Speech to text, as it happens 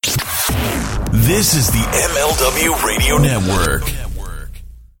This is the MLW Radio Network.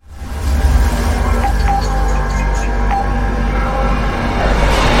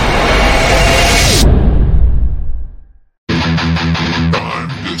 Time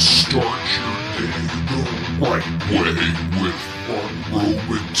to start your day the right way with front row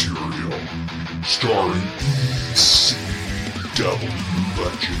material. Starring ECW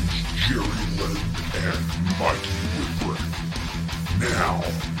legends Jerry Lynn and Mikey Whipwreck. Now,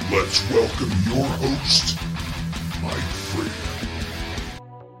 let's welcome your host, Mike Freland.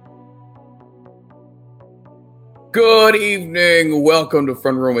 Good evening. Welcome to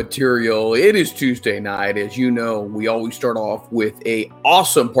Front Row Material. It is Tuesday night. As you know, we always start off with an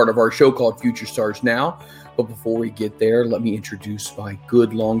awesome part of our show called Future Stars Now. But before we get there, let me introduce my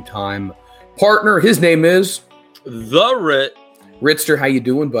good long-time partner. His name is The Ritt. Ritster. How you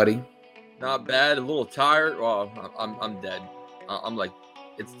doing, buddy? Not bad. A little tired. Well, I'm dead. I'm like,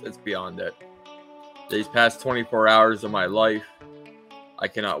 it's beyond it. These past 24 hours of my life, I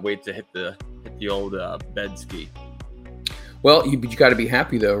cannot wait to hit the old bed ski. Well, you got to be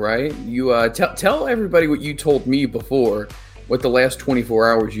happy though, right? You tell everybody what you told me before, what the last 24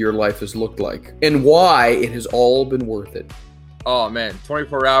 hours of your life has looked like, and why it has all been worth it. Oh man,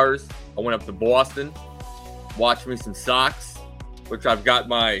 24 hours. I went up to Boston, watched me some Sox, which I've got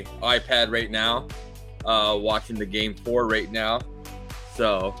my iPad right now, watching the game 4 right now.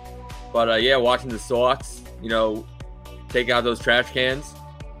 So, but yeah, watching the Sox, take out those trash cans.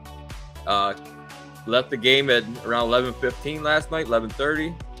 Left the game at around 11:15 last night,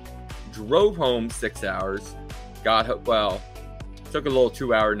 11:30. Drove home 6 hours. Took a little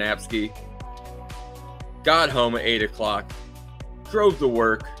 2-hour nap ski. Got home at 8 o'clock. Drove to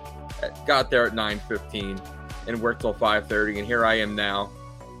work. Got there at 9:15 and worked till 5:30. And here I am now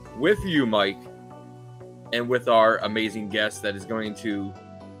with you, Mike, and with our amazing guest that is going to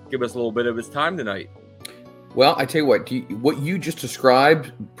give us a little bit of his time tonight. Well, I tell you what you just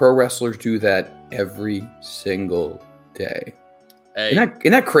described, pro wrestlers do that every single day. Hey.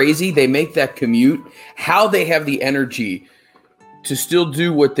 Isn't that crazy? They make that commute. How they have the energy to still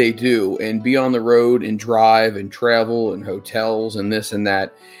do what they do and be on the road and drive and travel and hotels and this and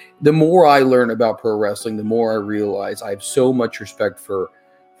that. The more I learn about pro wrestling, the more I realize I have so much respect for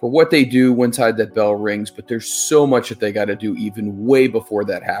what they do when that bell rings, but there's so much that they got to do even way before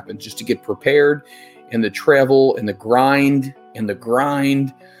that happens just to get prepared, and the travel and the grind.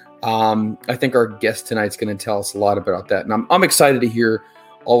 I think our guest tonight's going to tell us a lot about that, and I'm excited to hear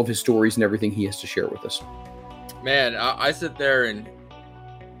all of his stories and everything he has to share with us. Man, I sit there and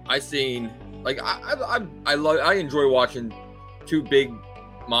I enjoy watching two big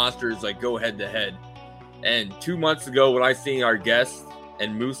monsters like go head to head. And 2 months ago when I seen our guest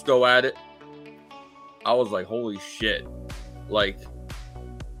and Moose go at it, I was like, holy shit. Like,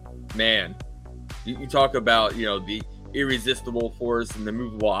 man, you talk about, the irresistible force and the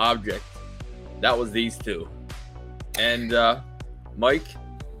movable object. That was these two. And Mike,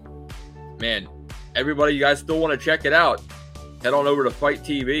 man, everybody, you guys still want to check it out, head on over to Fight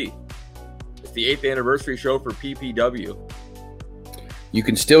TV. It's the 8th anniversary show for PPW. You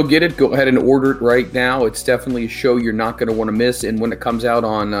can still get it. Go ahead and order it right now. It's definitely a show you're not going to want to miss. And when it comes out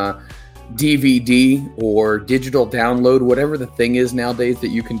on DVD or digital download, whatever the thing is nowadays that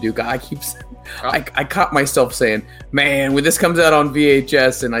you can do, I caught myself saying, man, when this comes out on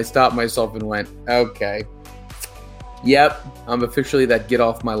VHS, and I stopped myself and went, okay, yep, I'm officially that get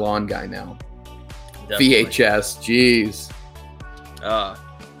off my lawn guy now. Definitely. VHS, jeez.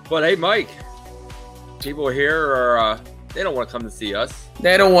 But hey, Mike, people here are they don't want to come to see us.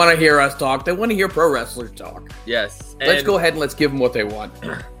 They don't want to hear us talk. They want to hear pro wrestlers talk. Yes. Let's go ahead and let's give them what they want.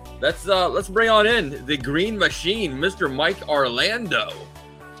 Let's bring on in the Green Machine, Mr. Mike Orlando.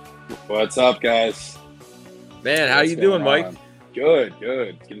 What's up, guys? Man, how you doing, Mike? Good.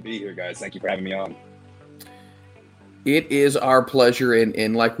 It's good to be here, guys. Thank you for having me on. It is our pleasure,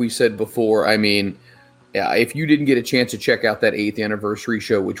 and like we said before, I mean, if you didn't get a chance to check out that 8th anniversary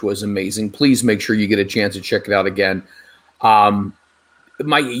show, which was amazing, please make sure you get a chance to check it out again.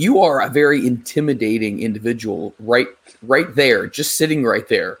 Mike, you are a very intimidating individual right there, just sitting right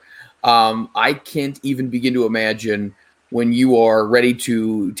there. I can't even begin to imagine when you are ready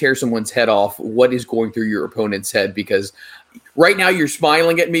to tear someone's head off, what is going through your opponent's head, because right now you're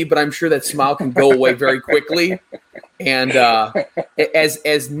smiling at me, but I'm sure that smile can go away very quickly. And as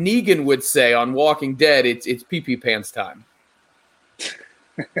Negan would say on Walking Dead, it's pee-pee pants time.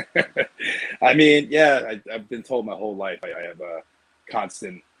 I mean, yeah, I've been told my whole life I have a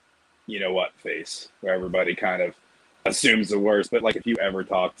constant, face, where everybody kind of assumes the worst. But like, if you ever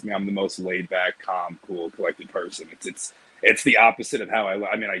talk to me, I'm the most laid back, calm, cool, collected person. it's the opposite of how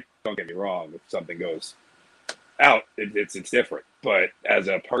I mean, I don't get me wrong. If something goes out, it's different. But as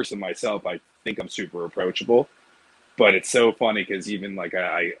a person myself, I think I'm super approachable. But it's so funny because even like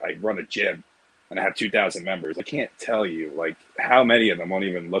I run a gym and I have 2,000 members. I can't tell you like how many of them won't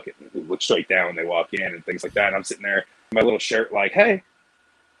even look at me, look straight down when they walk in and things like that. And I'm sitting there in my little shirt like, hey,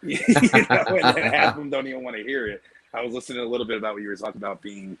 you know, and then half of them don't even want to hear it. I was listening a little bit about what you were talking about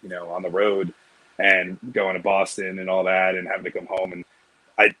being, you know, on the road and going to Boston and all that and having to come home. And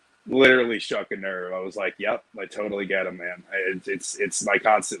I literally struck a nerve. I was like, yep, I totally get them, man. It's my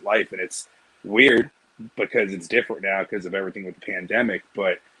constant life. And it's weird because it's different now because of everything with the pandemic.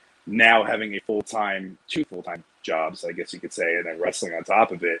 But now having a two full-time jobs, I guess you could say, and then wrestling on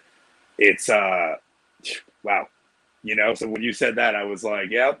top of it, it's, wow. You know, so when you said that, I was like,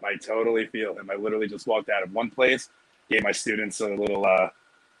 yep, I totally feel him. I literally just walked out of one place, gave my students a little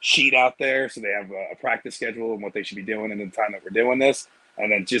sheet out there so they have a practice schedule and what they should be doing in the time that we're doing this,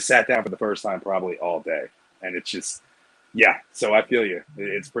 and then just sat down for the first time probably all day. And it's just, yeah, so I feel you.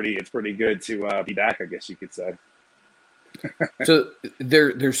 It's pretty good to be back, I guess you could say. So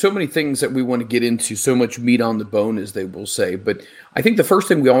there's so many things that we want to get into, so much meat on the bone, as they will say. But I think the first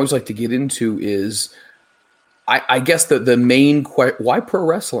thing we always like to get into is, I guess the main why pro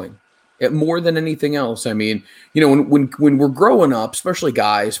wrestling more than anything else. I mean, you know, when we're growing up, especially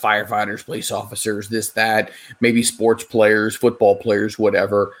guys, firefighters, police officers, this, that, maybe sports players, football players,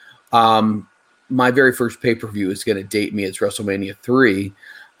 whatever. My very first pay-per-view is going to date me. It's WrestleMania 3.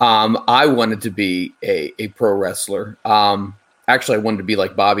 I wanted to be a pro wrestler. Actually, I wanted to be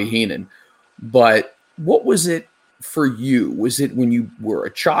like Bobby Heenan. But what was it for you? Was it when you were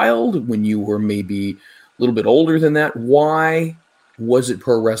a child, when you were maybe a little bit older than that? Why was it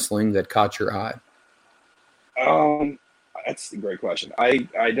pro wrestling that caught your eye? That's a great question.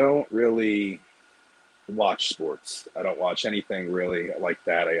 I don't really watch sports. I don't watch anything really like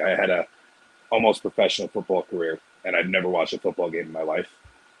that. I had a almost professional football career, and I've never watched a football game in my life.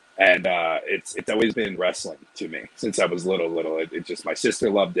 And it's always been wrestling to me since I was little. It just, my sister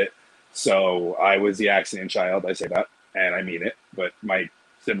loved it, so I was the accident child. I say that, and I mean it. But my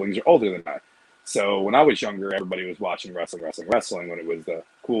siblings are older than I. So when I was younger, everybody was watching wrestling when it was the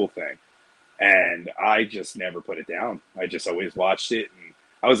cool thing. And I just never put it down. I just always watched it. And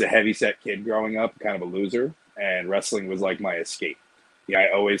I was a heavyset kid growing up, kind of a loser. And wrestling was like my escape. Yeah,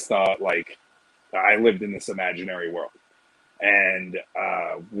 I always thought like I lived in this imaginary world. And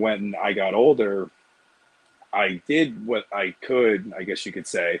when I got older, I did what I could, I guess you could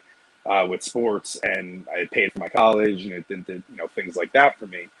say, with sports. And I paid for my college and it did, you know, things like that for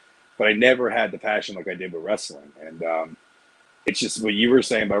me. But I never had the passion like I did with wrestling. And it's just what you were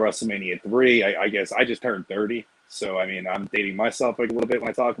saying about WrestleMania 3. I guess I just turned 30. So, I mean, I'm dating myself like a little bit when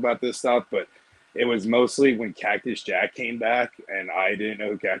I talk about this stuff. But it was mostly when Cactus Jack came back. And I didn't know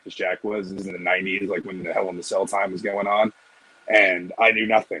who Cactus Jack was. This was in the 90s, like when the Hell in the Cell time was going on. And I knew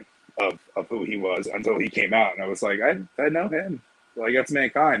nothing of who he was until he came out. And I was like, I know him. Like, that's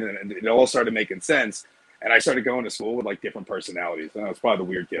Mankind. And it all started making sense. And I started going to school with, like, different personalities. And I was probably the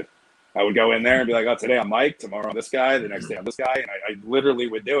weird kid. I would go in there and be like, oh, today I'm Mike, tomorrow I'm this guy, the next day I'm this guy. And I literally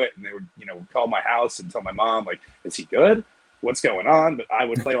would do it. And they would, you know, call my house and tell my mom, like, is he good? What's going on? But I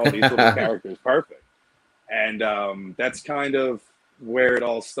would play all these little characters perfect. And that's kind of where it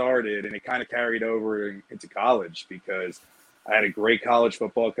all started. And it kind of carried over into college because I had a great college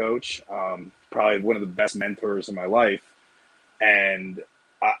football coach, probably one of the best mentors in my life. And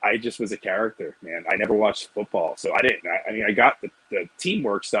I just was a character, man. I never watched football, so I didn't. I mean, I got the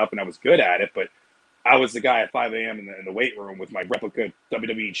teamwork stuff, and I was good at it, but I was the guy at 5 a.m. in the weight room with my replica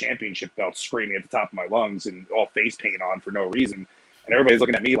WWE Championship belt screaming at the top of my lungs and all face paint on for no reason. And everybody's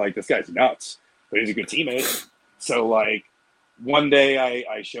looking at me like, this guy's nuts, but he's a good teammate. So, like, one day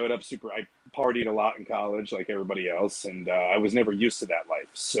I showed up I partied a lot in college like everybody else, and I was never used to that life.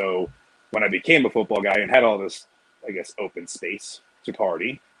 So when I became a football guy and had all this, I guess, open space to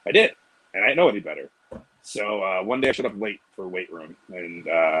party, I did, and I didn't know any better. So one day I showed up late for weight room, and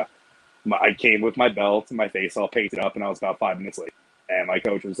I came with my belt and my face all painted up, and I was about 5 minutes late. And my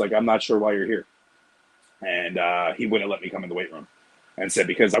coach was like, I'm not sure why you're here. And he wouldn't let me come in the weight room and said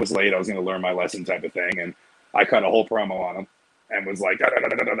because I was late, I was going to learn my lesson type of thing. And I cut a whole promo on him and was like,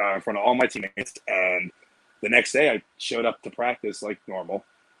 in front of all my teammates. And the next day I showed up to practice like normal.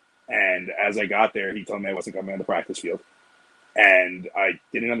 And as I got there, he told me I wasn't coming on the practice field. And I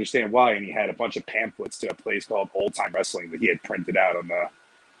didn't understand why. And he had a bunch of pamphlets to a place called Old Time Wrestling that he had printed out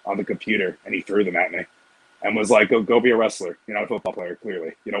on the computer, and he threw them at me and was like, go be a wrestler. You're not a football player,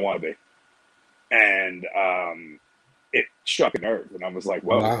 clearly. You don't want to be. And it struck a nerve. And I was like,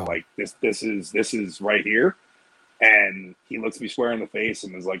 whoa, wow. Like this is right here. And he looks me square in the face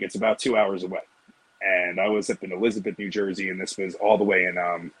and was like, it's about 2 hours away. And I was up in Elizabeth, New Jersey, and this was all the way in,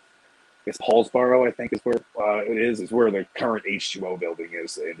 I guess Paulsboro, I think is where it is. Is where the current H2O building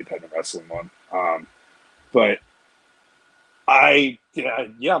is, the independent wrestling one. But I'm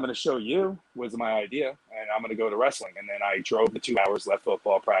going to show you was my idea, and I'm going to go to wrestling. And then I drove the 2 hours, left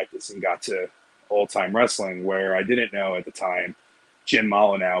football practice, and got to old-time wrestling, where I didn't know at the time Jim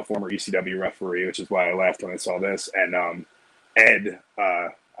Molyneux, former ECW referee, which is why I laughed when I saw this, and Ed,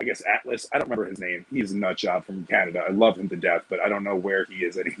 I guess Atlas, I don't remember his name. He's a nut job from Canada. I love him to death, but I don't know where he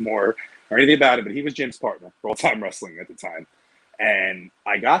is anymore or anything about it, but he was Jim's partner for old-time wrestling at the time. And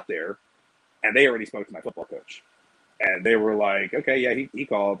I got there, and they already spoke to my football coach. And they were like, okay, yeah, he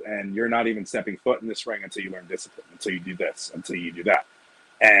called, and you're not even stepping foot in this ring until you learn discipline, until you do this, until you do that.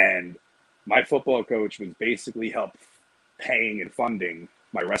 And my football coach was basically helped paying and funding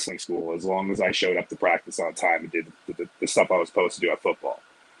my wrestling school as long as I showed up to practice on time and did the stuff I was supposed to do at football.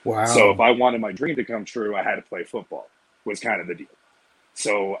 Wow. So if I wanted my dream to come true, I had to play football, was kind of the deal.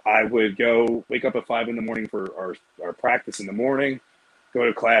 So I would go wake up at 5 a.m. for our practice in the morning, go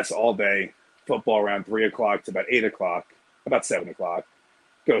to class all day, football around 3 o'clock to about 8 o'clock, about 7 o'clock,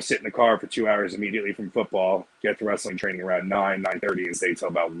 go sit in the car for 2 hours immediately from football, get to wrestling training around 9:30 and stay till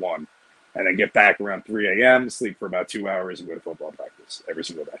about 1. And then get back around 3 a.m., sleep for about 2 hours, and go to football practice every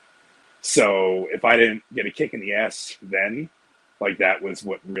single day. So if I didn't get a kick in the ass then, like that was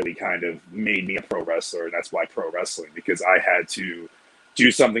what really kind of made me a pro wrestler. And that's why pro wrestling, because I had to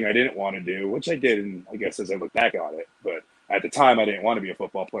do something I didn't want to do, which I did, and I guess as I look back on it. But at the time, I didn't want to be a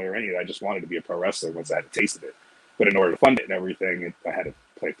football player or any of that. I just wanted to be a pro wrestler once I had tasted it. But in order to fund it and everything, I had to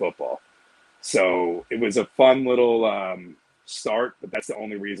play football. So it was a fun little start, but that's the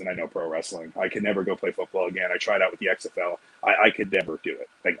only reason I know pro wrestling. I could never go play football again. I tried out with the XFL. I could never do it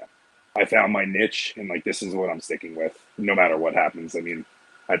again. I found my niche, and like this is what I'm sticking with, no matter what happens. I mean,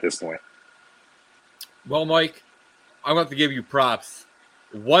 at this point. Well, Mike, I'm going to have to give you props.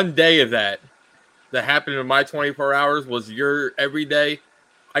 One day of that happened in my 24 hours was your every day.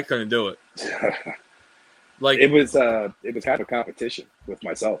 I couldn't do it. Like it was kind of a competition with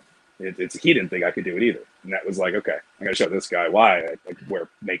myself. He didn't think I could do it either, and that was like, okay, I'm gonna show this guy why I wear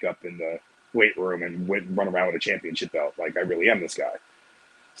makeup in the weight room and run around with a championship belt. Like I really am this guy.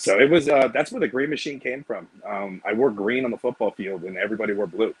 So it was that's where the green machine came from. I wore green on the football field, and everybody wore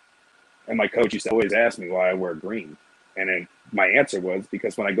blue. And my coach used to always ask me why I wear green, and then my answer was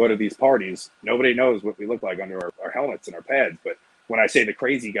because when I go to these parties, nobody knows what we look like under our helmets and our pads, but when I say the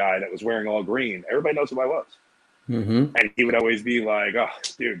crazy guy that was wearing all green, everybody knows who I was. Mm-hmm. And he would always be like, oh,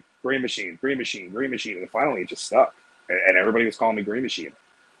 dude, green machine, green machine, green machine. And finally it just stuck. And everybody was calling me green machine.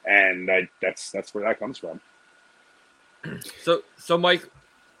 And that's where that comes from. So Mike,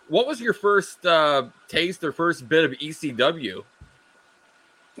 what was your first taste or first bit of ECW?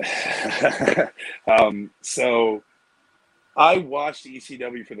 So I watched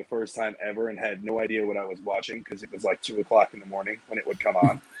ECW for the first time ever and had no idea what I was watching because it was like 2 o'clock in the morning when it would come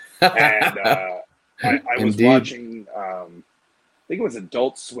on. And I was watching, I think it was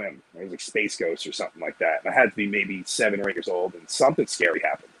Adult Swim. It was like Space Ghost or something like that. And I had to be maybe 7 or 8 years old, and something scary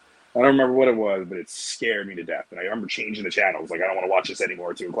happened. I don't remember what it was, but it scared me to death. And I remember changing the channels. Like, I don't want to watch this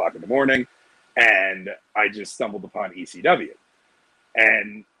anymore at 2 o'clock in the morning. And I just stumbled upon ECW.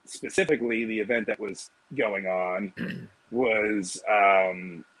 And specifically, the event that was going on was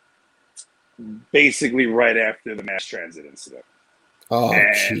basically right after the mass transit incident. Oh,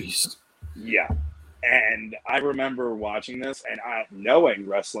 jeez. Yeah. And I remember watching this and knowing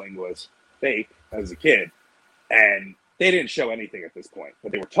wrestling was fake as a kid. And they didn't show anything at this point,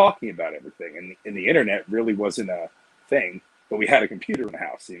 but they were talking about everything. And the internet really wasn't a thing, but we had a computer in the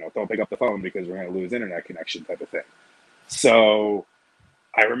house. You know, don't pick up the phone because we're going to lose internet connection type of thing. So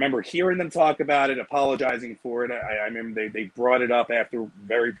I remember hearing them talk about it, apologizing for it. I remember they brought it up after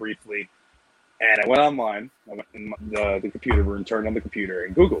very briefly. And I went online, I went in the computer room, turned on the computer,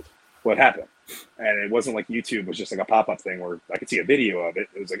 and Googled what happened. And it wasn't like YouTube was just like a pop-up thing where I could see a video of it.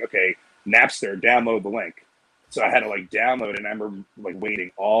 It was like, okay, Napster, download the link. So I had to like download it, and I remember like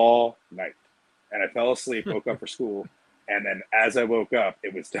waiting all night. And I fell asleep, woke up for school. And then as I woke up,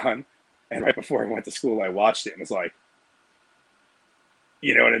 it was done. And right before I went to school, I watched it and was like,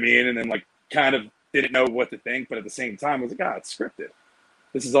 you know what I mean? And then like kind of didn't know what to think, but at the same time, I was like, it's scripted.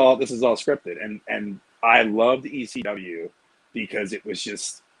 This is all scripted. And I loved ECW because it was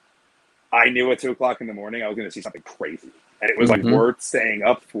just, I knew at 2 o'clock in the morning I was going to see something crazy. And it was like worth staying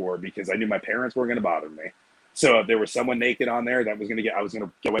up for because I knew my parents weren't going to bother me. So if there was someone naked on there that I was going to get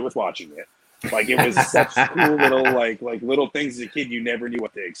away with watching it. Like it was such cool little like little things as a kid you never knew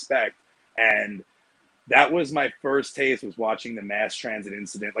what to expect. And that was my first taste, was watching the mass transit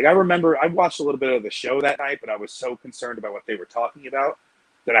incident. Like, I remember I watched a little bit of the show that night, but I was so concerned about what they were talking about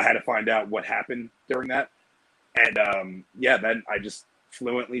that I had to find out what happened during that. And then I just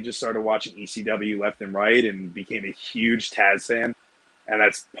fluently just started watching ECW left and right and became a huge Taz fan. And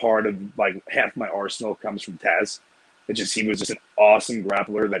that's part of, like, half my arsenal comes from Taz. He was just an awesome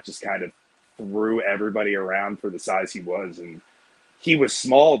grappler that just kind of threw everybody around for the size he was. And he was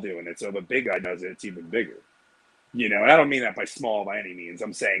small doing it, so if a big guy does it, it's even bigger. And I don't mean that by small by any means.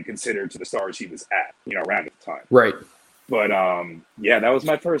 I'm saying considered to the stars he was at, around at the time. Right. But, that was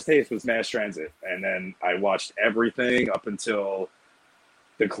my first taste, was mass transit. And then I watched everything up until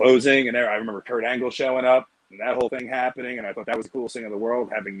the closing. And I remember Kurt Angle showing up and that whole thing happening. And I thought that was the coolest thing in the world,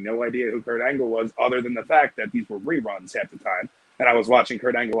 having no idea who Kurt Angle was, other than the fact that these were reruns half the time. And I was watching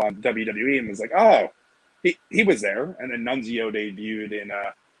Kurt Angle on WWE and was like, oh, he was there. And then Nunzio debuted in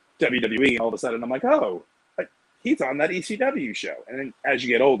WWE. And all of a sudden I'm like, oh, he's on that ECW show. And then as you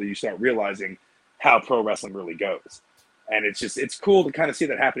get older, you start realizing how pro wrestling really goes. And it's cool to kind of see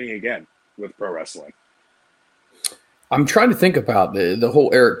that happening again with pro wrestling. I'm trying to think about the whole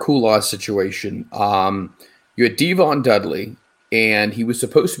Eric Kulas situation. You had Devon Dudley, and he was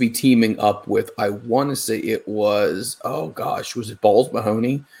supposed to be teaming up with, I want to say it was, was it Balls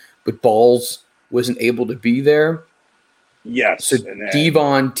Mahoney? But Balls wasn't able to be there. Yes. So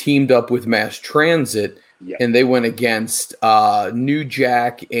Devon teamed up with Mass Transit, and they went against New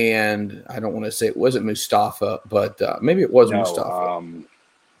Jack, and I don't want to say it wasn't Mustafa, but maybe it was Mustafa.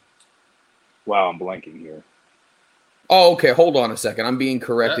 Wow, I'm blanking here. Oh, okay. Hold on a second. I'm being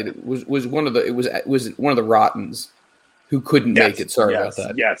corrected. It was one of the Rottens who couldn't make it. Sorry about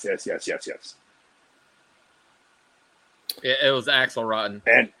that. Yes. It was Axel Rotten.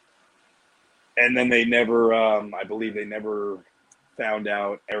 And then they never, I believe they never found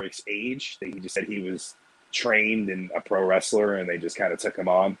out Eric's age. He just said he was trained and a pro wrestler, and they just kind of took him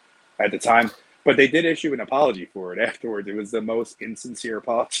on at the time. But they did issue an apology for it afterwards. It was the most insincere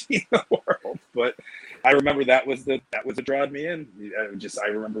apology in the world. But I remember that was what drawed me in. I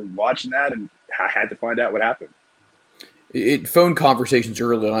remember watching that, and I had to find out what happened. Phone conversations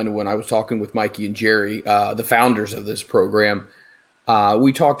early on when I was talking with Mikey and Jerry, the founders of this program,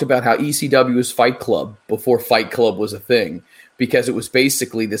 we talked about how ECW was Fight Club before Fight Club was a thing, because it was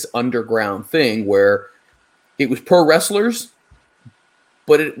basically this underground thing where it was pro wrestlers,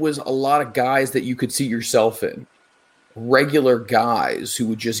 but it was a lot of guys that you could see yourself in. Regular guys who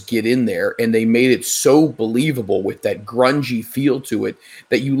would just get in there, and they made it so believable with that grungy feel to it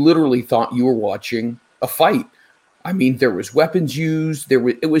that you literally thought you were watching a fight. I mean, there was weapons used.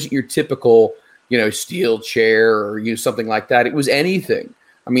 It wasn't your typical, steel chair or something like that. It was anything.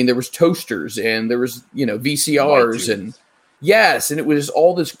 I mean, there was toasters and there was VCRs and and it was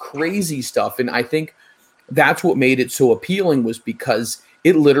all this crazy stuff. And I think that's what made it so appealing, was because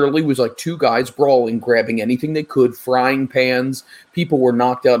it literally was like two guys brawling, grabbing anything they could, frying pans. People were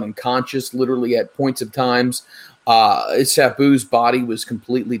knocked out unconscious literally at points of times. Sabu's body was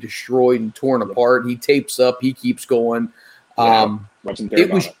completely destroyed and torn apart. He tapes up. He keeps going.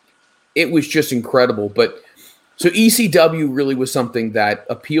 It was just incredible. But so ECW really was something that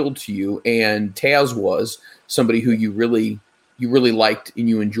appealed to you, and Taz was somebody who you really liked and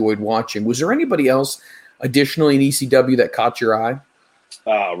you enjoyed watching. Was there anybody else additionally in ECW that caught your eye?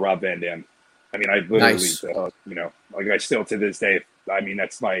 Rob Van Dam. I mean, I literally, I still to this day, I mean,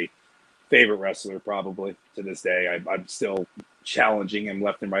 that's my favorite wrestler probably to this day. I'm still challenging him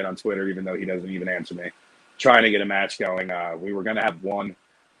left and right on Twitter, even though he doesn't even answer me, trying to get a match going. We were going to have one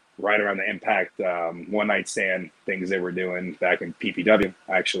right around the Impact one night stand things they were doing back in PPW,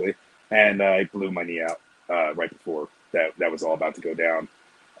 actually. And I blew my knee out right before that was all about to go down.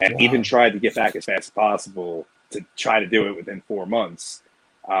 And even tried to get back as fast as possible to try to do it within 4 months.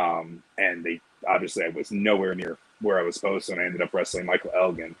 And I was nowhere near where I was supposed to, and I ended up wrestling Michael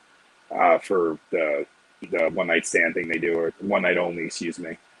Elgin for the one night stand thing they do, or one night only, excuse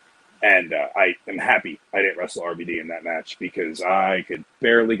me. And I am happy I didn't wrestle RVD in that match, because I could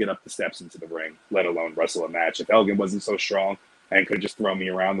barely get up the steps into the ring, let alone wrestle a match. If Elgin wasn't so strong and could just throw me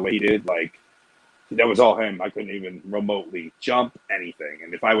around the way he did, that was all him. I couldn't even remotely jump anything.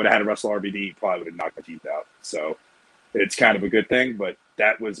 And if I would have had to wrestle RVD, he probably would have knocked my teeth out. So it's kind of a good thing, but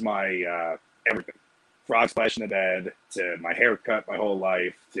that was my everything. Frog splash in the bed, to my haircut my whole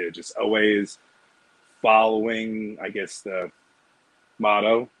life, to just always following, I guess, the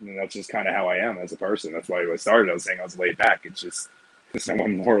motto. And that's just kind of how I am as a person. That's why I started. I was saying I was laid back. It's just there's no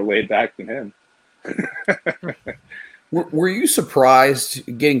one more laid back than him. Were you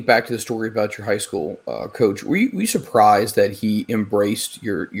surprised, getting back to the story about your high school coach, were you surprised that he embraced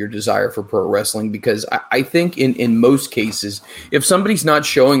your desire for pro wrestling? Because I think in most cases, if somebody's not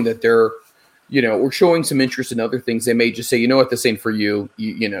showing that they're, or showing some interest in other things, they may just say, you know what, this ain't for you,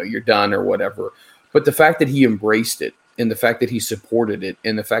 you're done or whatever. But the fact that he embraced it, and the fact that he supported it,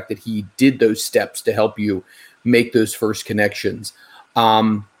 and the fact that he did those steps to help you make those first connections,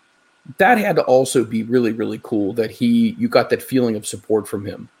 that had to also be really, really cool that you got that feeling of support from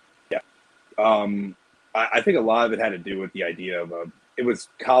him. Yeah. I think a lot of it had to do with the idea of, it was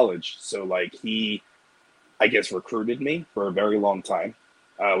college. So like he, I guess, recruited me for a very long time.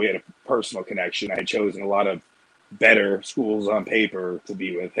 We had a personal connection. I had chosen a lot of better schools on paper to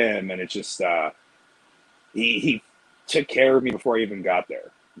be with him. And it just, he took care of me before I even got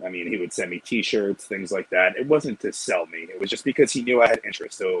there. I mean, he would send me T-shirts, things like that. It wasn't to sell me. It was just because he knew I had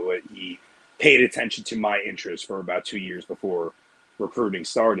interest. So he paid attention to my interest for about 2 years before recruiting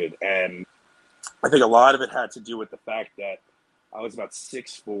started. And I think a lot of it had to do with the fact that I was about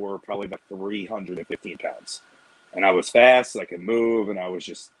 6'4", probably about 315 pounds. And I was fast, I could move, and I was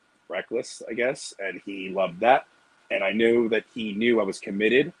just reckless, I guess. And he loved that. And I knew that he knew I was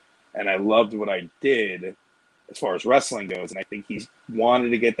committed, and I loved what I did as far as wrestling goes. And I think he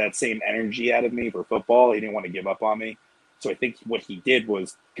wanted to get that same energy out of me for football. He didn't want to give up on me. So I think what he did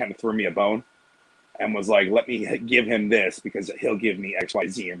was kind of threw me a bone and was like, let me give him this because he'll give me X, Y,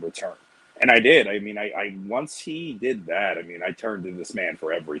 Z in return. And I did. I mean, I once he did that, I mean, I turned to this man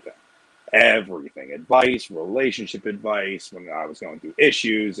for everything, advice, relationship advice when I was going through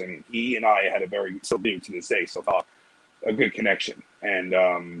issues. And he and I had still do to this day, a good connection.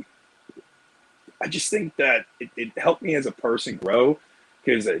 And I just think that it helped me as a person grow,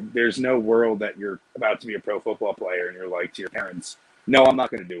 because there's no world that you're about to be a pro football player and you're like to your parents, no, I'm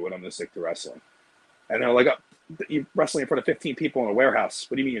not going to do it. I'm going to stick to wrestling. And they're like, oh, you're wrestling in front of 15 people in a warehouse.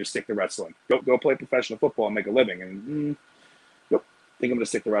 What do you mean you're stick to wrestling? Go play professional football and make a living. And nope, I think I'm going to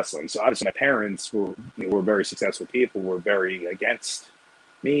stick to wrestling. So obviously my parents were very successful people, were very against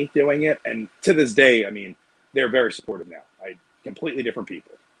me doing it. And to this day, I mean, they're very supportive now. Completely different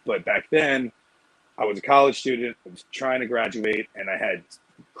people. But back then, I was a college student. I was trying to graduate, and I had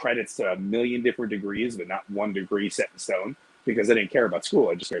credits to a million different degrees, but not one degree set in stone, because I didn't care about school.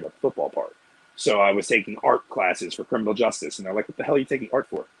 I just cared about the football part. So I was taking art classes for criminal justice, and they're like, what the hell are you taking art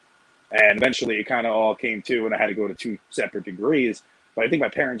for? And eventually it kind of all came to, and I had to go to 2 separate degrees. But I think my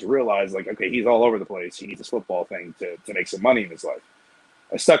parents realized, like, okay, he's all over the place. He needs this football thing to make some money in his life.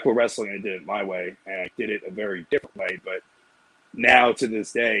 I stuck with wrestling, and I did it my way, and I did it a very different way. But now, to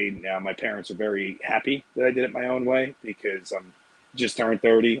this day, my parents are very happy that I did it my own way, because I'm just turned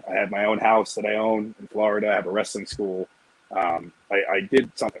 30. I have my own house that I own in Florida. I have a wrestling school. I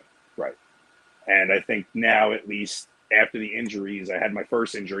did something right. And I think now, at least after the injuries, I had my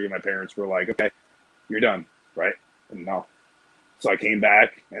first injury, and my parents were like, okay, you're done, right? And no. So I came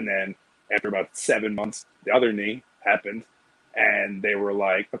back, and then after about 7 months, the other knee happened, and they were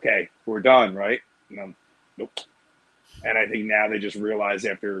like, okay, we're done, right? And I'm, nope. And I think now they just realize,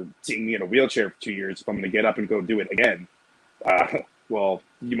 after seeing me in a wheelchair for 2 years, if I'm going to get up and go do it again, well,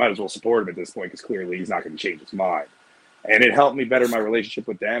 you might as well support him at this point, because clearly he's not going to change his mind. And it helped me better my relationship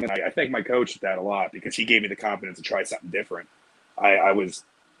with them. And I thank my coach for that a lot, because he gave me the confidence to try something different. I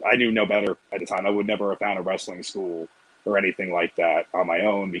knew no better at the time. I would never have found a wrestling school or anything like that on my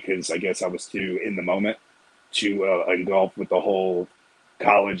own, because I guess I was too in the moment to engulf with the whole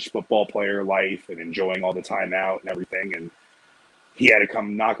college football player life and enjoying all the time out and everything. And he had to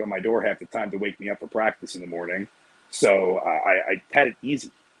come knock on my door half the time to wake me up for practice in the morning. So I had it easy,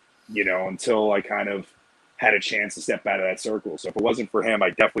 until I kind of had a chance to step out of that circle. So if it wasn't for him, I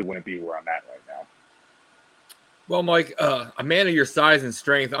definitely wouldn't be where I'm at right now. Well, Mike, a man of your size and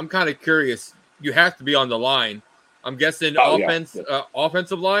strength, I'm kind of curious. You have to be on the line. I'm guessing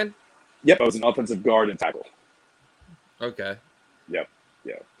offensive line? Yep, I was an offensive guard and tackle. Okay. Yep.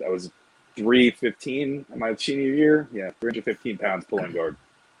 Yeah, that was 315 in my senior year. Yeah, 315 pounds pulling guard.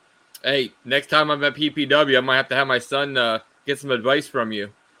 Hey, next time I'm at PPW, I might have my son get some advice from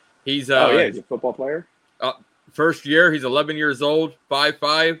you. He's he's a football player. First year, he's 11 years old,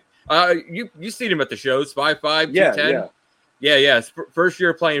 5'5". You seen him at the shows, 5'5", 210. Yeah. First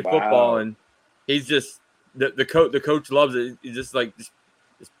year playing football, and he's just the coach loves it. He's just like just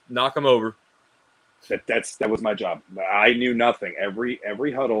knock him over. That was my job. I knew nothing. Every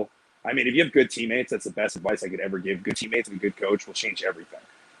huddle. I mean, if you have good teammates, that's the best advice I could ever give. Good teammates and a good coach will change everything.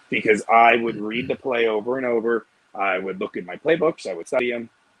 Because I would read the play over and over. I would look at my playbooks. I would study them.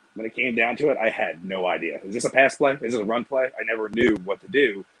 When it came down to it, I had no idea. Is this a pass play? Is this a run play? I never knew what to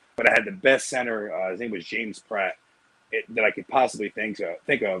do. But I had the best center. His name was James Pratt. that I could possibly think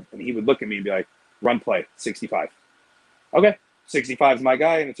of. And he would look at me and be like, run play, 65. Okay, 65 is my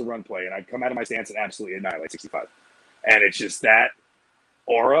guy, and it's a run play. And I'd come out of my stance and absolutely annihilate 65. And it's just that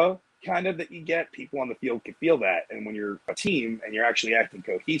aura kind of that you get. People on the field can feel that. And when you're a team and you're actually acting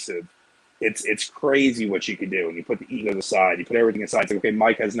cohesive, it's crazy what you can do. And you put the egos aside, you put everything aside. It's like, okay,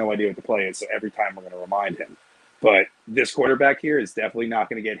 Mike has no idea what the play is, so every time we're going to remind him. But this quarterback here is definitely not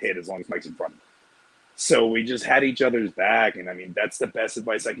going to get hit as long as Mike's in front of him. So we just had each other's back. And I mean, that's the best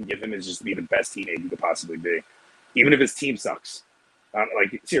advice I can give him, is just be the best teammate you could possibly be. Even if his team sucks.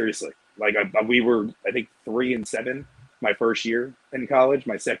 Like, seriously. Like, we were, I think, 3-7 my first year in college.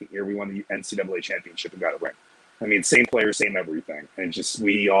 My second year, we won the NCAA championship and got a ring. I mean, same players, same everything. And just,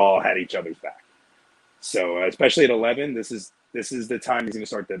 we all had each other's back. So, especially at 11, this is the time he's going to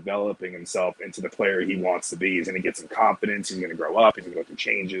start developing himself into the player he wants to be. He's going to get some confidence. He's going to grow up. He's going to go through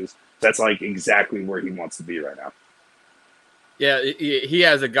changes. That's like exactly where he wants to be right now. Yeah, he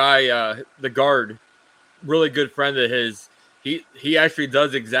has a guy, the guard, really good friend of his. He actually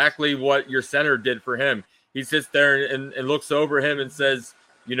does exactly what your center did for him. He sits there and looks over him and says,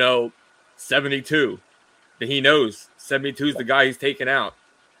 72. And he knows 72 is the guy he's taking out,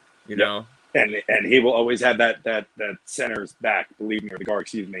 you know. And he will always have that center's back, believe me, or the guard,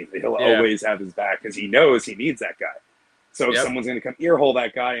 excuse me. He'll always have his back because he knows he needs that guy. So if someone's going to come earhole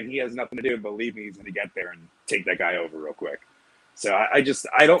that guy and he has nothing to do, believe me, he's going to get there and take that guy over real quick. So I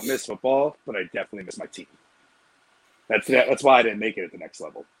don't miss football, but I definitely miss my team. That's why I didn't make it at the next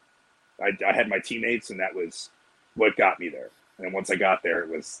level. I had my teammates, and that was what got me there. And once I got there, it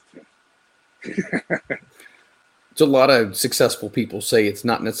was. It's a lot of successful people say it's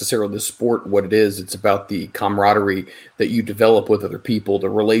not necessarily the sport what it is. It's about the camaraderie that you develop with other people, the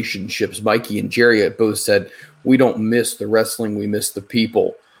relationships. Mikey and Jerry both said, we don't miss the wrestling. We miss the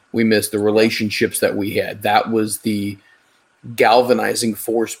people. We miss the relationships that we had. That was the galvanizing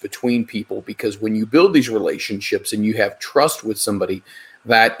force between people, because when you build these relationships and you have trust with somebody,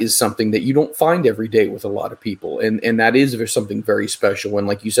 that is something that you don't find every day with a lot of people. And that is something very special. And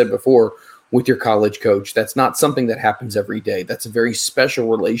like you said before, with your college coach, that's not something that happens every day. That's a very special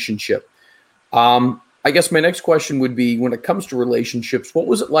relationship. I guess my next question would be, when it comes to relationships, what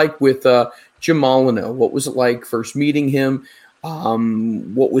was it like with Jim Molyneux? What was it like first meeting him?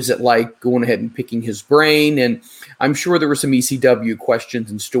 What was it like going ahead and picking his brain? And I'm sure there were some ECW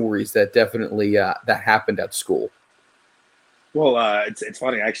questions and stories that definitely that happened at school. Well, it's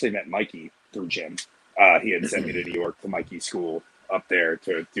funny. I actually met Mikey through Jim. He had sent me to New York to Mikey's school up there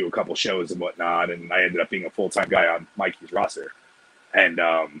to do a couple shows and whatnot, and I ended up being a full-time guy on Mikey's roster. And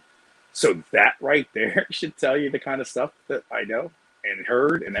so that right there should tell you the kind of stuff that I know and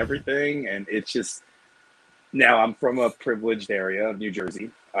heard and everything. And it's just, now I'm from a privileged area of New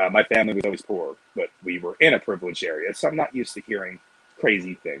Jersey. My family was always poor, but we were in a privileged area, so I'm not used to hearing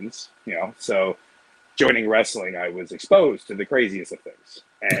crazy things, So joining wrestling, I was exposed to the craziest of things.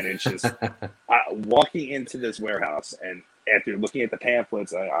 And it's just walking into this warehouse, and after looking at the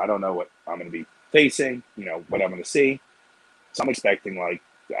pamphlets, I don't know what I'm going to be facing, what I'm going to see. So I'm expecting,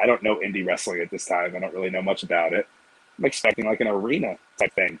 I don't know indie wrestling at this time. I don't really know much about it. I'm expecting an arena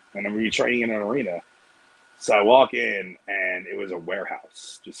type thing, and I'm going to be training in an arena. So I walk in, and it was a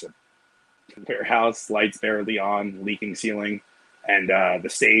warehouse, just a warehouse, lights barely on, leaking ceiling. And the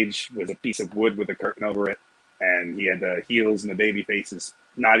stage was a piece of wood with a curtain over it. And he had the heels and the baby faces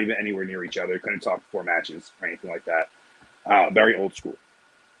not even anywhere near each other. Couldn't talk before matches or anything like that. Very old school.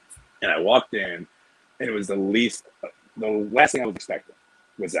 And I walked in, and it was the last thing I was expecting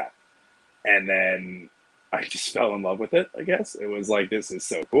was that. And then I just fell in love with it, I guess. It was like, this is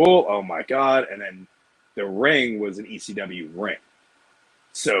so cool. Oh, my God. And then the ring was an ECW ring.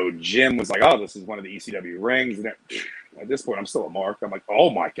 So Jim was like, oh, this is one of the ECW rings. And at this point, I'm still a mark. I'm like, oh,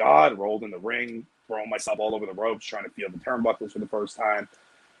 my God. Rolled in the ring, throwing myself all over the ropes, trying to feel the turnbuckles for the first time.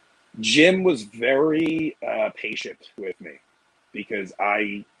 Jim was very patient with me because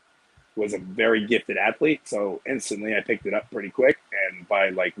I was a very gifted athlete. So instantly I picked it up pretty quick. And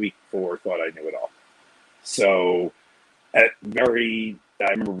by week 4, thought I knew it all. So I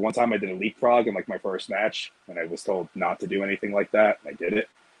remember one time I did a leapfrog in my first match, and I was told not to do anything like that. And I did it.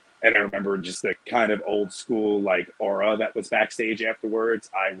 And I remember just the kind of old school aura that was backstage afterwards.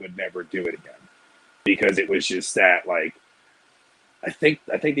 I would never do it again because it was just that I think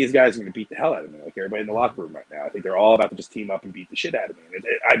these guys are going to beat the hell out of me, everybody in the locker room right now. I think they're all about to just team up and beat the shit out of me. And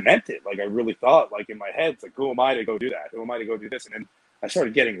I meant it. I really thought, in my head, it's who am I to go do that? Who am I to go do this? And then I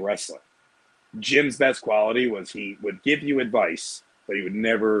started getting wrestling. Jim's best quality was he would give you advice, but he would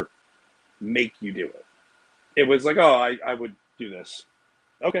never make you do it. It was I would do this.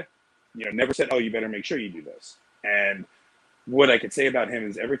 Okay. Never said, oh, you better make sure you do this. And what I could say about him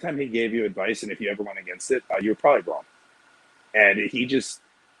is every time he gave you advice, and if you ever went against it, you were probably wrong. And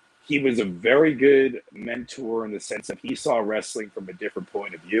he was a very good mentor in the sense that he saw wrestling from a different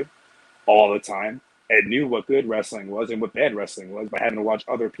point of view all the time and knew what good wrestling was and what bad wrestling was by having to watch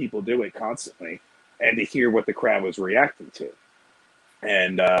other people do it constantly and to hear what the crowd was reacting to.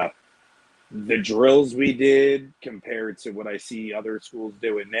 And the drills we did compared to what I see other schools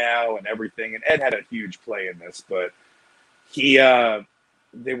doing now and everything, and Ed had a huge play in this, but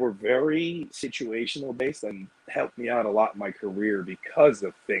they were very situational based and helped me out a lot in my career because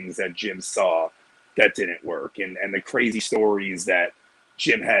of things that Jim saw that didn't work and the crazy stories that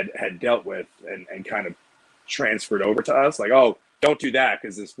Jim had dealt with and kind of transferred over to us. Like, oh, don't do that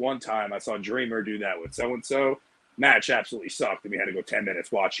because this one time I saw Dreamer do that with so-and-so. Match absolutely sucked and we had to go 10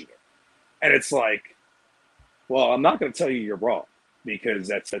 minutes watching it. And it's like, well, I'm not going to tell you you're wrong because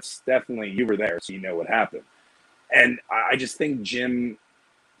that's definitely, you were there, so you know what happened. And I just think Jim,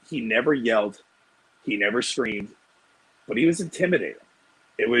 he never yelled, he never screamed, but he was intimidating.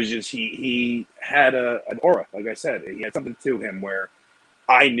 It was just, he had an aura, like I said. He had something to him where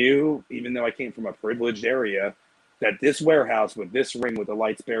I knew, even though I came from a privileged area, that this warehouse with this ring with the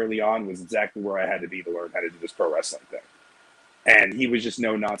lights barely on was exactly where I had to be to learn how to do this pro wrestling thing. And he was just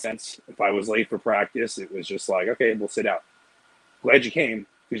no nonsense. If I was late for practice, it was just like, okay, we'll sit out. Glad you came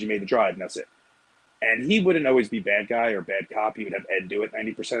because you made the drive, and that's it. And he wouldn't always be bad guy or bad cop. He would have Ed do it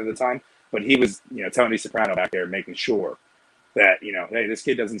 90% of the time. But he was, Tony Soprano back there making sure that, hey, this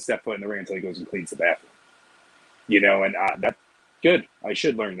kid doesn't step foot in the ring until he goes and cleans the bathroom. And that's good. I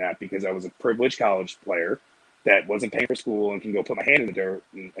should learn that because I was a privileged college player that wasn't paying for school and can go put my hand in the dirt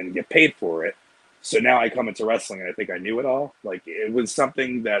and get paid for it. So now I come into wrestling and I think I knew it all. Like, it was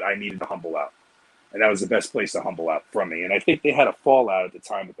something that I needed to humble out. And that was the best place to humble out from me. And I think they had a fallout at the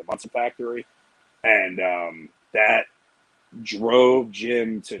time with the Munson Factory. And that drove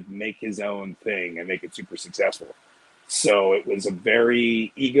Jim to make his own thing and make it super successful. So it was a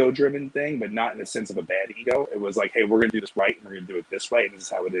very ego-driven thing, but not in the sense of a bad ego. It was like, hey, we're going to do this right, and we're going to do it this way, and this is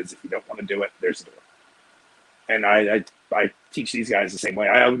how it is. If you don't want to do it, there's the door. And I teach these guys the same way.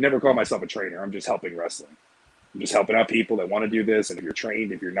 I would never call myself a trainer. I'm just helping wrestling. I'm just helping out people that want to do this. And if you're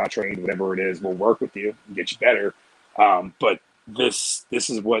trained, if you're not trained, whatever it is, we'll work with you and get you better. But this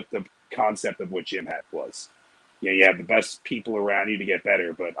is what the concept of what Jim had was. You have the best people around you to get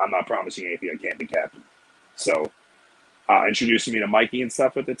better, but I'm not promising anything I can't make happen. So introducing me to Mikey and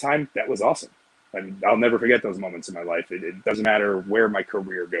stuff at the time, that was awesome. I mean, I'll never forget those moments in my life. It doesn't matter where my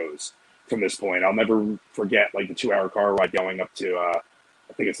career goes from this point. I'll never forget like the 2-hour car ride going up to,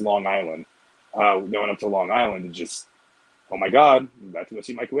 I think it's Long Island, going up to Long Island and just, oh my God, I'm about to go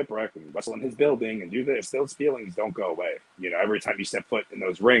see Michael Whipwreck and wrestle in his building and do this. Those feelings don't go away. Every time you step foot in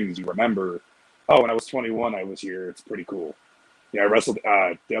those rings, you remember, oh, when I was 21, I was here. It's pretty cool. I wrestled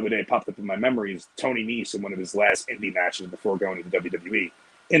the other day, it popped up in my memories, Tony Nese in one of his last indie matches before going to the WWE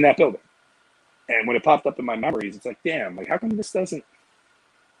in that building. And when it popped up in my memories, it's like, damn, like, how come this doesn't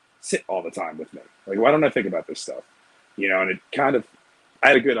sit all the time with me? Like, why don't I think about this stuff? And it kind of, I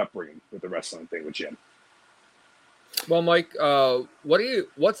had a good upbringing with the wrestling thing with Jim. Well, Mike,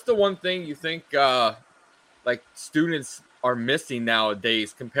 what's the one thing you think like students are missing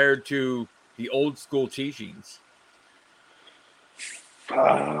nowadays compared to the old school teachings?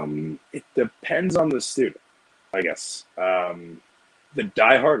 It depends on the student, I guess. The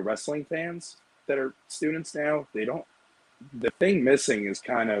diehard wrestling fans that are students now, the thing missing is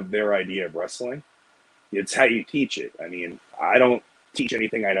kind of their idea of wrestling. It's how you teach it. I mean, I don't teach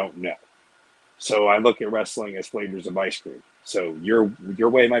anything I don't know. So I look at wrestling as flavors of ice cream. So your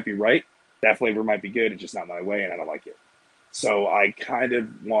way might be right. That flavor might be good. It's just not my way, and I don't like it. So I kind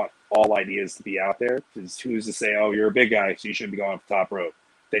of want all ideas to be out there. Because who's to say, oh, you're a big guy, so you shouldn't be going off the top rope.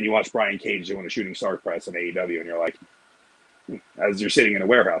 Then you watch Brian Cage doing a shooting star press on AEW, and you're like, as you're sitting in a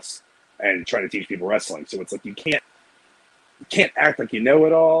warehouse and trying to teach people wrestling. So it's like you can't act like you know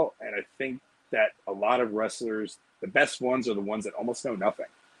it all. And I think that a lot of wrestlers, the best ones are the ones that almost know nothing.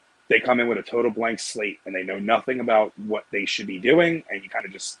 They come in with a total blank slate and they know nothing about what they should be doing. And you kind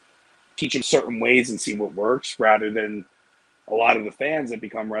of just teach them certain ways and see what works, rather than a lot of the fans that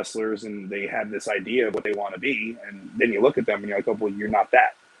become wrestlers and they have this idea of what they want to be. And then you look at them and you're like, oh, well, you're not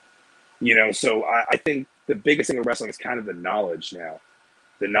that. So I think the biggest thing of wrestling is kind of the knowledge now.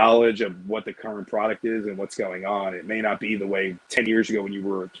 The knowledge of what the current product is and what's going on. It may not be the way 10 years ago when you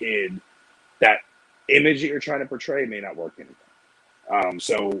were a kid. That image that you're trying to portray may not work anymore.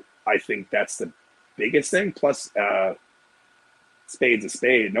 So I think that's the biggest thing. Plus, spade's a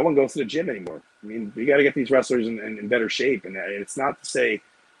spade. No one goes to the gym anymore. I mean, you got to get these wrestlers in better shape. And it's not to say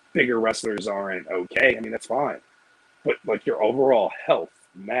bigger wrestlers aren't okay. I mean, that's fine. but like your overall health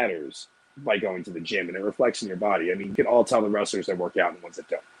matters by going to the gym, and it reflects in your body. I mean, you can all tell the wrestlers that work out and the ones that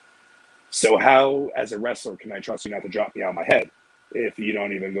don't. So how, as a wrestler, can I trust you not to drop me on my head if you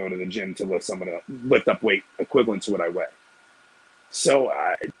don't even go to the gym to lift up weight equivalent to what I weigh? So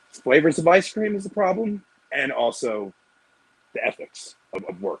flavors of ice cream is the problem, and also the ethics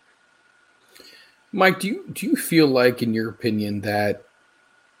of work. Mike, do you feel like, in your opinion, that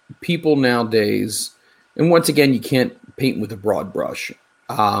people nowadays, and once again, you can't paint with a broad brush.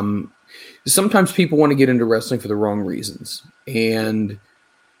 Sometimes people want to get into wrestling for the wrong reasons, and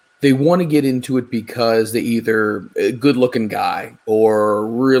they want to get into it because they either a good-looking guy or a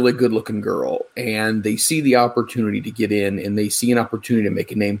really good-looking girl, and they see the opportunity to get in, and they see an opportunity to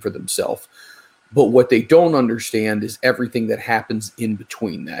make a name for themselves. But what they don't understand is everything that happens in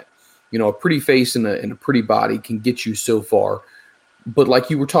between that. You know, a pretty face and a pretty body can get you so far. But like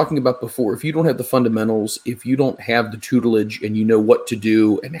you were talking about before, if you don't have the fundamentals, if you don't have the tutelage and you know what to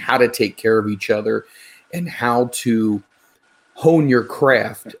do and how to take care of each other and how to hone your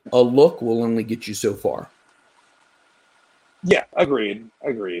craft, a look will only get you so far. Yeah, agreed.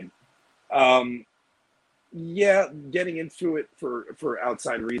 Yeah, getting into it for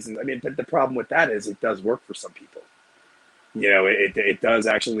outside reasons. I mean, but the problem with that is it does work for some people. You know, it does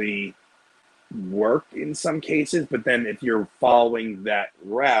actually work in some cases, but then if you're following that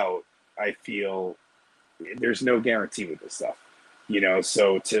route, I feel there's no guarantee with this stuff. You know,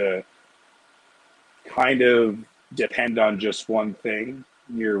 so to kind of depend on just one thing,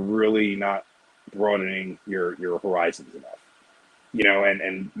 you're really not broadening your horizons enough. You know,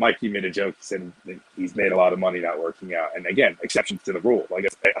 and Mike, you made a joke. He said that he's made a lot of money not working out. And again, exceptions to the rule. Like,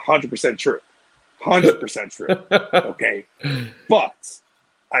 it's 100% true. 100% true. Okay. But,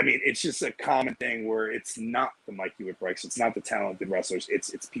 I mean, it's just a common thing where it's not the Mikey Whipwrecks. It's not the talented wrestlers.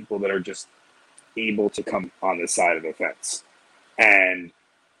 It's people that are just able to come on this side of the fence. And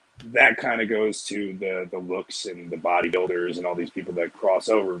that kind of goes to the looks and the bodybuilders and all these people that cross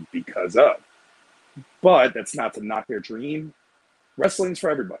over because of. But that's not to knock their dream. Wrestling's for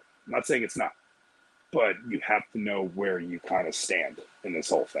everybody. I'm not saying it's not. But you have to know where you kind of stand in this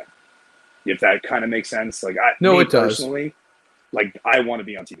whole thing. If that kind of makes sense. Like, it personally, does. Like, I want to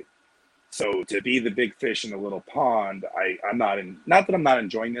be on TV. So to be the big fish in the little pond, I'm not that I'm not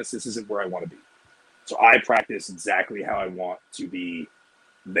enjoying this. This isn't where I want to be. So I practice exactly how I want to be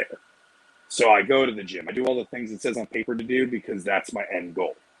there. So I go to the gym. I do all the things it says on paper to do because that's my end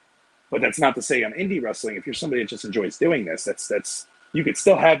goal. But that's not to say on indie wrestling, if you're somebody that just enjoys doing this, that's you could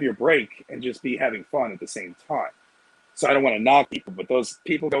still have your break and just be having fun at the same time. So I don't want to knock people, but those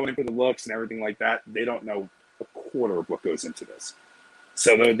people going in for the looks and everything like that, they don't know a quarter of what goes into this.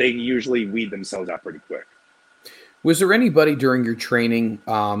 So they usually weed themselves out pretty quick. Was there anybody during your training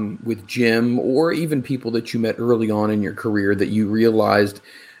with Jim or even people that you met early on in your career that you realized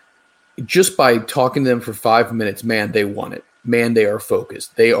just by talking to them for 5 minutes, man, they want it. Man, they are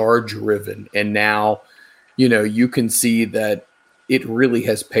focused. They are driven. And now, you know, you can see that it really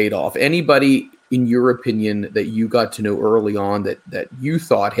has paid off. Anybody, in your opinion, that you got to know early on that you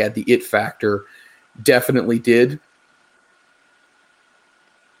thought had the it factor definitely did?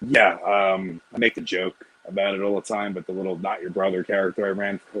 Yeah, I make the joke about it all the time, but the little Not Your Brother character I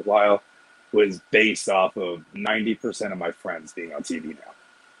ran for a while was based off of 90% of my friends being on TV now.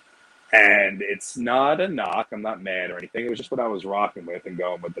 And it's not a knock. I'm not mad or anything. It was just what I was rocking with and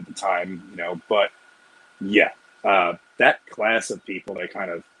going with at the time, you know. But yeah, that class of people that I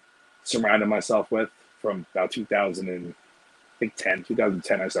kind of surrounded myself with from about 2010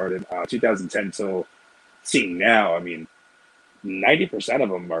 I started, 2010 till seeing now, I mean, 90% of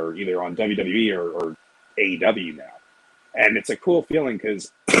them are either on WWE or AEW now. And it's a cool feeling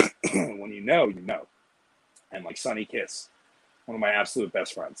because when you know, you know. And like Sonny Kiss, one of my absolute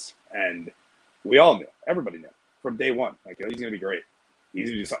best friends. And we all knew, everybody knew from day one, like, oh, he's going to be great. He's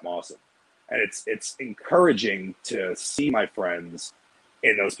going to do something awesome. And it's encouraging to see my friends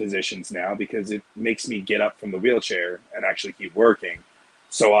in those positions now because it makes me get up from the wheelchair and actually keep working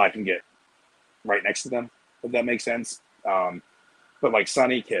so I can get right next to them, if that makes sense. But like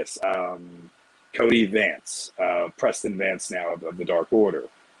Sonny Kiss, Cody Vance, Preston Vance now of the Dark Order,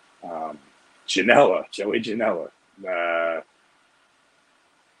 Joey Janela,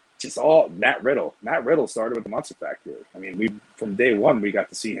 just all Matt Riddle. Matt Riddle started with the Monster Factory. I mean, from day one we got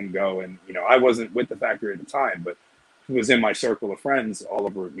to see him go, and you know, I wasn't with the factory at the time, but he was in my circle of friends all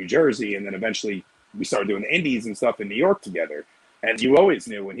over New Jersey, and then eventually we started doing the indies and stuff in New York together. And you always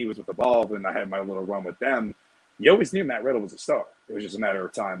knew when he was with Evolve and I had my little run with them, you always knew Matt Riddle was a star. It was just a matter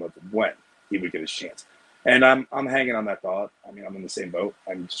of time of when he would get his chance. And I'm hanging on that thought. I mean, I'm in the same boat.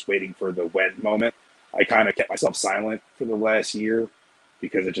 I'm just waiting for the when moment. I kind of kept myself silent for the last year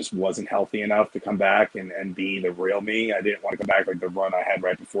because it just wasn't healthy enough to come back and be the real me. I didn't want to come back like the run I had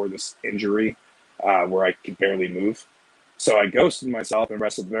right before this injury, where I could barely move. So I ghosted myself and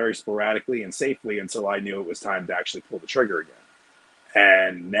wrestled very sporadically and safely until I knew it was time to actually pull the trigger again.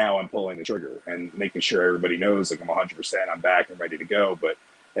 And now I'm pulling the trigger and making sure everybody knows, like, I'm 100%, I'm back and ready to go. But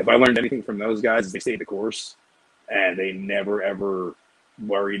if I learned anything from those guys, they stayed the course and they never, ever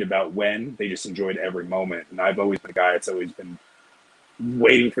worried about when. They just enjoyed every moment. And I've always been a guy that's always been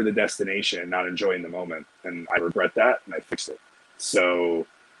waiting for the destination and not enjoying the moment. And I regret that, and I fixed it. So,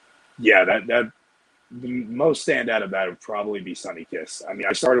 yeah, that the most standout of that would probably be Sonny Kiss. I mean,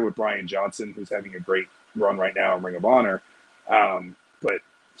 I started with Brian Johnson, who's having a great run right now in Ring of Honor. But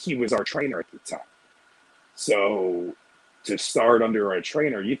he was our trainer at the time. So to start under a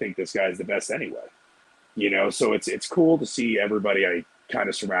trainer, you think this guy's the best anyway. You know, so it's cool to see everybody I kind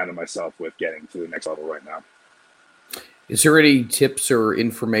of surrounded myself with getting to the next level right now. Is there any tips or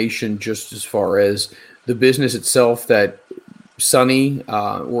information just as far as the business itself that Sonny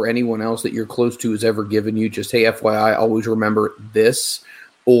or anyone else that you're close to has ever given you? Just, hey, FYI, always remember this,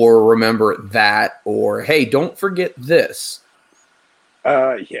 or remember that, or hey, don't forget this.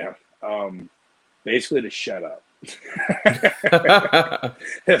 Yeah. Basically to shut up.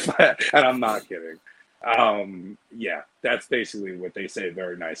 And I'm not kidding. Yeah, that's basically what they say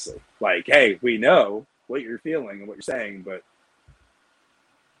very nicely. Like, hey, we know what you're feeling and what you're saying, but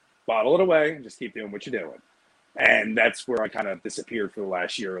bottle it away and just keep doing what you're doing. And that's where I kind of disappeared for the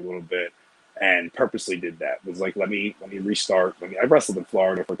last year a little bit, and purposely did that. It was like, let me restart. I wrestled in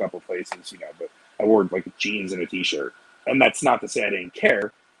Florida for a couple of places, you know, but I wore like jeans and a t-shirt. And that's not to say I didn't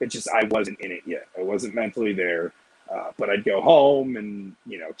care. It's just I wasn't in it yet. I wasn't mentally there. But I'd go home and,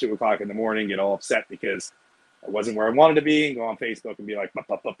 2 o'clock in the morning, get all upset because I wasn't where I wanted to be, and go on Facebook and be like, bah,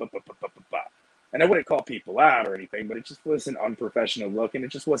 bah, bah, bah, bah, bah, bah, bah. And I wouldn't call people out or anything, but it just was an unprofessional look, and it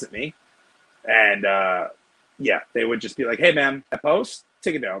just wasn't me. And, yeah, they would just be like, hey, man, that post,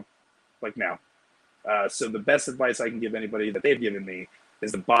 take it down, like now. So the best advice I can give anybody that they've given me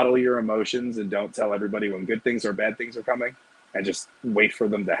is to bottle your emotions and don't tell everybody when good things or bad things are coming, and just wait for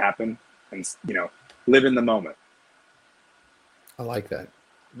them to happen and, live in the moment. I like that.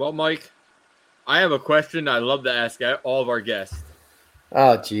 Well, Mike, I have a question I'd love to ask all of our guests.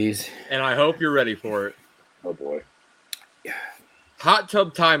 Oh, geez. And I hope you're ready for it. Oh, boy. Hot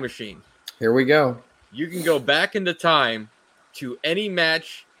tub time machine. Here we go. You can go back into time to any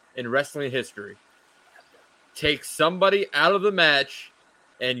match in wrestling history. Take somebody out of the match,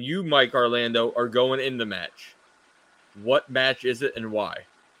 and you, Mike Orlando, are going in the match. What match is it and why?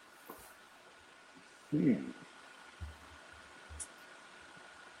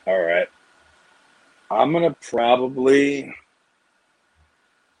 All right. I'm going to probably...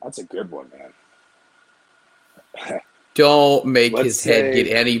 That's a good one, man. Don't make his head get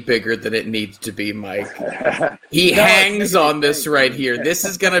any bigger than it needs to be, Mike. He hangs on this right here. This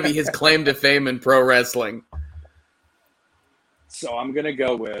is going to be his claim to fame in pro wrestling. So I'm going to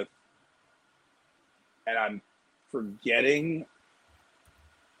go with, and I'm forgetting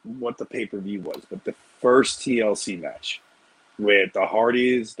what the pay-per-view was, but the first TLC match with the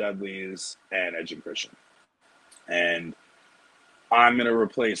Hardys, Dudleys, and Edge and Christian. And I'm going to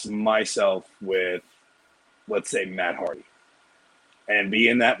replace myself with, let's say, Matt Hardy, and be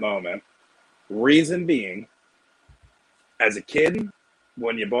in that moment. Reason being, as a kid,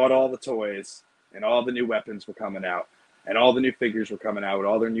 when you bought all the toys and all the new weapons were coming out and all the new figures were coming out with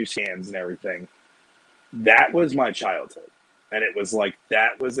all their new scans and everything, that was my childhood. And it was like,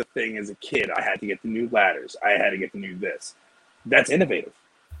 that was a thing as a kid. I had to get the new ladders. I had to get the new this. That's innovative.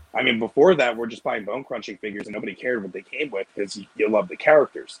 I mean, before that, we're just buying bone crunching figures and nobody cared what they came with because you love the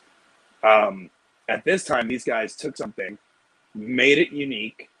characters. At this time, these guys took something, made it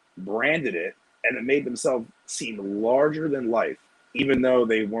unique, branded it, and it made themselves seem larger than life, even though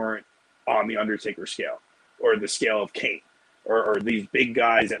they weren't on the Undertaker scale or the scale of Kane or these big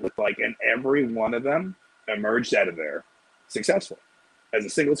guys that looked like, and every one of them emerged out of there successful. As a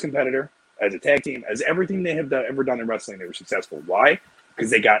singles competitor, as a tag team, as everything they have ever done in wrestling, they were successful. Why?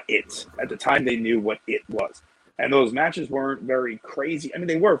 Because they got it. At the time, they knew what it was. And those matches weren't very crazy. I mean,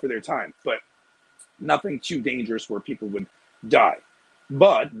 they were for their time, but nothing too dangerous where people would die.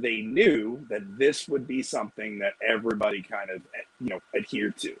 But they knew that this would be something that everybody kind of,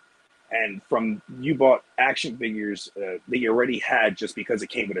 adhered to. And from you bought action figures that you already had just because it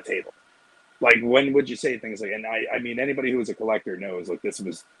came with a table. Like, when would you say things like, and I mean, anybody who was a collector knows, like, this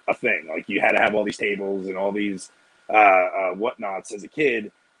was a thing. Like, you had to have all these tables and all these whatnots as a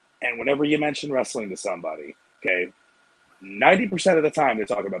kid. And whenever you mention wrestling to somebody, okay, 90% of the time they're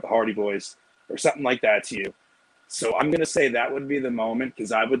talking about the Hardy Boys, or something like that to you. So I'm going to say that would be the moment,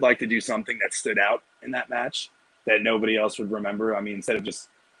 because I would like to do something that stood out in that match that nobody else would remember. I mean, instead of just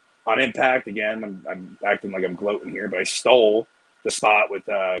on Impact, again, I'm acting like I'm gloating here, but I stole the spot with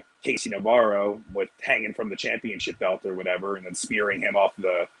Casey Navarro with hanging from the championship belt or whatever, and then spearing him off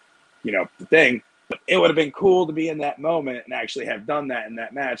the thing. But it would have been cool to be in that moment and actually have done that in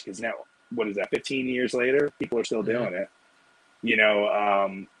that match, because now, what is that, 15 years later? People are still doing it.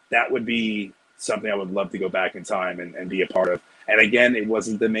 That would be something I would love to go back in time and be a part of. And again, it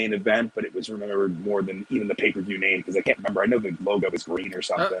wasn't the main event, but it was remembered more than even the pay-per-view name, because I can't remember. I know the logo was green or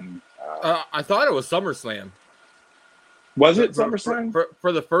something. I thought it was SummerSlam. Was it SummerSlam?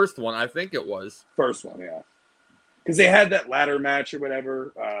 For the first one, I think it was. First one, yeah. Because they had that ladder match or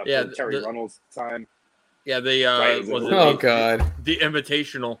whatever for Terry Runnels' time. Yeah, God, the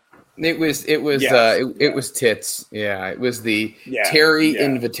Invitational. It was tits. Yeah, it was the Terry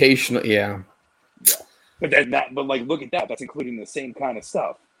Invitational. Yeah. But look at that. That's including the same kind of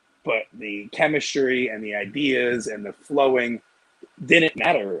stuff. But the chemistry and the ideas and the flowing didn't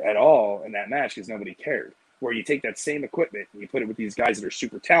matter at all in that match, because nobody cared. Where you take that same equipment and you put it with these guys that are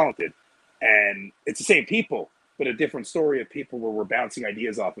super talented, and it's the same people, but a different story of people where we're bouncing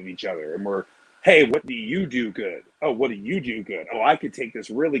ideas off of each other, and we're, hey, what do you do good? Oh, what do you do good? Oh, I could take this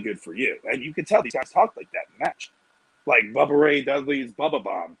really good for you. And you could tell these guys talk like that in the match. Like Bubba Ray Dudley's Bubba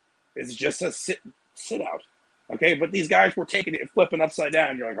Bomb is just a sit out. Okay, but these guys were taking it and flipping upside down.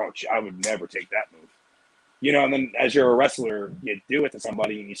 And you're like, oh, I would never take that move. And then as you're a wrestler, you do it to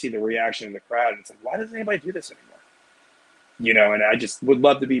somebody and you see the reaction in the crowd. And it's like, why doesn't anybody do this anymore? And I just would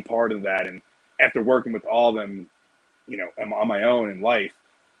love to be part of that. And after working with all of them, on my own in life,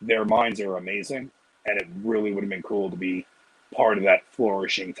 their minds are amazing. And it really would have been cool to be part of that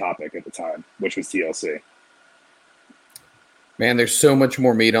flourishing topic at the time, which was TLC. Man, there's so much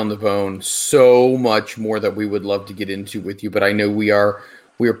more meat on the bone, so much more that we would love to get into with you. But I know we are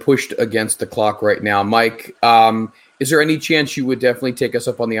pushed against the clock right now. Mike, is there any chance you would definitely take us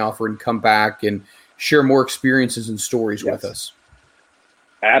up on the offer and come back and share more experiences and stories with us?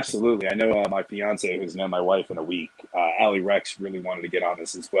 Absolutely. I know my fiance, who's known my wife in a week, Allie Rex, really wanted to get on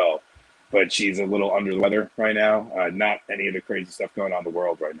this as well. But she's a little under the weather right now. Not any of the crazy stuff going on in the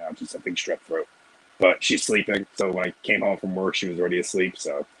world right now, just a big strep throat. But she's sleeping. So when I came home from work, she was already asleep.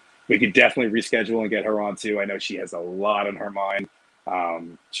 So we could definitely reschedule and get her on too. I know she has a lot on her mind.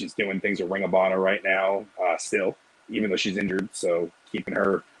 She's doing things with Ring of Honor right now still, even though she's injured. So keeping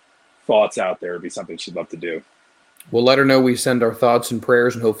her thoughts out there would be something she'd love to do. We'll let her know we send our thoughts and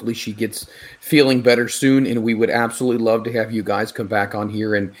prayers, and hopefully she gets feeling better soon. And we would absolutely love to have you guys come back on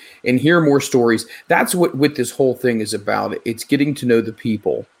here and hear more stories. That's what this whole thing is about. It's getting to know the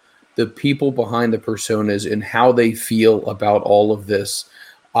people behind the personas and how they feel about all of this.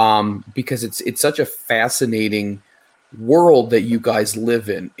 Because it's such a fascinating world that you guys live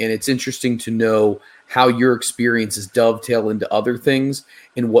in. And it's interesting to know how your experiences dovetail into other things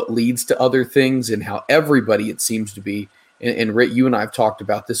and what leads to other things, and how everybody, it seems to be, and Ritt, you and I have talked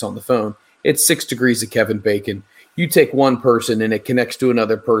about this on the phone, it's 6 degrees of Kevin Bacon. You take one person and it connects to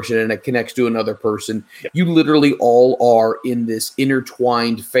another person and it connects to another person. Yep. You literally all are in this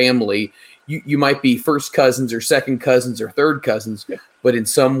intertwined family. You might be first cousins or second cousins or third cousins, yep, but in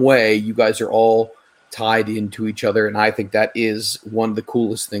some way you guys are all tied into each other. And I think that is one of the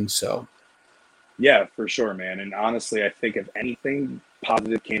coolest things. So yeah, for sure, man. And honestly, I think if anything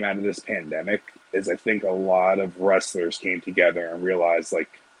positive came out of this pandemic is I think a lot of wrestlers came together and realized, like,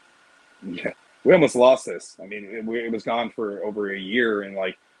 yeah, we almost lost this. I mean, it was gone for over a year, and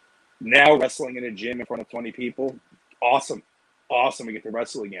like now wrestling in a gym in front of 20 people, awesome. We get to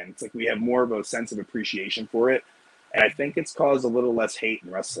wrestle again. It's like we have more of a sense of appreciation for it. And I think it's caused a little less hate in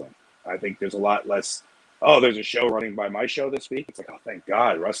wrestling. I think there's a lot less, oh, there's a show running by my show this week. It's like, oh, thank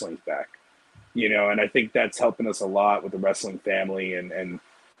God, wrestling's back. And I think that's helping us a lot with the wrestling family, and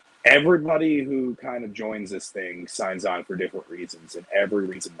everybody who kind of joins this thing signs on for different reasons, and every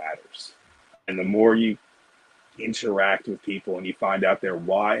reason matters. And the more you interact with people and you find out their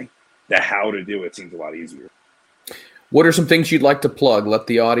why, the how to do it seems a lot easier. What are some things you'd like to plug? Let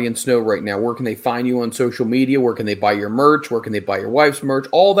the audience know right now. Where can they find you on social media? Where can they buy your merch? Where can they buy your wife's merch?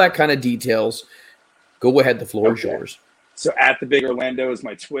 All that kind of details. Go ahead. The floor is yours. So at The Big Orlando is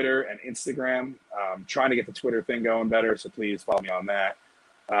my Twitter and Instagram. Trying to get the Twitter thing going better, so please follow me on that.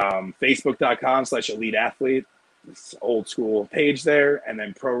 Facebook.com/Elite Athlete. It's old school page there. And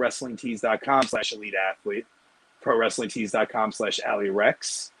then ProWrestlingTees.com/Elite Athlete. ProWrestlingTees.com/Allie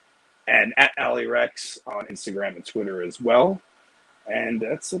Rex. And at Allie Rex on Instagram and Twitter as well. And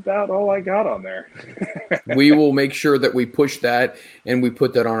that's about all I got on there. We will make sure that we push that and we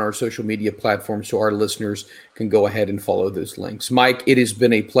put that on our social media platforms so our listeners can go ahead and follow those links. Mike, it has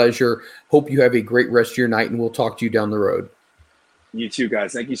been a pleasure. Hope you have a great rest of your night, and we'll talk to you down the road. You too,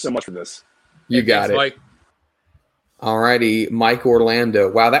 guys. Thank you so much for this. You got it. Mike. All righty, Mike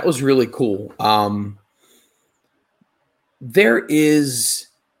Orlando. Wow, that was really cool.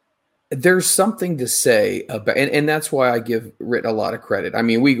 There's something to say about, and that's why I give Ritt a lot of credit. I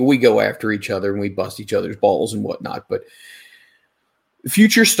mean, we go after each other and we bust each other's balls and whatnot, but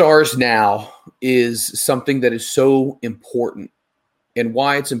Future Stars Now is something that is so important. And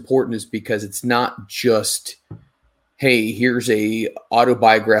why it's important is because it's not just, hey, here's a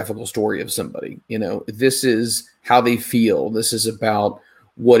autobiographical story of somebody. You know, this is how they feel. This is about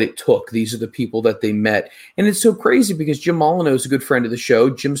what it took. These are the people that they met. And it's so crazy because Jim Molyneux is a good friend of the show.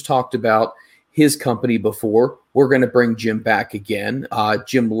 Jim's talked about his company before. We're going to bring Jim back again.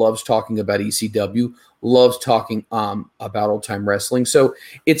 Jim loves talking about ECW, loves talking about old-time wrestling. So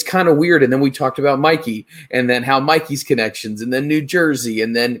it's kind of weird. And then we talked about Mikey and then how Mikey's connections and then New Jersey.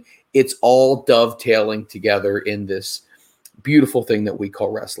 And then it's all dovetailing together in this beautiful thing that we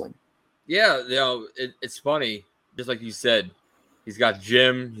call wrestling. Yeah, you know, it's funny. Just like you said, he's got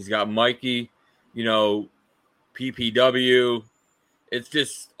Jim, he's got Mikey, you know, PPW. It's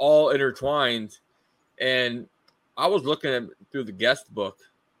just all intertwined. And I was looking through the guest book,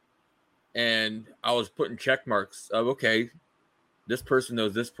 and I was putting check marks of, okay, this person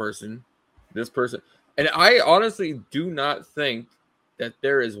knows this person, this person. And I honestly do not think that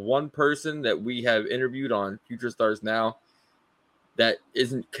there is one person that we have interviewed on Future Stars Now that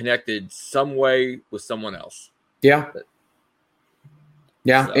isn't connected some way with someone else. Yeah.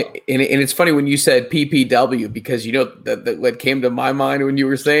 Yeah. So. And it's funny when you said PPW, because, you know, what came to my mind when you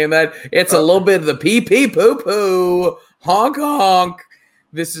were saying that, it's a little bit of the PP poo poo honk honk.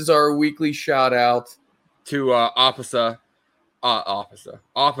 This is our weekly shout out to Officer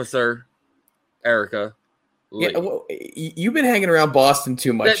Erica. Yeah, well, you've been hanging around Boston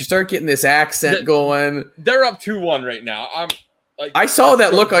too much. You start getting this accent going. They're up 2-1 right now. I saw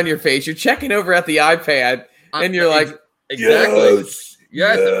that look on your face. You're checking over at the iPad, and you're like, exactly.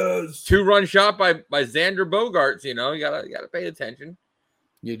 Yes. 2-run shot by Xander Bogaerts. You know, you gotta pay attention.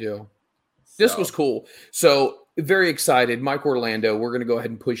 You do. So. This was cool. So very excited. Mike Orlando. We're gonna go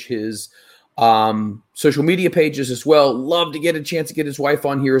ahead and push his social media pages as well. Love to get a chance to get his wife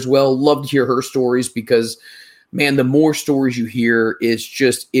on here as well. Love to hear her stories because, man, the more stories you hear is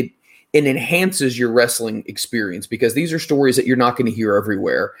just it enhances your wrestling experience, because these are stories that you're not going to hear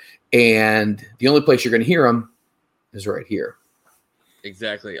everywhere. And the only place you're going to hear them is right here.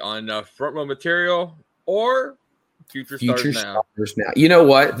 Exactly. On Front Row Material or Future Stars Now. You know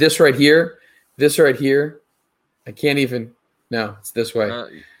what? This right here, I can't even. No, it's this way.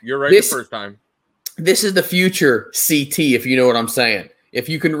 You're right the first time. This is the future CT, if you know what I'm saying. If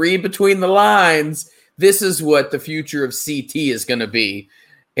you can read between the lines, this is what the future of CT is going to be.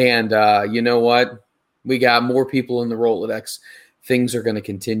 And you know what? We got more people in the Rolodex. Things are going to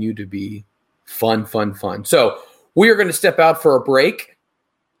continue to be fun. So we are going to step out for a break.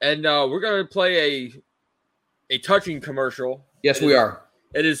 And we're going to play a touching commercial. Yes, we are.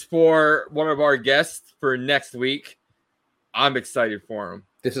 It is for one of our guests for next week. I'm excited for him.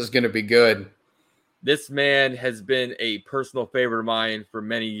 This is going to be good. This man has been a personal favorite of mine for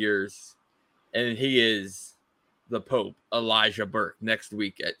many years, and he is the Pope, Elijah Burke, next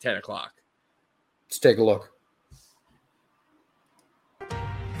week at 10 o'clock. Let's take a look.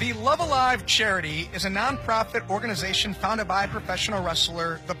 The Love Alive charity is a nonprofit organization founded by professional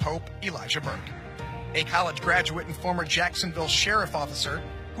wrestler, the Pope, Elijah Burke, a college graduate and former Jacksonville sheriff officer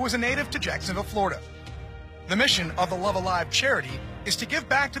who is a native to Jacksonville, Florida. The mission of the Love Alive charity is to give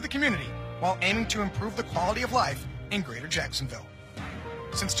back to the community while aiming to improve the quality of life in Greater Jacksonville.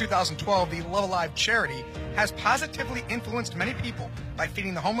 Since 2012, the Love Alive charity has positively influenced many people by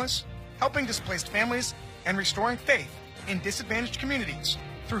feeding the homeless, helping displaced families, and restoring faith in disadvantaged communities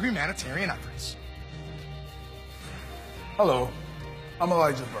through humanitarian efforts. Hello, I'm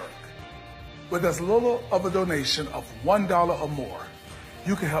Elijah Burke. With as little of a donation of $1 or more,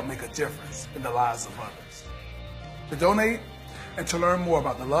 you can help make a difference in the lives of others. To donate and to learn more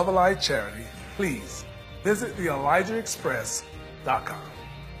about the Love Alive charity, please visit theelijahexpress.com.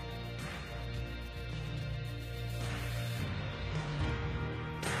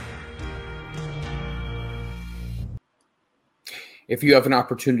 if you have an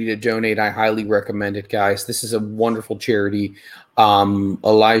opportunity to donate, I highly recommend it, guys. This is a wonderful charity.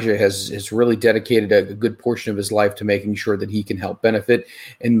 Elijah has really dedicated a good portion of his life to making sure that he can help benefit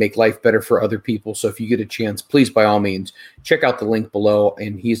and make life better for other people. So if you get a chance, please, by all means, check out the link below.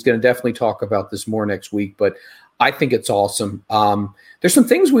 And he's going to definitely talk about this more next week. But I think it's awesome. There's some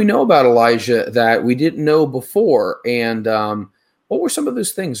things we know about Elijah that we didn't know before. And what were some of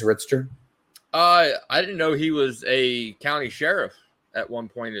those things, Ritzter? I didn't know he was a county sheriff at one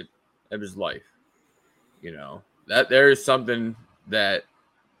point of his life. You know, that there is something that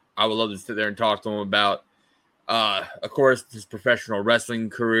I would love to sit there and talk to him about. Of course, his professional wrestling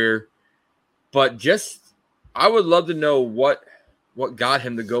career, but just I would love to know what got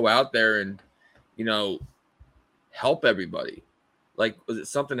him to go out there and, you know, help everybody. Like, was it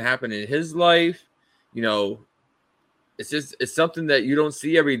something happened in his life? You know, it's something that you don't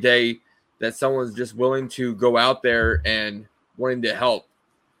see every day, that someone's just willing to go out there and wanting to help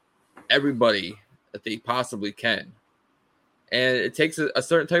everybody that they possibly can. And it takes a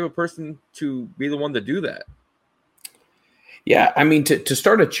certain type of person to be the one to do that. Yeah, I mean, to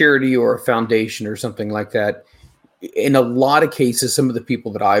start a charity or a foundation or something like that, in a lot of cases, some of the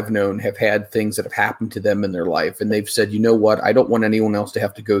people that I've known have had things that have happened to them in their life. And they've said, you know what, I don't want anyone else to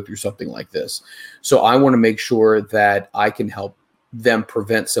have to go through something like this. So I want to make sure that I can help them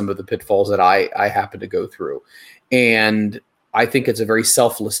prevent some of the pitfalls that I happen to go through. And I think it's a very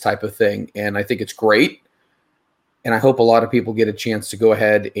selfless type of thing. And I think it's great. And I hope a lot of people get a chance to go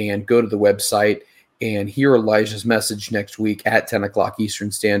ahead and go to the website and hear Elijah's message next week at 10 o'clock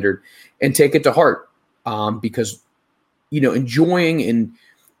Eastern Standard and take it to heart. Because, you know, enjoying and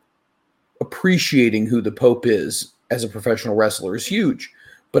appreciating who the Pope is as a professional wrestler is huge.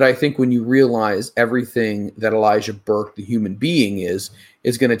 But I think when you realize everything that Elijah Burke, the human being, is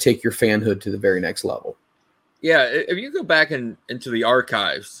going to take your fanhood to the very next level. Yeah, if you go back into the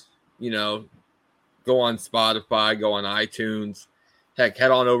archives, you know, go on Spotify, go on iTunes, heck,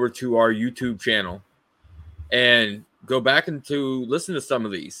 head on over to our YouTube channel and go back into listen to some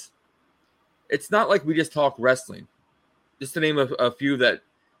of these. It's not like we just talk wrestling. Just to name a few that,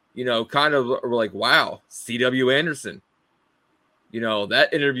 you know, kind of were like, wow, C.W. Anderson. You know,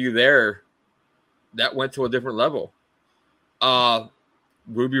 that interview there, that went to a different level.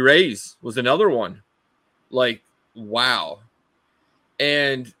 Ruby Reyes was another one. Like, wow.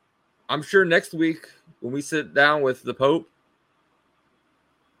 And I'm sure next week when we sit down with the Pope,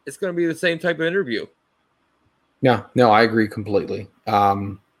 it's going to be the same type of interview. No, I agree completely.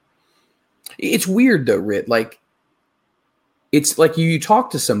 It's weird though, Ritt. Like, it's like you talk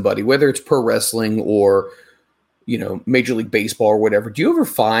to somebody, whether it's pro wrestling or, you know, Major League Baseball or whatever. Do you ever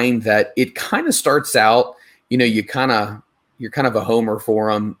find that it kind of starts out, you know, you're kind of a homer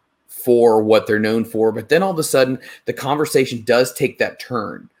for them for what they're known for, but then all of a sudden the conversation does take that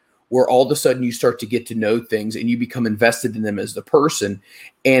turn where all of a sudden you start to get to know things and you become invested in them as the person.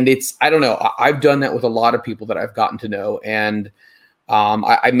 And it's, I don't know, I've done that with a lot of people that I've gotten to know. And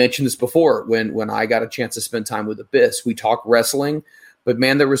I mentioned this before when I got a chance to spend time with Abyss. We talked wrestling, but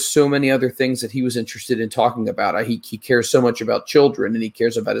man, there were so many other things that he was interested in talking about. He cares so much about children, and he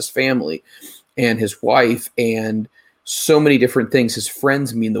cares about his family and his wife, and so many different things. His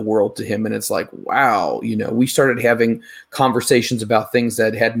friends mean the world to him. And it's like, wow, you know, we started having conversations about things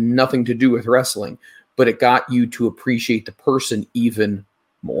that had nothing to do with wrestling, but it got you to appreciate the person even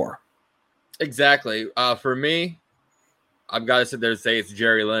more. Exactly. For me, I've got to sit there and say it's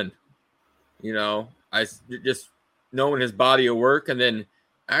Jerry Lynn. You know, I just knowing his body of work and then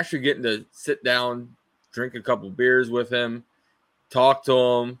actually getting to sit down, drink a couple beers with him, talk to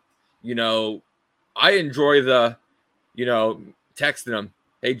him. You know, I enjoy the, you know, texting him,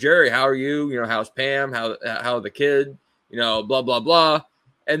 hey, Jerry, how are you? You know, how's Pam? How the kid? You know, blah, blah, blah.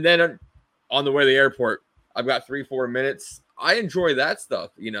 And then on the way to the airport, I've got 3-4 minutes. I enjoy that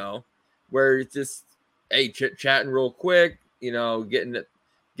stuff, you know, where it's just, hey, chit-chatting real quick, you know, getting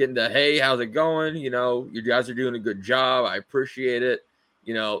to, hey, how's it going? You know, you guys are doing a good job. I appreciate it.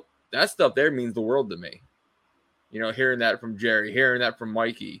 You know, that stuff there means the world to me. You know, hearing that from Jerry, hearing that from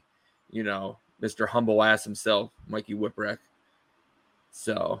Mikey, you know, Mr. Humble Ass himself, Mikey Whipwreck.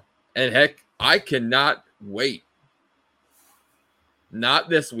 So, and heck, I cannot wait. Not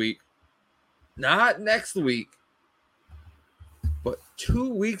this week, not next week, but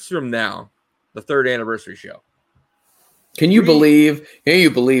 2 weeks from now, the 3rd anniversary show. Can you believe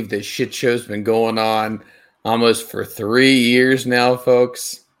this shit show's been going on almost for 3 years now,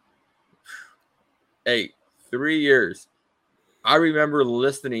 folks? Hey, 3 years. I remember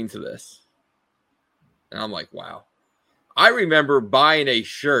listening to this. And I'm like, wow. I remember buying a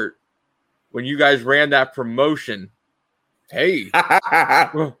shirt when you guys ran that promotion Hey,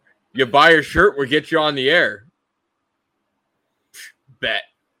 you buy a shirt, we'll get you on the air. Bet.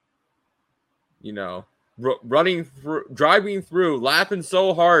 You know, driving through, laughing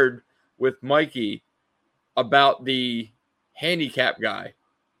so hard with Mikey about the handicap guy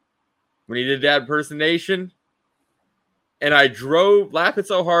when he did that impersonation. And I drove, laughing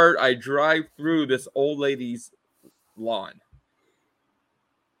so hard, I drive through this old lady's lawn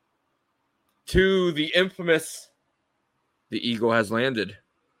to the infamous "The Eagle Has Landed"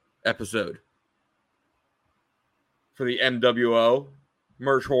 episode for the MWO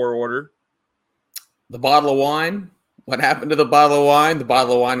merch horror order. The bottle of wine. What happened to the bottle of wine? The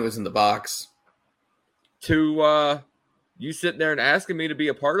bottle of wine was in the box. To you sitting there and asking me to be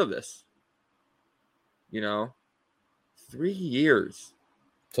a part of this. 3 years.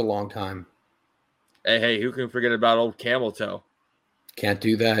 It's a long time. Hey, who can forget about old Camel Toe? Can't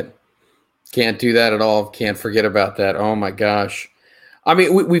do that. Can't do that at all. Can't forget about that. Oh, my gosh. I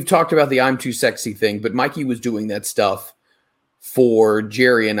mean, we've talked about the I'm Too Sexy thing, but Mikey was doing that stuff for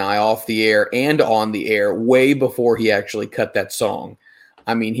Jerry and I off the air and on the air way before he actually cut that song.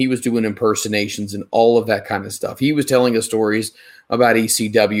 I mean, he was doing impersonations and all of that kind of stuff. He was telling us stories about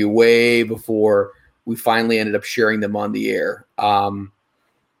ECW way before we finally ended up sharing them on the air.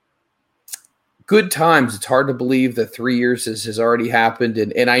 Good times. It's hard to believe that 3 years has already happened.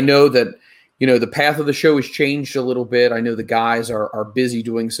 And I know that, the path of the show has changed a little bit. I know the guys are busy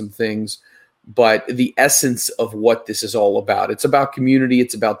doing some things, but the essence of what this is all about, it's about community.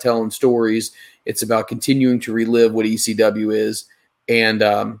 It's about telling stories. It's about continuing to relive what ECW is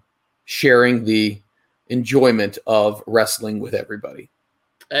and sharing the enjoyment of wrestling with everybody.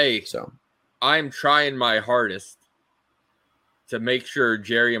 Hey, so I'm trying my hardest to make sure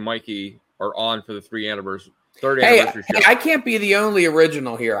Jerry and Mikey are on for the third anniversary show. Hey, I can't be the only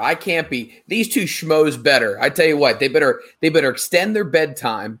original here. I can't be. These two schmoes better. I tell you what, they better extend their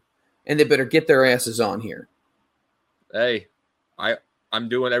bedtime and they better get their asses on here. Hey, I'm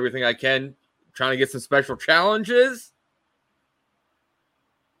doing everything I can, trying to get some special challenges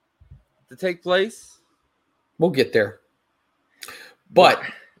to take place. We'll get there. But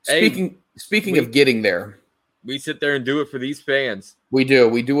speaking of getting there, we sit there and do it for these fans. We do.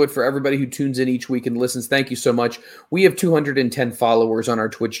 We do it for everybody who tunes in each week and listens. Thank you so much. We have 210 followers on our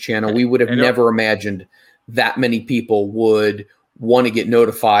Twitch channel. We would have never imagined that many people would want to get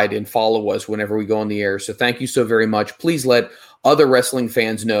notified and follow us whenever we go on the air. So thank you so very much. Please let other wrestling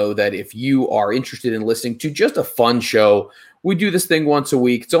fans know that if you are interested in listening to just a fun show, we do this thing once a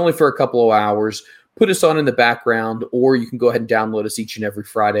week. It's only for a couple of hours. Put us on in the background, or you can go ahead and download us each and every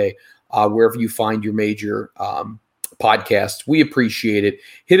Friday, wherever you find your major podcasts. We appreciate it.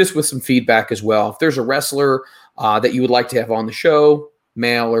 Hit us with some feedback as well. If there's a wrestler that you would like to have on the show,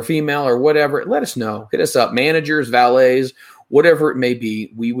 male or female or whatever, let us know. Hit us up, managers, valets, whatever it may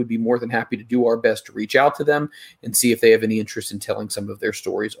be. We would be more than happy to do our best to reach out to them and see if they have any interest in telling some of their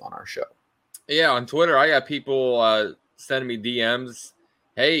stories on our show. Yeah, on Twitter, I got people sending me DMs.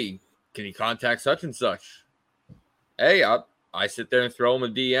 Hey, can you contact such and such? Hey, I sit there and throw them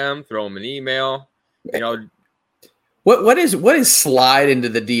a DM, throw them an email. What is slide into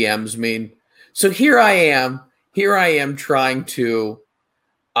the DMs mean? So here I am trying to,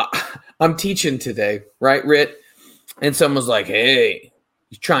 I'm teaching today, right, Ritt? And someone's like, hey,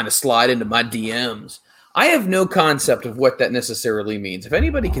 he's trying to slide into my DMs. I have no concept of what that necessarily means. If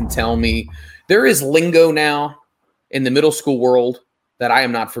anybody can tell me, there is lingo now in the middle school world that I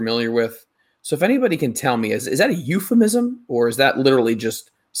am not familiar with. So if anybody can tell me, is that a euphemism or is that literally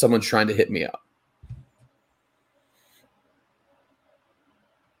just someone's trying to hit me up?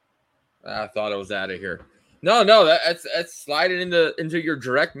 I thought I was out of here. No, that's sliding into your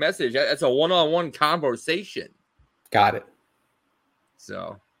direct message. That's a one-on-one conversation. Got it.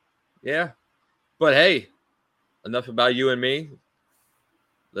 So, yeah. But hey, enough about you and me.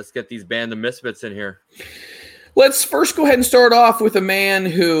 Let's get these band of misfits in here. Let's first go ahead and start off with a man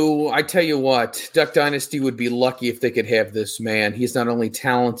who, I tell you what, Duck Dynasty would be lucky if they could have this man. He's not only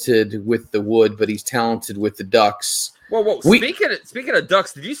talented with the wood, but he's talented with the ducks. Whoa. Speaking of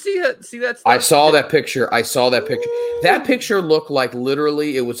ducks, did you see that stuff? I saw that picture. That picture looked like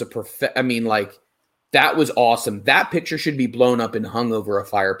literally it was that was awesome. That picture should be blown up and hung over a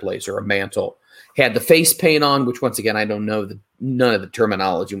fireplace or a mantle. Had the face paint on, which once again, I don't know none of the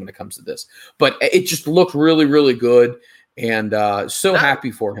terminology when it comes to this, but it just looked really, really good. And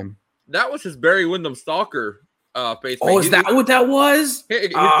happy for him. That was his Barry Windham Stalker face paint. Oh, is that what that was?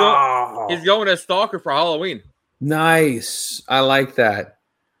 He's going as Stalker for Halloween. Nice. I like that.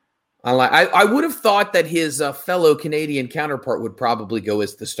 I would have thought that his fellow Canadian counterpart would probably go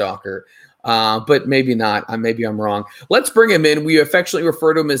as the Stalker. But maybe not. Maybe I'm wrong. Let's bring him in. We affectionately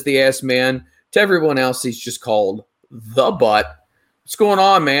refer to him as the Ass Man. To everyone else, he's just called the Butt. What's going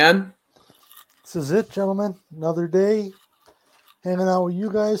on, man? This is it, gentlemen. Another day hanging out with you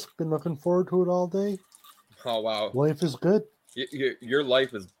guys. Been looking forward to it all day. Oh, wow. Life is good. Your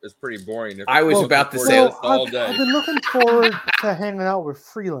life is pretty boring. I was about to say this all day. I've been looking forward to hanging out with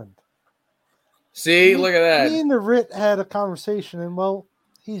Freland. See, look at that. Me and the Ritt had a conversation, and, well,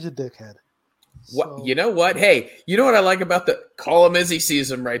 he's a dickhead. What? You know what? Hey, you know what I like about the – call him as he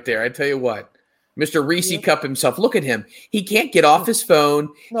sees him right there. I tell you what. Mr. Reese Cup himself. Look at him. He can't get off his phone.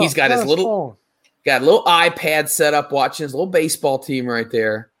 No, He's got his little phone. Got a little iPad set up watching his little baseball team right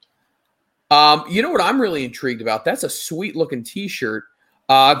there. You know what I'm really intrigued about? That's a sweet looking T-shirt.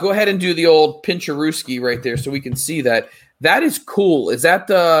 Go ahead and do the old Pincharuski right there so we can see that. That is cool. Is that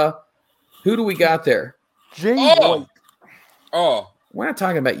the who do we got there? Jay White. Oh. We're not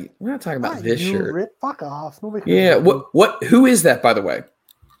talking about you. We're not talking about this shirt. Ritt, fuck off. Nobody yeah. What who is that, by the way?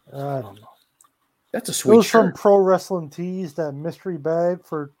 I don't know. That's a sweet It was shirt. from Pro Wrestling Tees, that mystery bag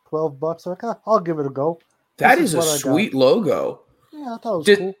for $12. Like, I'll give it a go. That is a sweet logo. Yeah, I thought it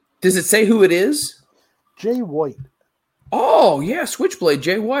was cool. Does it say who it is? Jay White. Oh, yeah, Switchblade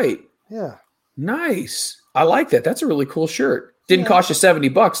Jay White. Yeah. Nice. I like that. That's a really cool shirt. Didn't cost you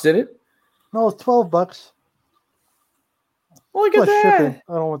 $70, did it? No, it's $12. Look at that. Shipping.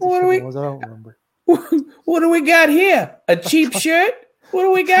 I don't know what the shipping was. I don't remember. What do we got here? A cheap shirt? What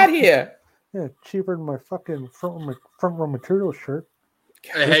do we got here? Yeah, cheaper than my fucking front row material shirt.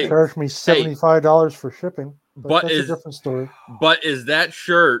 Hey, charged me $75 for shipping. But that's a different story. But is that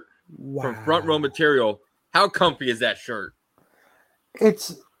shirt from Front Row Material? How comfy is that shirt?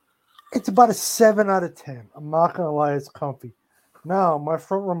 It's about a 7 out of 10. I'm not gonna lie, it's comfy. Now my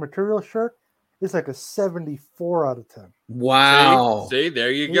Front Row Material shirt is like a 74 out of 10. Wow. See,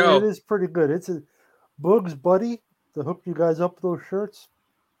 there you go. It is pretty good. It's a Boog's buddy to hook you guys up with those shirts.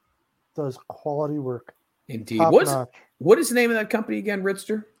 Does quality work. Indeed. Top notch. What is the name of that company again,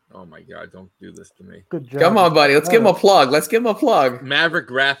 Ritster? Oh my God! Don't do this to me. Good job. Come on, buddy. Let's give him a plug. Maverick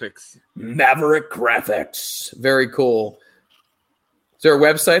Graphics. Maverick Graphics. Very cool. Is there a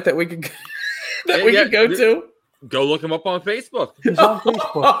website that we could could go to? Go look him up on Facebook. He's on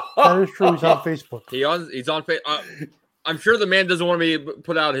Facebook. That is true. He's on Facebook. He's on Facebook. I'm sure the man doesn't want me to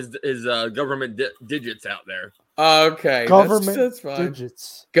put out his government digits out there. Okay, government fine.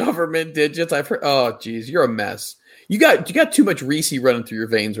 digits. Government digits. I've heard. Oh, geez, you're a mess. You got too much Reese running through your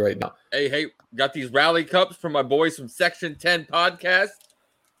veins right now. Hey, got these rally cups from my boys from Section 10 podcast,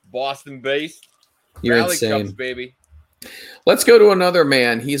 Boston based. You're rally insane, cups, baby. Let's go to another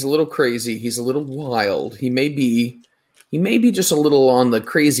man. He's a little crazy. He's a little wild. He may be just a little on the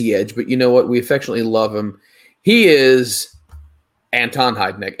crazy edge, but you know what? We affectionately love him. He is Anton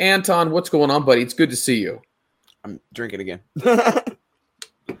Heidneck. Anton, what's going on, buddy? It's good to see you. I'm drinking again.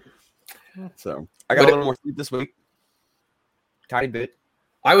 So I got a little more sleep this week. Tiny bit.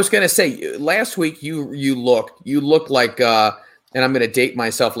 I was gonna say last week you looked like and I'm gonna date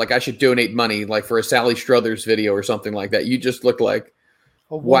myself, like I should donate money like for a Sally Struthers video or something like that. You just look like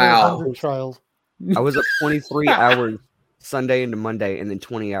a wow child. I was up 23 hours Sunday into Monday and then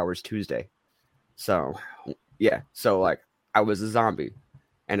 20 hours Tuesday. So yeah. So like I was a zombie.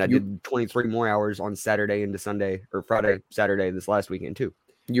 And I did 23 more hours on Saturday into Sunday or Friday, Saturday this last weekend too.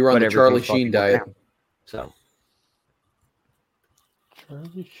 You were on the Charlie Sheen diet. So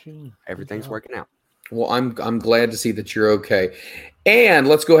Charlie Sheen. Everything's working out. Well, I'm glad to see that you're okay. And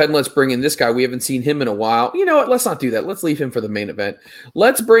let's go ahead and let's bring in this guy. We haven't seen him in a while. You know what? Let's not do that. Let's leave him for the main event.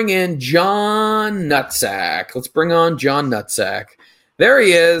 Let's bring in John Nutsack. Let's bring on John Nutsack. There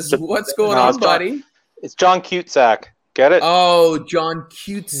he is. What's going on, buddy? It's John Cutesack. Get it? Oh, John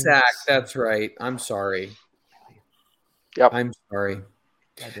Cutesack. That's right. I'm sorry. Yep. I'm sorry.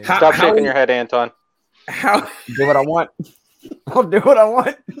 Stop shaking your head, Anton. Do what I want. I'll do what I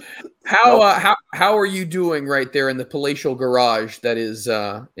want. How are you doing right there in the palatial garage that is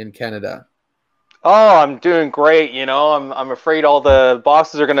in Canada? Oh, I'm doing great. You know, I'm afraid all the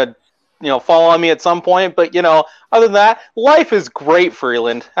bosses are gonna, fall on me at some point. But other than that, life is great,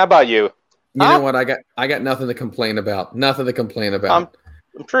 Freland. How about you? You know what? I got nothing to complain about. Nothing to complain about.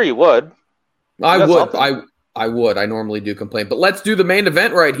 I'm sure you would. I would. I normally do complain. But let's do the main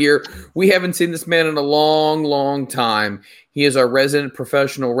event right here. We haven't seen this man in a long, long time. He is our resident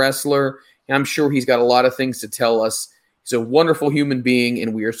professional wrestler, and I'm sure he's got a lot of things to tell us. He's a wonderful human being,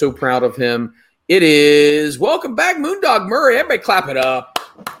 and we are so proud of him. It is welcome back, Moondog Murray. Everybody clap it up.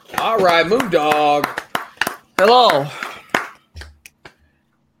 All right, Moondog. Hello.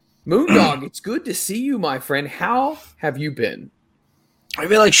 Moondog, it's good to see you, my friend. How have you been? I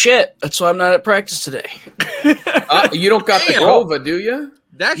feel like shit. That's why I'm not at practice today. You don't got the COVID, do you?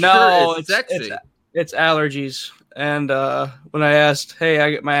 That No, sure is sexy. It's allergies. And when I asked, hey, I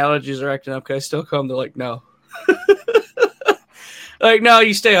get my allergies are acting up, can I still come? They're like, no. Like, no,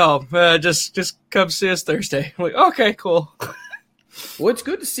 you stay home. Just come see us Thursday. I'm like, okay, cool. Well, it's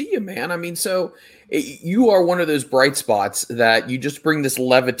good to see you, man. I mean, so you are one of those bright spots that you just bring this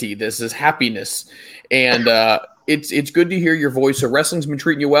levity, this happiness, and it's good to hear your voice. So wrestling's been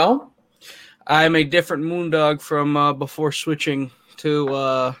treating you well? I'm a different Moondog from before switching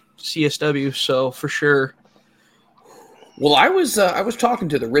to CSW, so for sure. Well, I was talking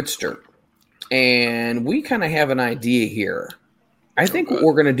to the Rittster, and we kind of have an idea here. I think what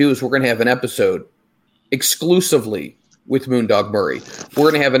we're going to do is we're going to have an episode exclusively with Moondog Murray.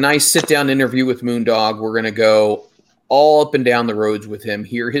 We're going to have a nice sit-down interview with Moondog. We're going to go all up and down the roads with him,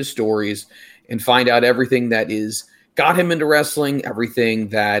 hear his stories, and find out everything that is got him into wrestling, everything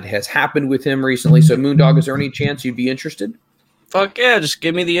that has happened with him recently. So, Moondog, is there any chance you'd be interested? Fuck yeah, just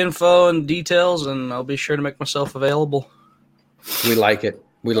give me the info and details, and I'll be sure to make myself available. We like it.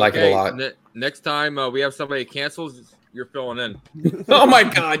 We like it a lot. Next time we have somebody cancels, you're filling in. Oh, my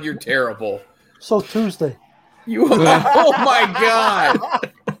God, you're terrible. So Tuesday. Oh, my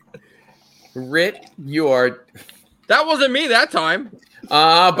God. Ritt, you are... That wasn't me that time.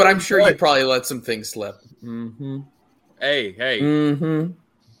 But I'm sure you probably let some things slip. Mm-hmm. Hey. Mm-hmm.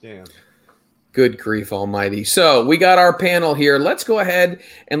 Damn. Good grief almighty. So we got our panel here. Let's go ahead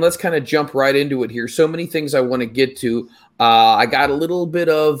and let's kind of jump right into it here. So many things I want to get to. I got a little bit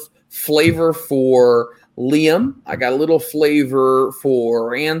of flavor for Liam. I got a little flavor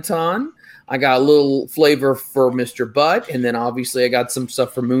for Anton. I got a little flavor for Mr. Butt. And then obviously I got some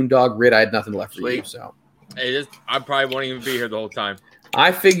stuff for Moondog. Ritt, I had nothing left for you. So hey, I probably won't even be here the whole time.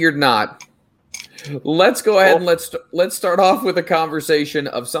 I figured not. Let's go ahead and let's start off with a conversation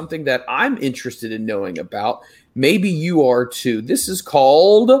of something that I'm interested in knowing about. Maybe you are too. This is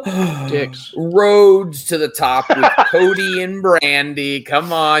called Dicks. Roads to the Top with Cody and Brandy.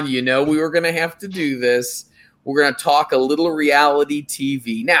 Come on, we were going to have to do this. We're going to talk a little reality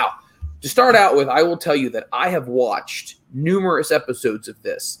TV. Now, to start out with, I will tell you that I have watched numerous episodes of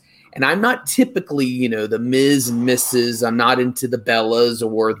this. And I'm not typically, the Ms. and Mrs. I'm not into the Bellas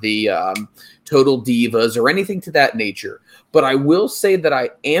or the Total Divas or anything to that nature. But I will say that I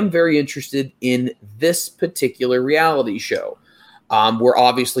am very interested in this particular reality show, where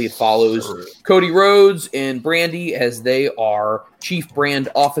obviously it follows Cody Rhodes and Brandy as they are Chief Brand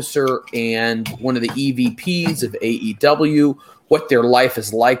Officer and one of the EVPs of AEW, what their life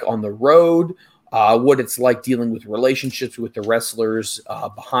is like on the road, what it's like dealing with relationships with the wrestlers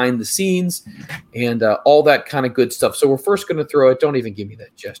behind the scenes, and all that kind of good stuff. So we're first going to throw it. Don't even give me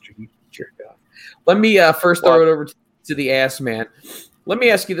that gesture. You jerk off. Let me first throw it over to the ass man. Let me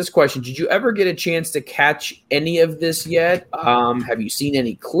ask you this question. Did you ever get a chance to catch any of this yet? Have you seen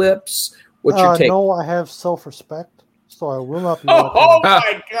any clips? What's your take? No, I have self-respect, so I will not be Oh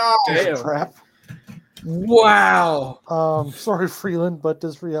my God. Crap. Wow. Sorry, Freland, but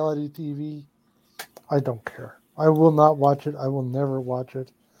this reality TV, I don't care. I will not watch it. I will never watch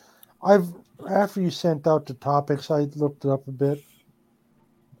it. After you sent out the topics, I looked it up a bit.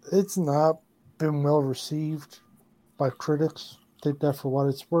 It's not been well received by critics. Take that for what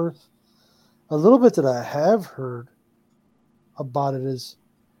it's worth. A little bit that I have heard about it is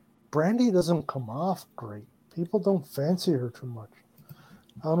Brandy doesn't come off great. People don't fancy her too much.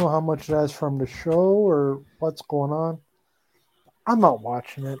 I don't know how much that's from the show or what's going on. I'm not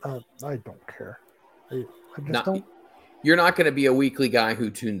watching it. I don't care. I just don't. You're not going to be a weekly guy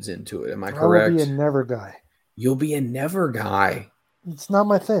who tunes into it. Am I correct? I will be a never guy. You'll be a never guy. It's not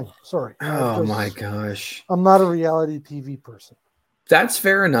my thing. Sorry. Oh my gosh. I'm not a reality TV person. That's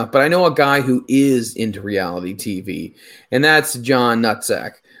fair enough, but I know a guy who is into reality TV, and that's John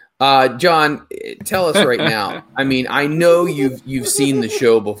Nutsack. John, tell us right now. I mean, I know you've seen the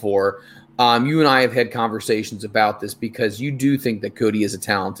show before. You and I have had conversations about this because you do think that Cody is a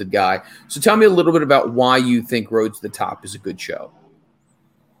talented guy. So tell me a little bit about why you think Road to the Top is a good show.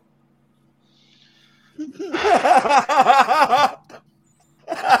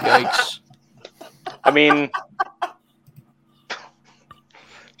 Yikes. I mean,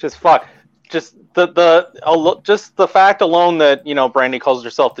 just fuck. Just the fact alone that, Brandy calls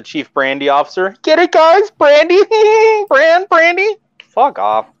herself the Chief Brandy Officer. Get it, guys? Brandy? Brandy? Fuck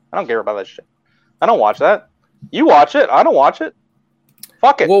off. I don't care about that shit. I don't watch that. You watch it. I don't watch it.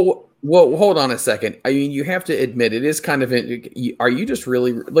 Fuck it. Well, hold on a second. I mean, you have to admit it is kind of. Are you just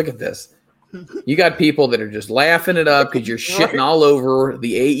really look at this? You got people that are just laughing it up because you're shitting all over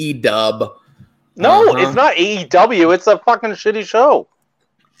the AE dub. No, it's not AEW. It's a fucking shitty show.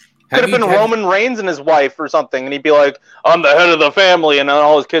 Could have been Roman Reigns and his wife or something, and he'd be like, "I'm the head of the family," and then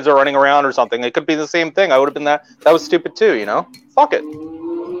all his kids are running around or something. It could be the same thing. I would have been that. That was stupid too, you know. Fuck it.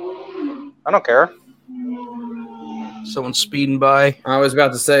 I don't care. Someone's speeding by. I was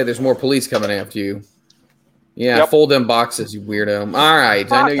about to say, there's more police coming after you. Yeah, fold them boxes, you weirdo. All right,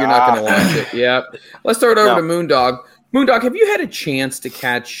 I know you're not going to watch it. Yep. Let's throw it over to Moondog. Moondog, have you had a chance to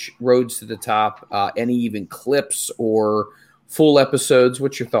catch Roads to the Top? Any even clips or full episodes?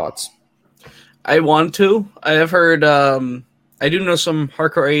 What's your thoughts? I want to. I have heard. I do know some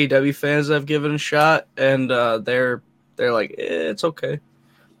hardcore AEW fans that have given a shot, and they're like, it's okay,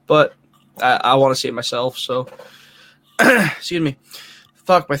 but I want to see it myself. So, excuse me,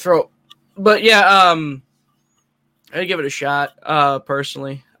 fuck my throat. But yeah, I'd give it a shot.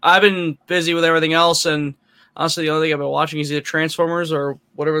 Personally, I've been busy with everything else, and honestly, the only thing I've been watching is either Transformers or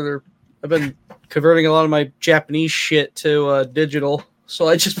whatever. I've been converting a lot of my Japanese shit to digital, so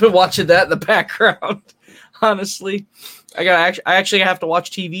I just been watching that in the background. Honestly, I actually have to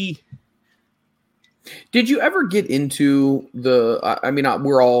watch TV. Did you ever get into I mean,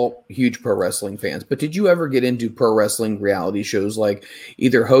 we're all huge pro wrestling fans, but did you ever get into pro wrestling reality shows like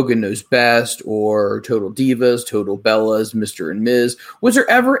either Hogan Knows Best or Total Divas, Total Bellas, Mr. and Ms.? Was there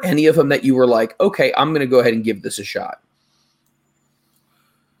ever any of them that you were like, okay, I'm going to go ahead and give this a shot?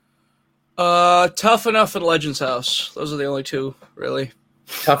 Tough Enough and Legends House. Those are the only two, really.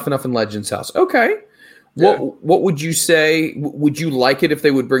 Tough Enough and Legends House. Okay. Yeah. What would you say? Would you like it if they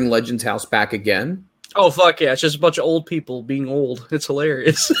would bring Legends House back again? Oh, fuck yeah. It's just a bunch of old people being old. It's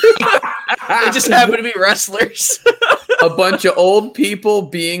hilarious. They just happen to be wrestlers. A bunch of old people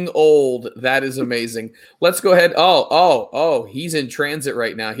being old. That is amazing. Let's go ahead. Oh, he's in transit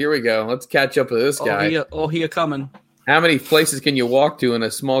right now. Here we go. Let's catch up with this guy. He a coming. How many places can you walk to in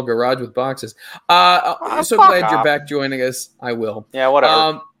a small garage with boxes? I'm so glad you're back joining us. I will. Yeah,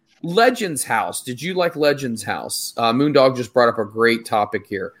 whatever. Legends House. Did you like Legends House? Moondog just brought up a great topic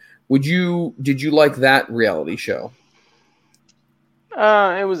here. Did you like that reality show?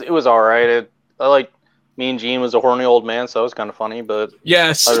 It was all right. I like Mean Gene was a horny old man, so it was kind of funny. But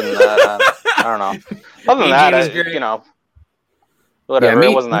yes, other than that, I don't know. Other than that, you know, whatever.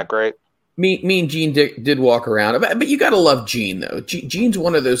 It wasn't that great. Mean Gene did walk around, but you got to love Gene though. Gene's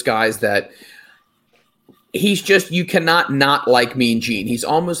one of those guys that he's just, you cannot not like Mean Gene. He's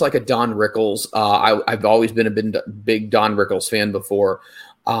almost like a Don Rickles. I've always been a big Don Rickles fan before.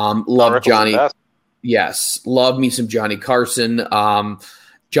 Love Johnny. Yes. Love me some Johnny Carson.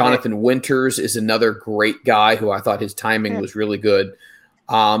 Jonathan Winters is another great guy who I thought his timing was really good.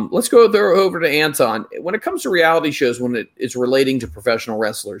 Let's go over to Anton. When it comes to reality shows, when it's relating to professional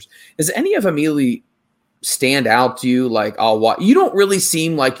wrestlers, does any of them really stand out to you? Like, I'll watch. You don't really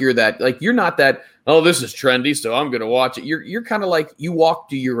seem like you're that. Like, you're not that. Oh, this is trendy, so I'm going to watch it. You're kind of like, you walk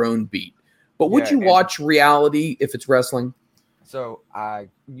to your own beat. But would you watch reality if it's wrestling? So I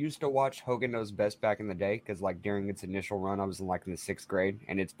used to watch Hogan Knows Best back in the day because, like, during its initial run, I was in the 6th grade,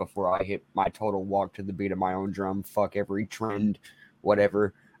 and it's before I hit my total walk to the beat of my own drum, fuck every trend,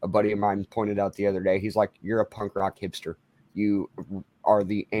 whatever. A buddy of mine pointed out the other day. He's like, "You're a punk rock hipster. You are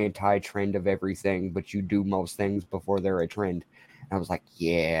the anti-trend of everything, but you do most things before they're a trend." And I was like,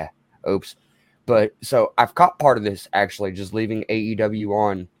 "Yeah, oops." But so I've caught part of this actually, just leaving AEW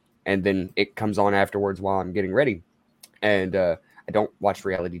on, and then it comes on afterwards while I'm getting ready. And I don't watch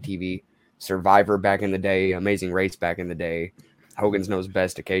reality TV. Survivor back in the day, Amazing Race back in the day, Hogan's Knows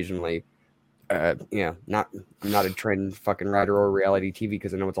Best occasionally. I'm not a trend fucking writer or reality TV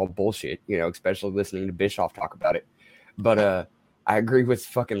because I know it's all bullshit, especially listening to Bischoff talk about it. But I agree with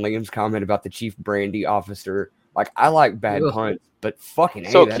fucking Liam's comment about the Chief Brandy officer. Like, I like bad puns, but fucking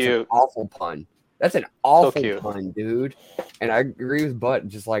so that's cute. An awful pun. That's an awful pun, dude. And I agree with Butt,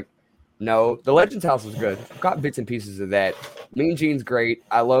 just like, no, the Legends House was good. I've got bits and pieces of that. Mean Gene's great.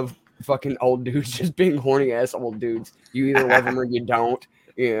 I love fucking old dudes just being horny ass old dudes. You either love them or you don't.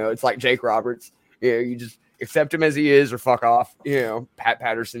 It's like Jake Roberts. You just accept him as he is or fuck off. Pat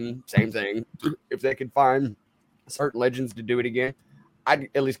Patterson, same thing. If they could find certain legends to do it again, I'd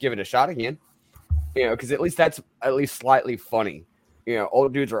at least give it a shot again. Because at least that's at least slightly funny.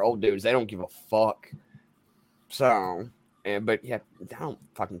 Old dudes are old dudes. They don't give a fuck. So... But yeah, I don't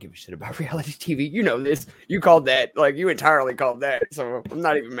fucking give a shit about reality TV. You know this. You called that. Like, you entirely called that. So I'm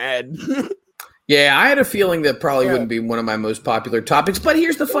not even mad. Yeah, I had a feeling that probably wouldn't be one of my most popular topics. But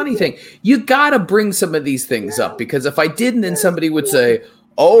here's the funny thing. You got to bring some of these things up. Because if I didn't, then somebody would say,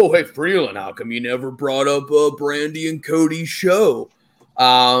 oh, hey, Freland, how come you never brought up Brandy and Cody's show?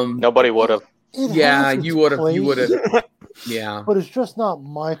 Nobody would have. Yeah, you would have. Yeah. But it's just not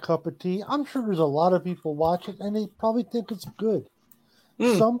my cup of tea. I'm sure there's a lot of people watch it, and they probably think it's good.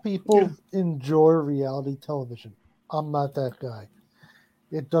 Some people enjoy reality television. I'm not that guy.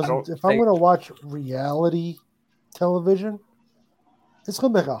 It doesn't. If I'm going to watch reality television, it's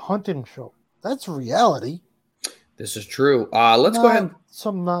going to be like a hunting show. That's reality. This is true. Let's go ahead.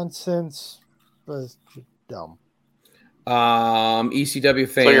 Some nonsense, but it's dumb. ECW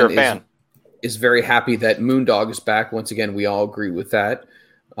So you're a fan. is very happy that Moondog is back. Once again, we all agree with that.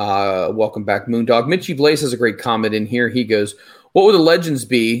 Welcome back, Moondog. Mitchie Blaze has a great comment in here. He goes, what would the legends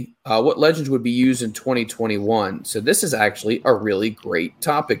be? What legends would be used in 2021? So this is actually a really great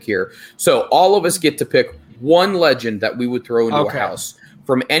topic here. So all of us get to pick one legend that we would throw into a house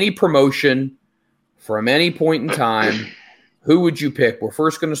from any promotion, from any point in time. Who would you pick? We're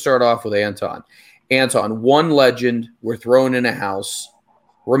first going to start off with Anton. Anton, one legend we're throwing in a house.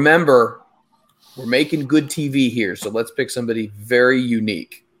 Remember, we're making good TV here, so let's pick somebody very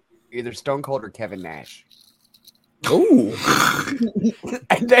unique. Either Stone Cold or Kevin Nash. Oh,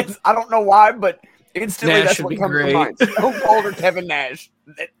 I don't know why, but instantly Nash that's what would be comes to great. mind. Stone Cold or Kevin Nash.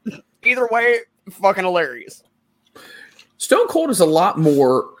 Either way, fucking hilarious. Stone Cold is a lot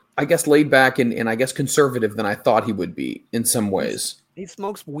more, I guess, laid back and I guess conservative than I thought he would be in some ways. He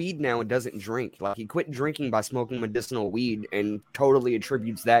smokes weed now and doesn't drink. Like, he quit drinking by smoking medicinal weed and totally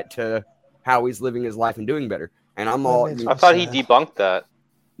attributes that to how he's living his life and doing better. And I'm all... I thought he debunked that.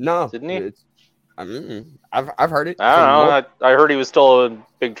 No. Didn't he? I've heard it. I don't know. I heard he was still a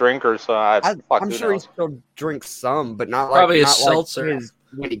big drinker, so I'm sure he still drinks some, but not Probably like, a not seltzer. like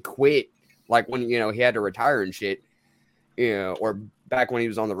when he quit, like when he had to retire and shit, or back when he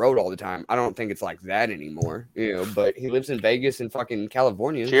was on the road all the time. I don't think it's like that anymore, but he lives in Vegas and fucking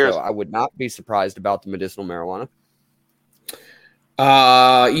California, Cheers. so I would not be surprised about the medicinal marijuana.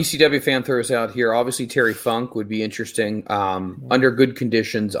 ECW fan throws out here. Obviously, Terry Funk would be interesting. Under good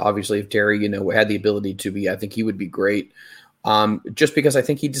conditions, obviously, if Terry, had the ability to be, I think he would be great. Just because I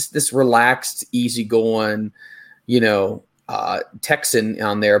think he just this relaxed, easygoing, Texan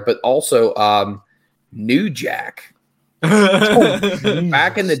on there, but also New Jack.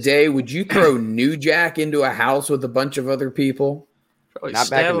 Back in the day, would you throw New Jack into a house with a bunch of other people? Probably Not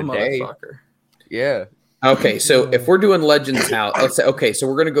back stab in a the day. motherfucker. Yeah. Okay, so if we're doing Legends house, let's say, okay, so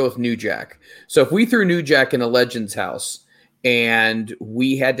we're going to go with New Jack. So if we threw New Jack in a Legends house and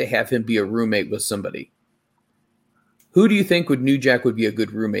we had to have him be a roommate with somebody, who do you think New Jack would be a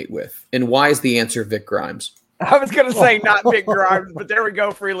good roommate with? And why is the answer Vic Grimes? I was going to say not Vic Grimes, but there we go,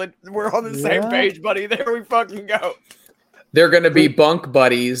 Freland. We're on the same page, buddy. There we fucking go. They're going to be bunk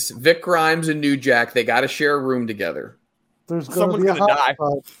buddies. Vic Grimes and New Jack, they got to share a room together. There's going to be a gonna die.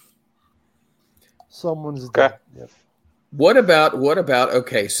 hot spot. Someone's dead. Yep. What about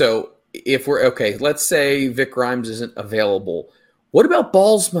okay, so if we're okay, let's say Vic Grimes isn't available. What about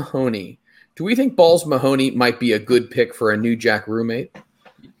Balls Mahoney? Do we think Balls Mahoney might be a good pick for a New Jack roommate?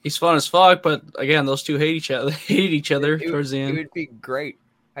 He's fun as fuck, but again, those two hate each other. Towards the It end. would be great.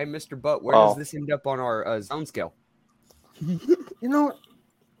 Hey, Mr. Butt, where does this end up on our zone scale?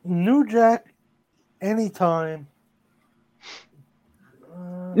 New Jack, anytime.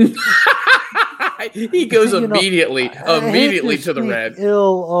 He goes immediately to the red.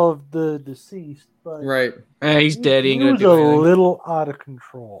 Ill of the deceased, but right. He's dead. He He ain't was gonna a do anything. little out of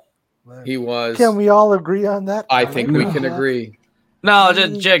control. He was. Can we all agree on that? I think we can agree. No,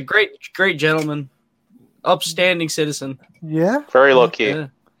 just great gentleman, upstanding citizen. Yeah. Very low key. Yeah.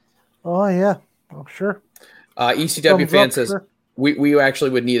 Oh yeah. Oh sure. ECW Thumbs fan up, says sure. we actually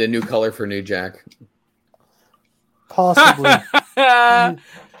would need a new color for New Jack. Possibly.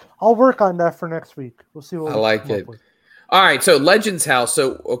 I'll work on that for next week. We'll see what I we like come up it. with. All right, so Legends House.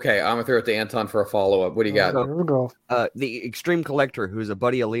 So okay, I'm gonna throw it to Anton for a follow up. What do you got? Here we go. The Extreme Collector, who's a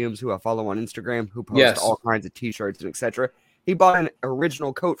buddy of Liam's who I follow on Instagram, who posts Yes. all kinds of T-shirts and etc. He bought an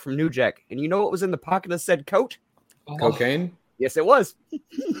original coat from New Jack, and you know what was in the pocket of said coat? Cocaine. Yes, it was.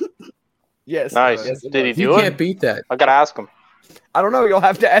 Yes. Nice. Yes, it Did he was. do You it? can't beat that. I gotta ask him. I don't know. You'll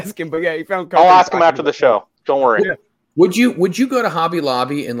have to ask him, but yeah, he found. coke I'll in the ask him pocket after of the show. Don't worry. Yeah. Would you go to Hobby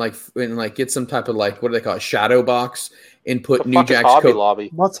Lobby and get some type of what do they call it, shadow box and put The New fuck is Jack's Hobby Lobby?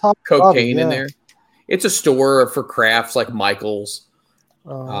 What's hot? cocaine in yeah. there? It's a store for crafts like Michael's.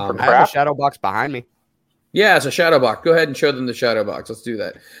 I have a Crap? shadow box behind me. Yeah, it's a shadow box. Go ahead and show them the shadow box. Let's do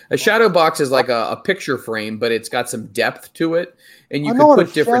that. A shadow box is like a picture frame, but it's got some depth to it, and you I can know what put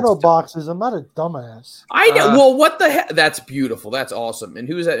a different. shadow box is. I'm not a dumbass. I know. Well, what the heck? That's beautiful. That's awesome. And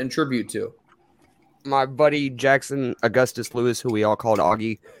who is that in tribute to? My buddy Jackson Augustus Lewis, who we all called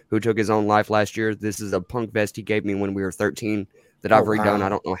Augie, who took his own life last year. This is a punk vest he gave me when we were 13 that I've redone wow. I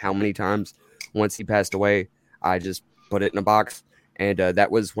don't know how many times. Once he passed away, I just put it in a box. And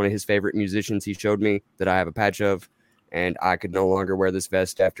that was one of his favorite musicians he showed me that I have a patch of. and I could no longer wear this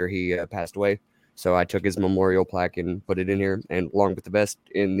vest after he passed away. So I took his memorial plaque and put it in here, and along with the vest,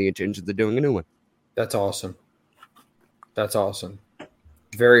 in the intentions of doing a new one. That's awesome. That's awesome.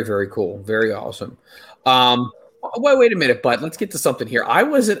 Very, very cool. Very awesome. Wait a minute, bud. Let's get to something here. I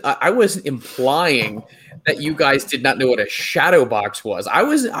wasn't implying that you guys did not know what a shadow box was. I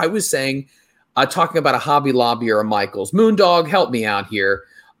was saying, talking about a Hobby Lobby or a Michaels. Moondog, help me out here.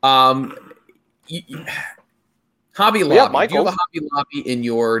 Hobby Lobby. Yeah, do you have a Hobby Lobby in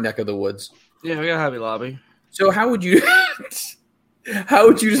your neck of the woods? Yeah, we got a Hobby Lobby. So how would you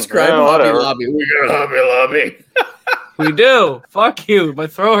describe Hobby Lobby? We got a Hobby Lobby. We do. Fuck you. My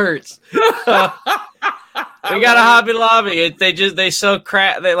throat hurts. We got a Hobby Lobby. They sell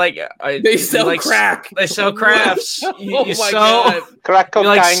crack. They sell crack. They sell crafts. You God. Crack you cocaine.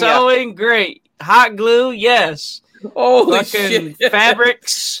 like sewing? Great. Hot glue? Yes. Holy Fucking shit.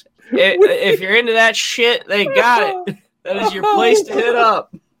 fabrics. If you're into that shit, they got it. That is your place to hit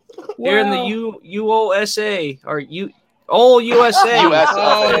up. Here in the UOSA or USA. Oh my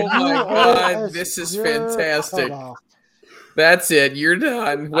God, this is fantastic. That's it. You're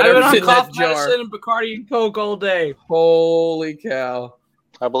done. Whatever's in that jar. Medicine and Bacardi and Coke all day. Holy cow!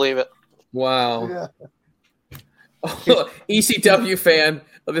 I believe it. Wow. Yeah. ECW fan.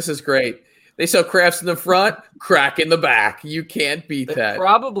 Oh, this is great. They sell crafts in the front, crack in the back. You can't beat They that.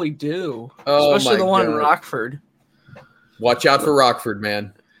 probably do. Oh, Especially my the one in God. Rockford. Watch out for Rockford,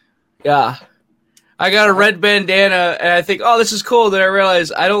 man. Yeah. I got a red bandana, and I think, oh, this is cool. Then I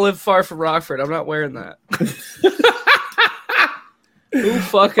realize I don't live far from Rockford. I'm not wearing that. Who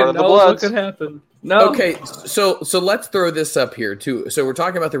fucking knows what could happen? No. Okay, so let's throw this up here, too. So we're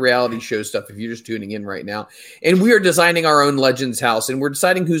talking about the reality show stuff, if you're just tuning in right now. And we are designing our own Legends house, and we're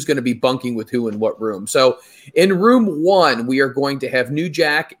deciding who's going to be bunking with who in what room. So in room 1, we are going to have New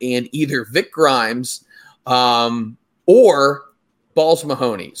Jack and either Vic Grimes or Balls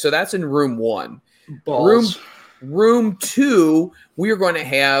Mahoney. So that's in room 1. Balls. Room 2, we are going to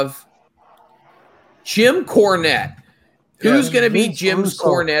have Jim Cornette. Who's going to be Jim's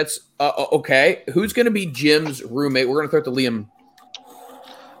Cornette's? Okay. Who's going to be Jim's roommate? We're going to throw it to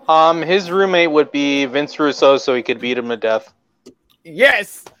Liam. His roommate would be Vince Russo, so he could beat him to death.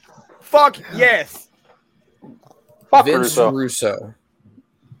 Yes. Fuck yes. Fuck Vince Russo. Russo.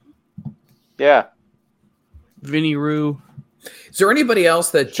 Yeah. Vinny Roo. Is there anybody else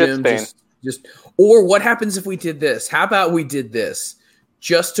that Jim just or what happens if we did this? How about we did this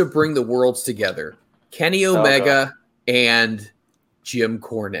just to bring the worlds together? Kenny Omega and Jim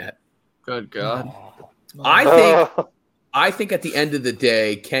Cornette. Good God. I think at the end of the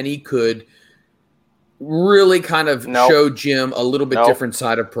day, Kenny could really kind of show Jim a little bit different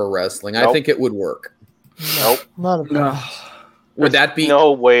side of pro wrestling. I think it would work. Nope. Would that be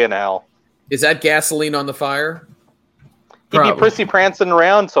no way in hell? Is that gasoline on the fire? He'd be prissy prancing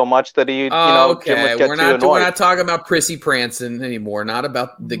around so much that Jim would get too annoyed. We're not talking about prissy prancing anymore. Not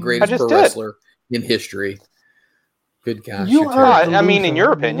about the greatest pro wrestler in history. Good gosh. I mean, in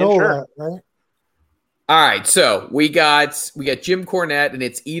your opinion, sure. Right? All right, so we got Jim Cornette, and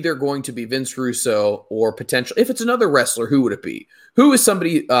it's either going to be Vince Russo or potential. If it's another wrestler, who would it be? Who is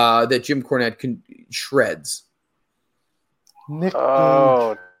somebody that Jim Cornette shreds? Nick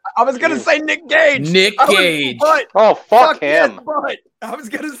Gage. I was gonna say Nick Gage. Nick Gage. Oh, fuck him. Yes, I was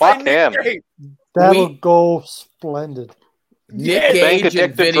gonna say fuck Nick him. Gage. That'll go splendid. Nick Gage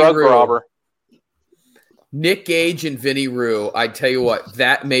and Vinny Roo. Nick Gage and Vinny Roo. I tell you what,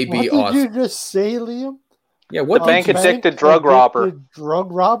 that may be awesome. What did you just say, Liam? Yeah, what bank addicted drug robber?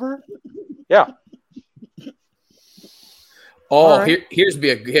 Drug robber? Yeah. Oh, right. Here'd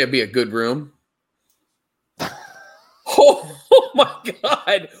be a good room. Oh my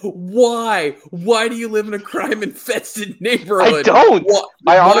God! Why? Why do you live in a crime-infested neighborhood? I don't.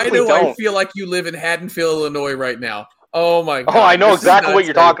 Why do I feel like you live in Haddonfield, Illinois, right now? Oh my God! Oh, I know exactly what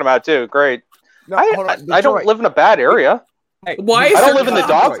you're talking about too. Great. No, I don't live in a bad area. Hey, why? I don't live in the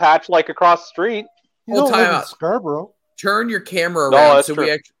dog patch like across the street. You don't live in Scarborough. Turn your camera around.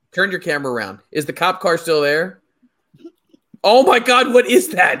 Turn your camera around. Is the cop car still there? Oh my God! What is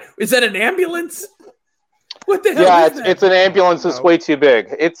that? Is that an ambulance? What the hell? Yeah, it's an ambulance that's way too big.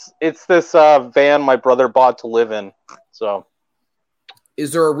 It's this van my brother bought to live in. So,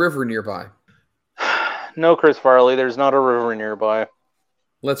 is there a river nearby? No, Chris Farley. There's not a river nearby.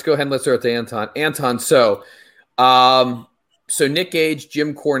 Let's go ahead and let's throw it to Anton. Anton, so Nick Gage,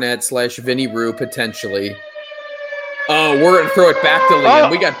 Jim Cornette / Vinny Roo potentially. Oh, we're gonna throw it back to Liam.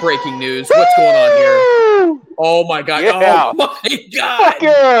 We got breaking news. What's going on here? Oh my God! Yeah. Oh my God!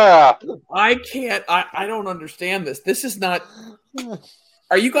 Yeah. I can't. I don't understand this. This is not.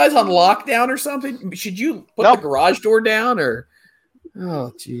 Are you guys on lockdown or something? Should you put the garage door down or?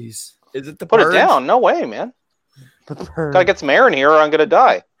 Oh, jeez. Is it the Put purge? it down? No way, man. Gotta get some air in here, or I'm gonna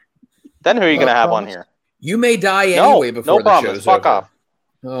die. Then who are you gonna have on here? You may die anyway before no the promise. show's Fuck over. off.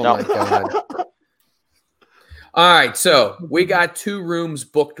 Oh my god. All right, so we got 2 rooms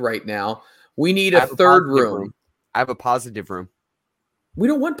booked right now. We need a third room. I have a positive room. We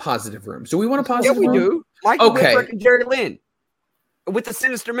don't want positive rooms. Do we want a positive room? Yeah, we do. Michael Okay. Whitbread and Jerry Lynn with the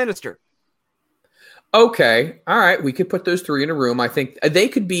Sinister Minister. Okay. All right. We could put those 3 in a room. I think they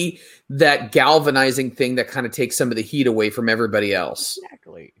could be that galvanizing thing that kind of takes some of the heat away from everybody else.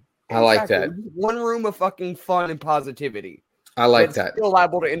 Exactly. I like that. One room of fucking fun and positivity. I like It's that. Still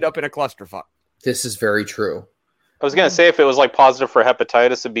liable to end up in a clusterfuck. This is very true. I was gonna say if it was like positive for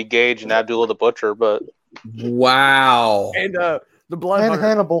hepatitis, it'd be Gage and Abdullah the Butcher, but Wow. And the blood And hunter.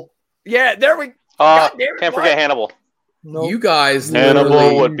 Hannibal. Yeah, there we God damn it, can't what? forget Hannibal. You guys Hannibal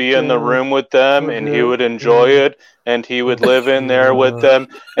literally would be in the room with them, and he would enjoy it, and he would live in there with them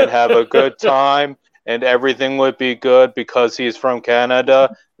and have a good time, and everything would be good because he's from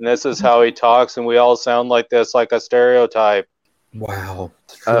Canada, and this is how he talks, and we all sound like this, like a stereotype. Wow.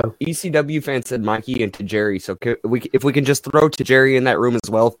 ECW fan said Mikey and Jerry, so if we can just throw Jerry in that room as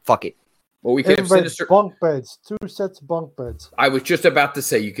well, fuck it. Well, we could have Everybody's Sinister. bunk beds. 2 sets of bunk beds. I was just about to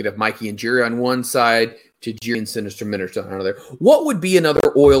say you could have Mikey and Jerry on one side, Jerry and Sinister Minister on another. What would be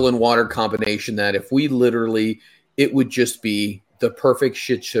another oil and water combination that if we literally, it would just be the perfect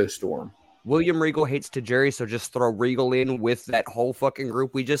shit show storm? William Regal hates Jerry, so just throw Regal in with that whole fucking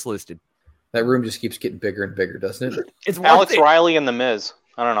group we just listed. That room just keeps getting bigger and bigger, doesn't it? It's Alex Riley and The Miz.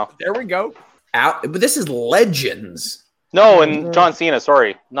 I don't know. There we go. But this is Legends. No, and John Cena.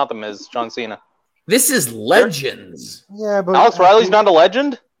 Sorry, not The Miz. John Cena. This is Legends. Yeah, but Alex Riley's not a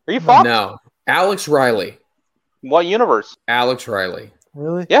legend? Are you fucked? No. Alex Riley. What universe? Alex Riley.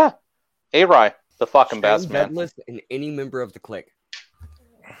 Really? Yeah. A-Rye. The fucking Shane best, man. Douglas and any member of the clique.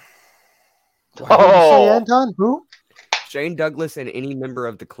 Say Oh, Anton? Who? Shane Douglas and any member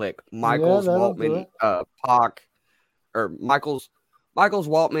of the clique. Michaels, that'll do Waltman, Pac, or Michaels,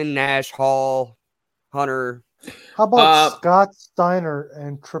 Waltman, Nash, Hall, Hunter. How about Scott Steiner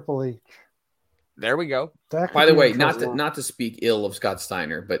and Triple H? There we go. That could By the be way, interesting. not to speak ill of Scott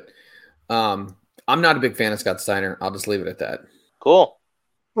Steiner, but I'm not a big fan of Scott Steiner. I'll just leave it at that. cool.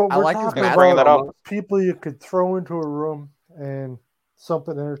 But I we're like his talking mask. Bringing that about up. people you could throw into a room and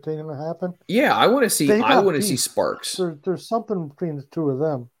something entertaining to happen. Yeah, I want to see. They I got want to see beef. Sparks. There's something between the 2 of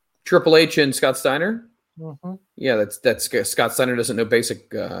them. Triple H and Scott Steiner. Mm-hmm. Yeah, that's Scott Steiner doesn't know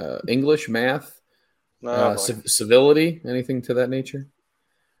basic English, math, No, civility, anything to that nature.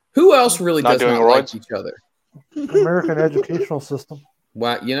 Who else really Not does doing not like roids? each other? American educational system.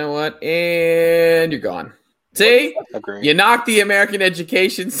 Well, you know what? And you're gone. See, agree. you knocked the American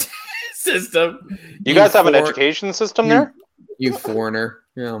education system. You guys have an for- education system there? You foreigner.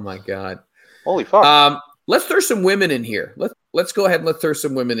 Oh my god. Holy fuck. Let's throw some women in here. Let's go ahead and let's throw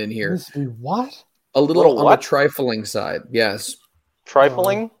some women in here. This be what? A little Little on what? the trifling side. Yes.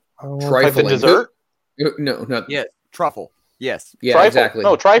 Trifling? I don't know Trifling. Like the dessert? No, no. Yes, truffle. Yes. Yeah, Trifle. exactly.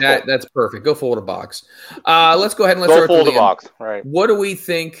 No, trifle. That's perfect. Go forward a box. Let's go ahead and let's Go throw it full to the Liam. box. Right. What do we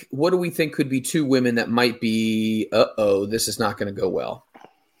think? What do we think could be 2 women that might be? This is not going to go well.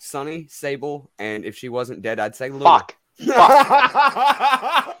 Sunny, Sable, and if she wasn't dead, I'd say Luna. Fuck.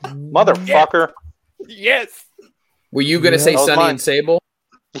 Motherfucker. Yes. Were you going to Yeah. say That was Sunny mine. and Sable?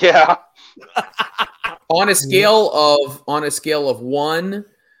 Yeah. On a scale of 1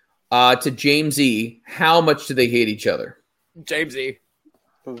 to James E, how much do they hate each other? Jamesy.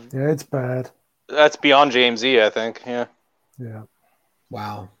 Yeah, it's bad. That's beyond James E, I think. Yeah. Yeah.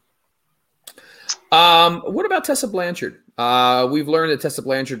 Wow. What about Tessa Blanchard? We've learned that Tessa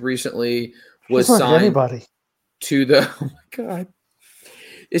Blanchard recently was It's not signed anybody. to the. Oh my god!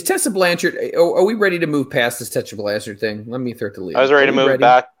 Is Tessa Blanchard? Are we ready to move past this Tessa Blanchard thing? Let me throw it to Lee. I was ready to Are we move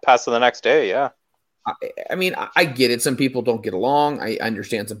back past to the next day. Yeah. I mean, I get it. Some people don't get along. I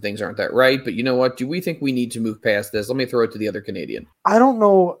understand some things aren't that right. But you know what? Do we think we need to move past this? Let me throw it to the other Canadian. I don't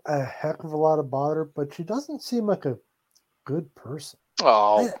know a heck of a lot about her, but she doesn't seem like a good person.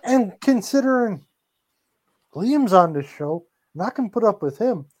 Oh. And considering Liam's on this show, and I can put up with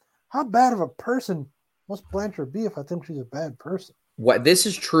him, how bad of a person must Blanchard be if I think she's a bad person? What this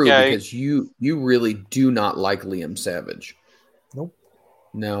is true Yeah, because you really do not like Liam Savage. Nope.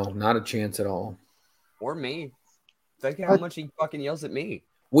 No, not a chance at all. Or me. Think how much he fucking yells at me.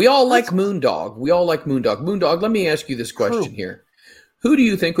 We all like Moondog. Moondog, let me ask you this question here. Who do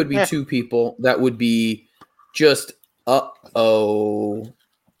you think would be 2 people that would be just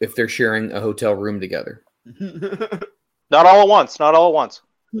if they're sharing a hotel room together? Not all at once. Not all at once.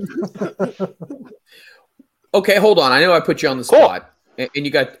 Okay, hold on. I know I put you on the spot, and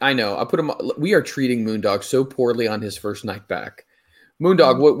you got. I know I put him. We are treating Moondog so poorly on his first night back.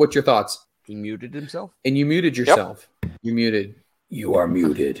 Moondog, what's your thoughts? He muted himself. And you muted yourself. Yep. You muted. You are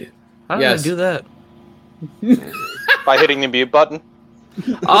muted. How did I do that? By hitting the mute button.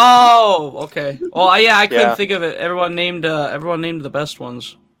 Oh, okay. Well, I couldn't think of it. Everyone named the best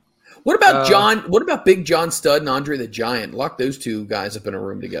ones. What about John? What about Big John Studd and Andre the Giant? Lock those two guys up in a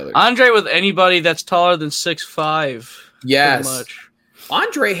room together. Andre with anybody that's taller than 6'5". Yes. Much.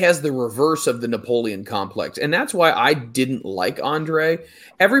 Andre has the reverse of the Napoleon complex, and that's why I didn't like Andre.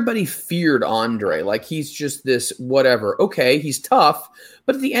 Everybody feared Andre. Like, he's just this whatever. Okay, he's tough,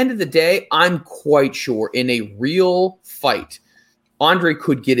 but at the end of the day, I'm quite sure in a real fight, Andre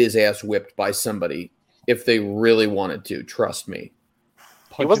could get his ass whipped by somebody if they really wanted to. Trust me.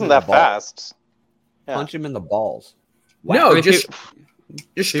 He wasn't that fast. Yeah. Punch him in the balls. Wow. No, just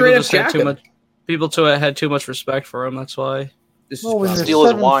straight up jack him. People had too much respect for him. That's why. Well, when you're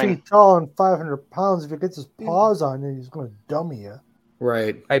 7 feet tall and 500 pounds, if he gets his paws on you, he's going to dummy you.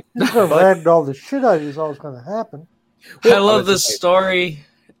 Right. He's going to ragdoll the shit out of you. Is always going to happen. I love this story.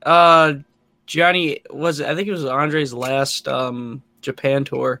 Johnny I think it was Andre's last Japan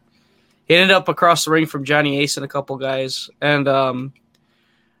tour. He ended up across the ring from Johnny Ace and a couple guys, and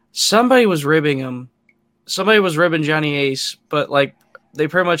somebody was ribbing him. Somebody was ribbing Johnny Ace, but like they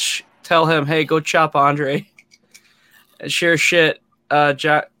pretty much tell him, "Hey, go chop Andre." And sure shit,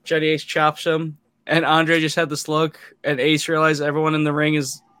 Johnny Ace chops him, and Andre just had this look, and Ace realized everyone in the ring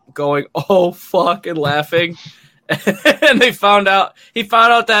is going, "Oh fuck," and laughing. And he found out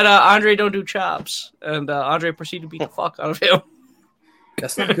that Andre don't do chops, and Andre proceeded to beat the fuck out of him.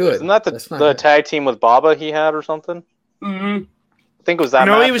 That's not good. Isn't that the tag team with Baba he had or something? Mm-hmm. I think it was that.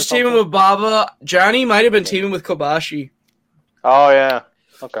 No, he was teaming with Baba. Johnny might have been teaming with Kobashi. Oh yeah,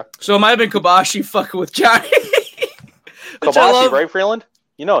 okay. So it might have been Kobashi fucking with Johnny. Kobashi, right, Freland?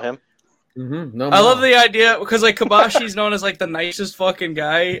 You know him. Mm-hmm. No, I love the idea because like Kobashi's known as like the nicest fucking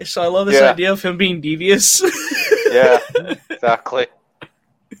guy. So I love this idea of him being devious. Yeah, exactly.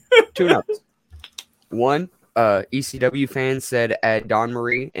 2 notes. 1, ECW fans said add Dawn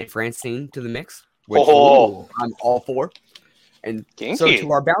Marie and Francine to the mix, which I'm all for. And so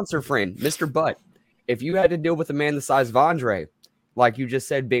to our bouncer friend, Mr. Butt, if you had to deal with a man the size of Andre, like you just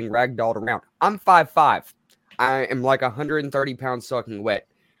said, being ragdolled around, I'm 5'5". I am like 130 pounds soaking wet.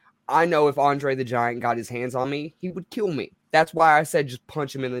 I know if Andre the Giant got his hands on me, he would kill me. That's why I said just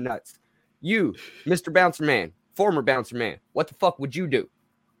punch him in the nuts. You, Mr. Bouncer Man, former Bouncer Man, what the fuck would you do?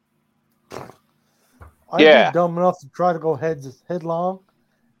 I'd be dumb enough to try to go headlong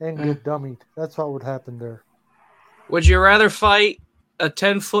and get dummied. That's what would happen there. Would you rather fight a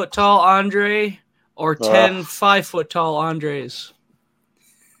 10-foot tall Andre or 10 5-foot-tall Andres?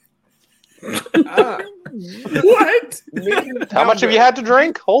 What? How much have you had to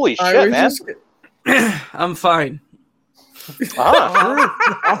drink? Holy shit, man. I'm fine.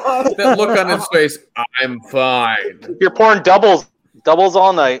 That look on his face, I'm fine. You're pouring doubles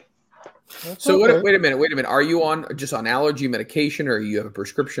all night. So wait a minute. Are you just on allergy medication, or you have a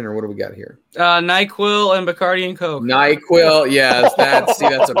prescription, or what do we got here? NyQuil and Bacardi and Coke. NyQuil, yes.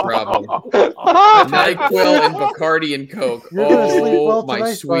 That's a problem. NyQuil and Bacardi and Coke. Oh,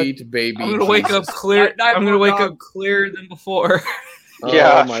 my sweet baby. I'm gonna wake up clear. I'm gonna wake up clearer than before.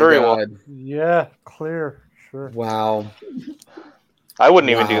 Yeah, sure you will. Yeah, clear. Sure. Wow. I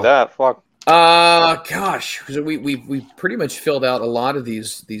wouldn't even do that. Fuck. Gosh, we pretty much filled out a lot of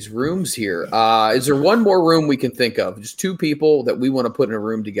these rooms here. Is there one more room we can think of? Just 2 people that we want to put in a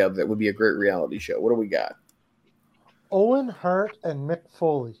room together that would be a great reality show. What do we got? Owen Hart and Mick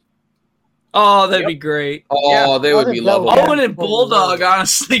Foley. Oh, that'd be great. Oh, they would be lovely. Owen and Bulldog,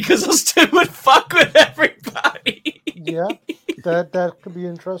 honestly, because those 2 would fuck with everybody. Yeah, that could be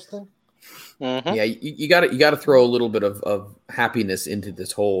interesting. Mm-hmm. Yeah, you got to throw a little bit of happiness into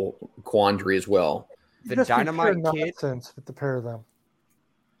this whole quandary as well. The Dynamite Kid nonsense with the pair of them.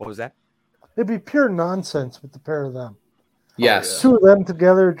 What was that? It'd be pure nonsense with the pair of them. Yes, 2 of them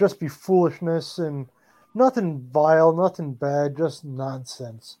together, just be foolishness and nothing vile, nothing bad, just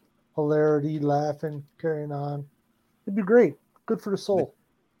nonsense, hilarity, laughing, carrying on. It'd be great, good for the soul.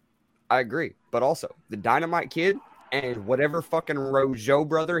 I agree, but also the Dynamite Kid and whatever fucking Rojo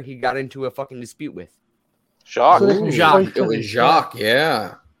brother he got into a fucking dispute with. Jacques. It was Jacques,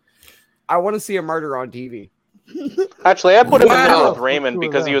 yeah. I want to see a murder on TV. Actually, I put him in with Raymond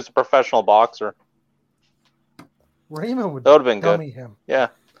because he was a professional boxer. Raymond would have been dummy good. Him. Yeah.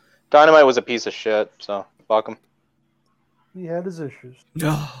 Dynamite was a piece of shit, so fuck him. He had his issues.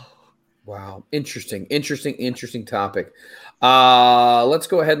 No. Wow. Interesting topic. Let's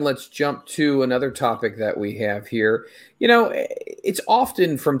go ahead and let's jump to another topic that we have here. You know, it's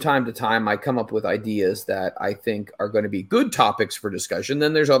often from time to time I come up with ideas that I think are going to be good topics for discussion.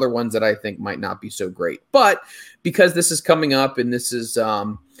 Then there's other ones that I think might not be so great. But because this is coming up and this is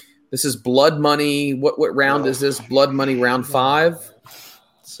Blood Money. What round is this? Blood Money round 5?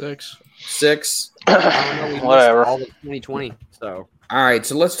 6. Whatever. All of 2020. So. All right,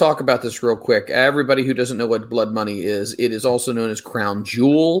 so let's talk about this real quick. Everybody who doesn't know what Blood Money is, it is also known as Crown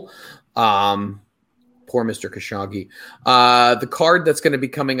Jewel. Poor Mr. Khashoggi. The card that's going to be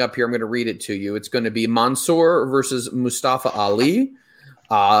coming up here, I'm going to read it to you. It's going to be Mansoor versus Mustafa Ali,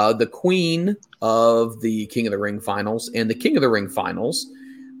 the Queen of the King of the Ring finals, and the King of the Ring finals.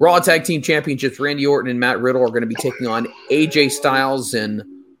 Raw Tag Team Championships, Randy Orton and Matt Riddle are going to be taking on AJ Styles and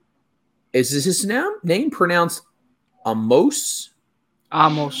is his name pronounced Amos?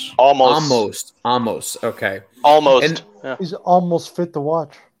 Almost. Okay. Almost. Yeah. He's almost fit to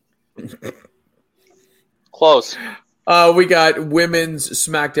watch. Close. We got Women's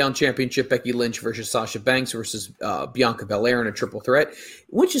SmackDown Championship, Becky Lynch versus Sasha Banks versus Bianca Belair in a triple threat,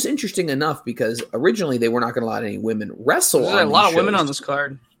 which is interesting enough because originally they were not going to allow any women wrestle. There's a lot of women on this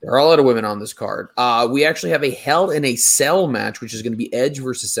card. There are a lot of women on this card. We actually have a Hell in a Cell match, which is going to be Edge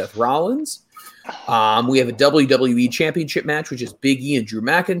versus Seth Rollins. We have a WWE Championship match, which is Big E and Drew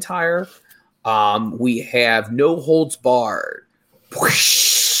McIntyre. We have No Holds Barred.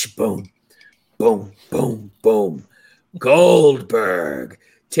 Whoosh, boom, boom, boom, boom. Goldberg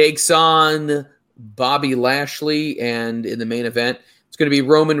takes on Bobby Lashley, and in the main event, it's going to be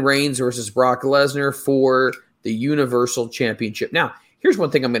Roman Reigns versus Brock Lesnar for the Universal Championship. Now, here's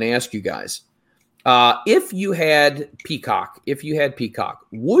one thing I'm going to ask you guys. If you had Peacock,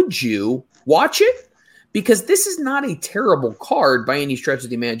 would you watch it? Because this is not a terrible card by any stretch of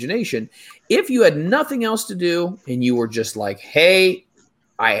the imagination. If you had nothing else to do and you were just like, hey,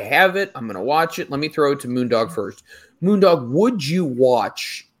 I have it, I'm going to watch it. Let me throw it to Moondog first. Moondog, would you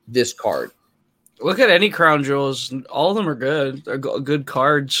watch this card? Look at any Crown Jewels. All of them are good. They're good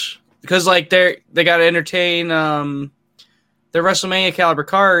cards. Because like they got to entertain their WrestleMania caliber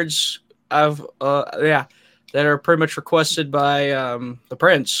cards that are pretty much requested by the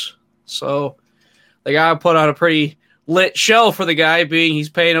Prince. So they got to put on a pretty lit show for the guy, being he's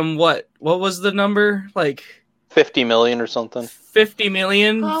paying him what was the number? Like 50 million or something. 50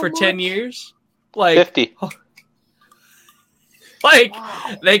 million for 10 years? Like 50. Like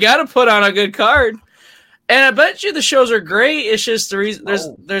they got to put on a good card. And I bet you the shows are great. It's just the reason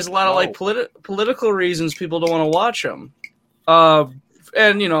there's a lot of like political reasons people don't want to watch them.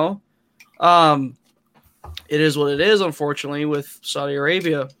 And you know, it is what it is, unfortunately, with Saudi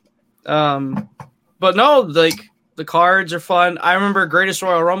Arabia. But no, like the cards are fun. I remember Greatest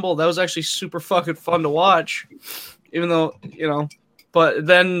Royal Rumble. That was actually super fucking fun to watch, even though, you know, but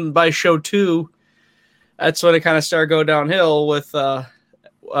then by show 2, that's when it kind of started going downhill with,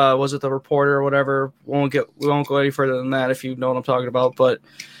 was it the Reporter or whatever? We won't go any further than that if you know what I'm talking about. But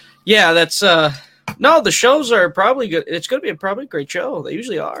yeah, that's, no, the shows are probably good. It's going to be probably a great show. They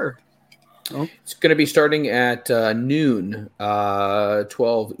usually are. Oh. It's going to be starting at noon,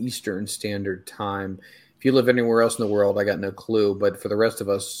 12 Eastern Standard Time. If you live anywhere else in the world, I got no clue. But for the rest of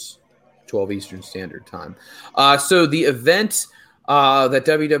us, 12 Eastern Standard Time. So the event that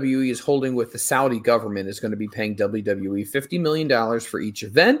WWE is holding with the Saudi government is going to be paying WWE $50 million for each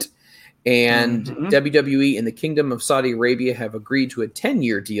event. And WWE and the Kingdom of Saudi Arabia have agreed to a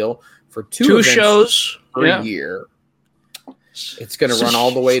 10-year deal for two shows per year. It's going to run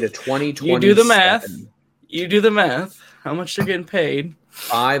all the way to 2027. You do the math. How much they're getting paid?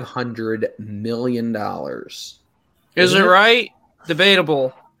 $500 million. Is it right?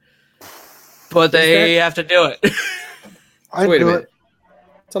 Debatable. But they have to do it. Wait a minute.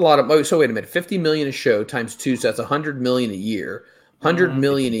 It's a lot of. So wait a minute. $50 million a show times 2, so that's $100 million a year. $100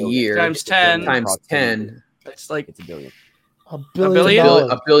 million a year times 10. Times 10. It's like it's $1 billion. $1 billion.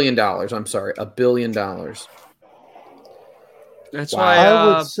 $1 billion. I'm sorry, $1 billion. That's why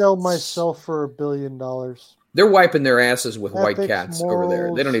I would sell myself for $1 billion. They're wiping their asses with Ethics, white cats morals, over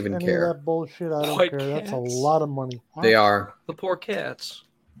there. They don't even any care. of that bullshit, I don't White care. That's a cats. lot of money. They are. the poor cats.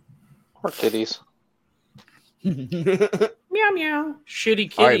 Poor kitties. Meow meow.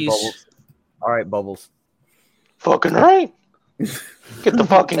 Shitty All right, kitties. Bubbles. All right, Bubbles. Fucking right. Get the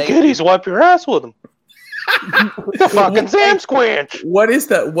fucking kitties, wipe your ass with them. The fucking Sam Squinch. What is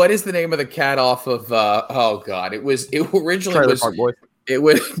the name of the cat off of? Oh God! It originally Trailer was. Park Boys. It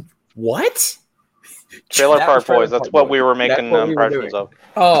was what? Trailer That Park was Trailer Boys. That's Park what Boys. we were making That's what we were impressions doing. of.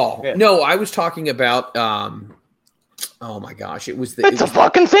 Oh Yeah. no! I was talking about Oh my gosh! It's a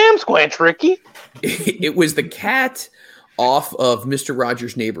fucking Sam Squanch, Ricky. It was the cat off of Mr.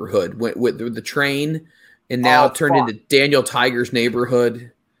 Rogers' Neighborhood with the train, and now turned into Daniel Tiger's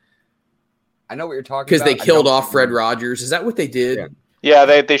Neighborhood. I know what you're talking about. Because they killed off Fred Rogers. Is that what they did? Yeah,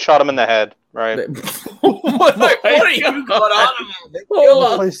 they shot him in the head, right? What are you going on about? Hold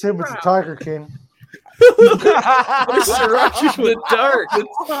on. Replace him with the Tiger King. Mr. Rogers in the dark. The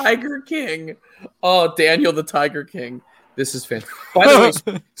Tiger King. Oh, Daniel the Tiger King. This is fantastic. By the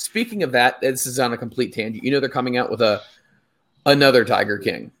way, speaking of that, this is on a complete tangent. You know they're coming out with another Tiger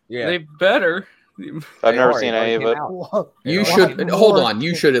King. Yeah. They better. I've never seen any of it. You should hold on.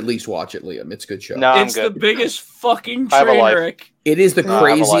 You should at least watch it, Liam. It's a good show. No, it's the biggest fucking train wreck. It is the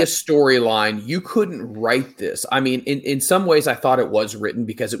craziest storyline. You couldn't write this. I mean, in some ways, I thought it was written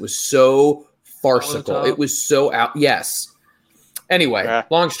because it was so farcical. It was so out. Yes. Anyway,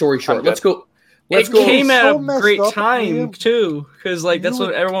 long story short, let's go. It came at a great time too, because like that's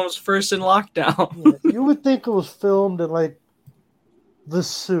when everyone was first in lockdown. You would think it was filmed in like the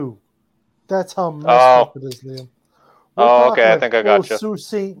Sioux. That's how messed up it is, Liam. Okay, I think I got you. Sault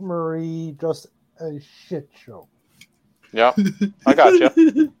Ste. Marie, just a shit show. Yeah, I got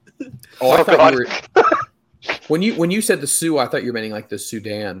you. I thought you were, when you said the Sioux, I thought you were meaning like the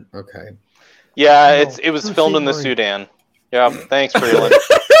Sudan. Okay. Yeah, it was filmed in the Sudan. Yeah, thanks, Freland.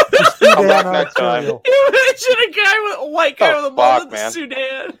 Come back next time. You mentioned a white guy with a mullet in the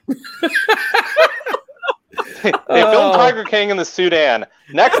Sudan. They filmed Tiger King in the Sudan.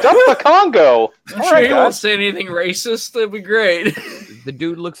 Next up, the Congo. I'm sure you won't say anything racist. That'd be great. The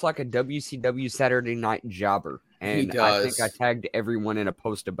dude looks like a WCW Saturday Night jobber. And I think I tagged everyone in a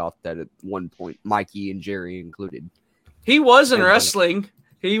post about that at one point, Mikey and Jerry included. He was in wrestling.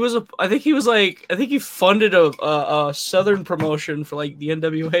 He was I think he funded a Southern promotion for like the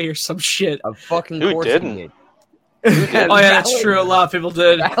NWA or some shit. A fucking Who didn't? He did. Oh yeah, that's true. A lot of people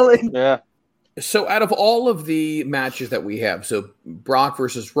did. Yeah. So out of all of the matches that we have, so Brock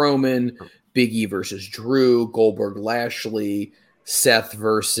versus Roman, Big E versus Drew, Goldberg, Lashley, Seth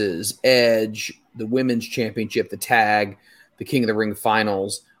versus Edge, the Women's Championship, the tag, the King of the Ring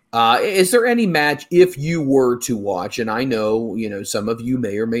finals. Is there any match, if you were to watch, and I know, some of you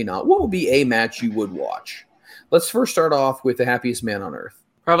may or may not, what would be a match you would watch? Let's first start off with the happiest man on earth.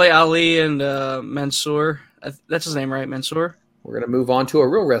 Probably Ali and Mansoor. That's his name, right? Mansoor? We're going to move on to a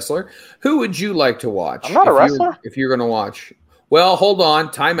real wrestler. Who would you like to watch? I'm not a wrestler. If you're going to watch. Well, hold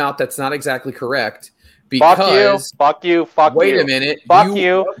on. Time out. That's not exactly correct. Because Fuck you. Wait a minute. Fuck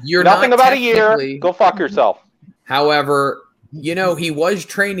you. You're nothing not about a year. Go fuck yourself. However, he was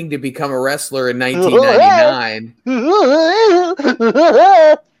training to become a wrestler in 1999.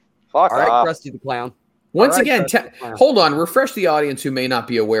 Fuck All right, off. Krusty the Clown. Once again, hold on. Refresh the audience who may not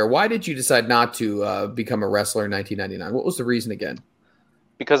be aware. Why did you decide not to become a wrestler in 1999? What was the reason again?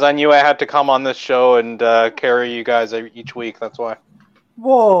 Because I knew I had to come on this show and carry you guys each week. That's why.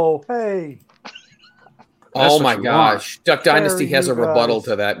 Whoa, hey. Oh my gosh. Duck Dynasty has a rebuttal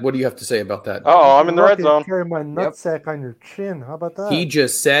to that. What do you have to say about that? Oh, I'm in the red zone. Carry my nutsack on your chin. How about that? He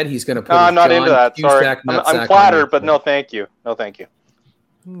just said he's going to put I'm his not John into that. Sorry. Cusack nutsack I'm on flattered, your but chin. no thank you. No thank you.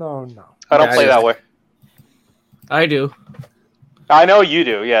 No. I don't play that way. I do. I know you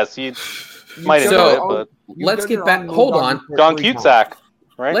do. Yes, you might enjoy it, but let's get back. Hold on. Don Cusack,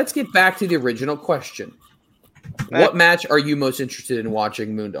 right? Let's get back to the original question. What match are you most interested in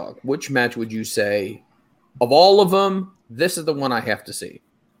watching, Moondog? Which match would you say, of all of them, this is the one I have to see?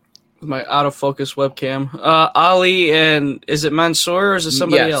 My out of focus webcam. Ali and is it Mansoor or is it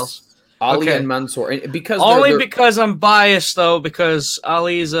somebody else? Ali and Mansoor. And because because I'm biased though, because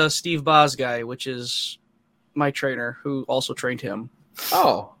Ali's a Steve Boz guy, which is my trainer who also trained him.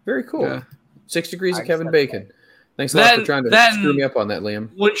 Oh, very cool. Yeah. 6 Degrees of Kevin Bacon. Thanks a lot for trying to screw me up on that, Liam.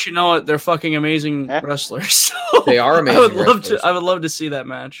 Wouldn't you know it? They're fucking amazing wrestlers. So they are amazing. I would love to see that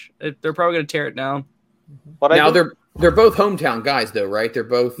match. They're probably going to tear it down. They're both hometown guys, though, right? They're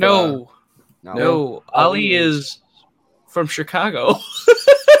both no. Ali is from Chicago.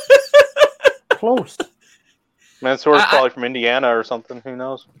 Close. Mansoor's probably from Indiana or something. Who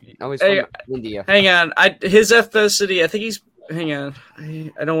knows? No, he's from India. Hang on. His ethnicity, I think he's... Hang on.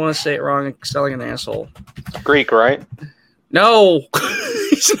 I don't want to say it wrong. I'm selling an asshole. Greek, right? No.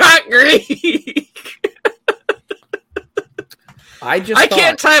 He's not Greek. I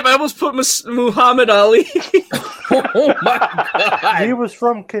can't type. I almost put Muhammad Ali. Oh, my God. He was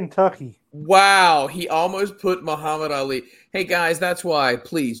from Kentucky. Wow. He almost put Muhammad Ali. Hey, guys, that's why.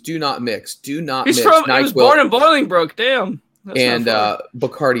 Please, do not mix. Do not mix. He was born in Bolingbrook. Damn. And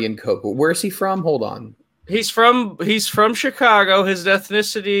Bacardi and Coke. Where's he from? Hold on. He's from Chicago. His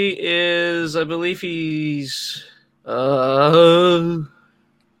ethnicity is, I believe he's Yep.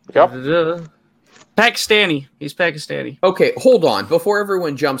 Pakistani. He's Pakistani. Okay, hold on. Before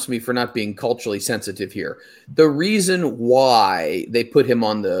everyone jumps me for not being culturally sensitive here, the reason why they put him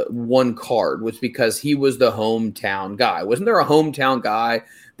on the one card was because he was the hometown guy. Wasn't there a hometown guy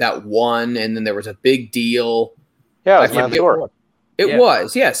that won, and then there was a big deal? Yeah, it was Mansoor. It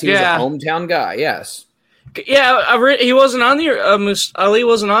was, yes. He was a hometown guy, yes. Yeah, he wasn't on the Ali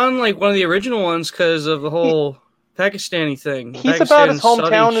wasn't on like one of the original ones because of the whole Pakistani thing. He's about as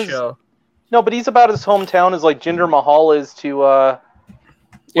hometown as no, but he's about as hometown as like Jinder Mahal is to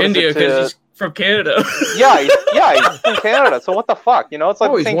India because he's from Canada. he's from Canada. So what the fuck? You know, it's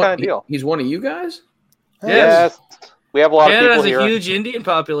like the same kind of deal. He's one of you guys? Yes. We have a lot of people here. Canada has a huge Indian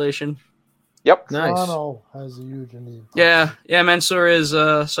population. Yep. Nice. Toronto has a huge Indian population. Yeah. Mansoor is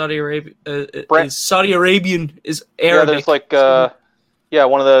Saudi Arabia. Saudi Arabian is Arabic. Yeah, there's like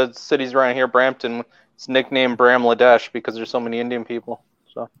one of the cities around here, Brampton. It's nicknamed Bramladesh because there's so many Indian people.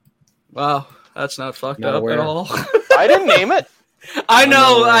 So. Wow, that's not fucked up at all. I didn't name it. I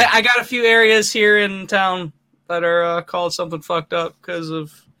know. I got a few areas here in town that are called something fucked up because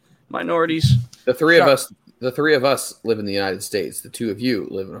of minorities. The three of us live in the United States. The two of you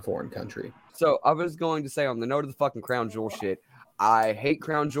live in a foreign country. So I was going to say, on the note of the fucking Crown Jewel shit, I hate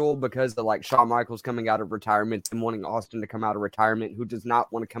Crown Jewel because of like Shawn Michaels coming out of retirement and wanting Austin to come out of retirement, who does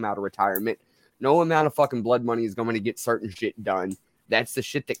not want to come out of retirement. No amount of fucking blood money is going to get certain shit done. That's the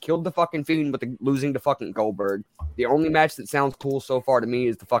shit that killed the fucking Fiend with losing to fucking Goldberg. The only match that sounds cool so far to me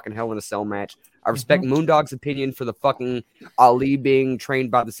is the fucking Hell in a Cell match. I respect Moondog's opinion for the fucking Ali being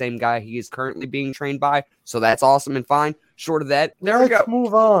trained by the same guy he is currently being trained by. So that's awesome and fine. Short of that, there we go.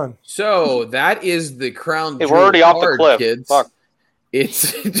 Move on. So that is the Crown Jewel we're already card, off the cliff. Kids. Fuck.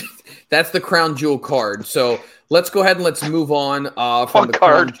 That's the Crown Jewel card. So let's go ahead and let's move on from the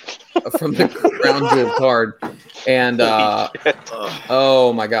Crown Jewel card. And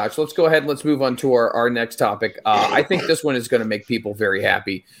oh my gosh, let's go ahead and let's move on to our next topic. I think this one is going to make people very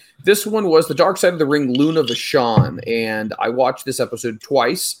happy. This one was the Dark Side of the Ring, Luna Vachon, and I watched this episode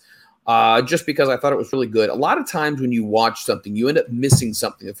twice just because I thought it was really good. A lot of times when you watch something, you end up missing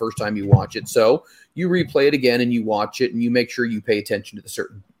something the first time you watch it. So you replay it again and you watch it and you make sure you pay attention to the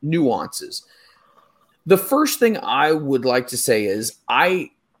certain nuances. The first thing I would like to say is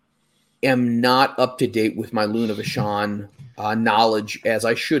I am not up to date with my Luna Vachon knowledge as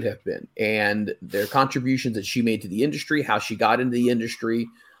I should have been. And their contributions that she made to the industry, how she got into the industry,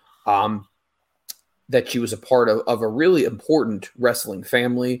 that she was a part of a really important wrestling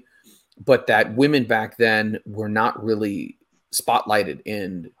family, but that women back then were not really spotlighted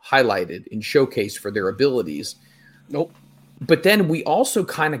and highlighted and showcased for their abilities. Nope. But then we also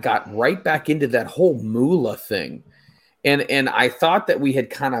kind of got right back into that whole Moolah thing. And I thought that we had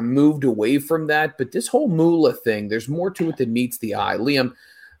kind of moved away from that, but this whole Moolah thing, there's more to it than meets the eye. Liam,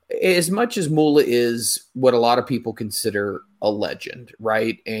 as much as Moolah is what a lot of people consider a legend,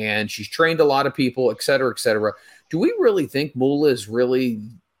 right? And she's trained a lot of people, et cetera, do we really think Moolah is really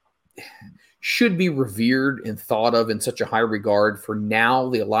should be revered and thought of in such a high regard for now,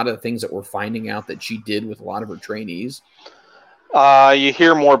 a lot of the things that we're finding out that she did with a lot of her trainees? You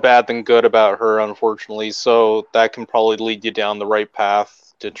hear more bad than good about her, unfortunately, so that can probably lead you down the right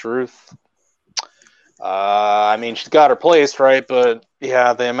path to truth. I mean, she's got her place, right? But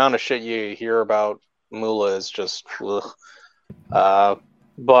yeah, the amount of shit you hear about Moolah is just, ugh.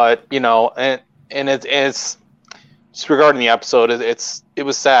 But you know, and it's just regarding the episode, it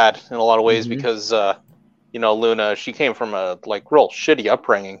was sad in a lot of ways because you know, Luna, she came from a like real shitty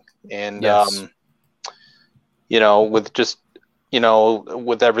upbringing, and yes. You know, with just, you know,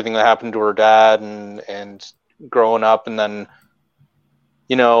 with everything that happened to her dad and growing up, and then,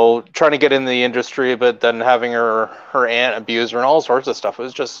 you know, trying to get in the industry, but then having her aunt abuse her and all sorts of stuff. It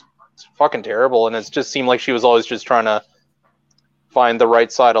was just fucking terrible. And it just seemed like she was always just trying to find the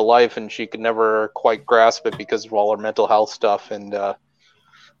right side of life, and she could never quite grasp it because of all her mental health stuff. And,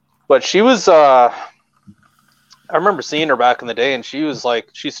 but she was, I remember seeing her back in the day, and she was like,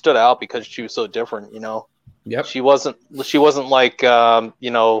 she stood out because she was so different, you know? Yep. She wasn't like, you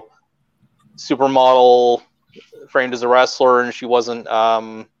know, supermodel framed as a wrestler, and she wasn't,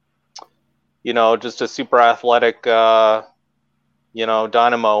 you know, just a super athletic, you know,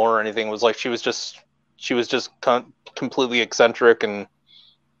 dynamo or anything. It was like she was just completely eccentric and,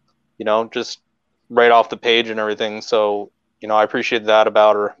 you know, just right off the page and everything. So, you know, I appreciate that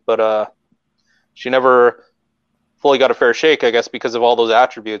about her, but she never fully got a fair shake, I guess, because of all those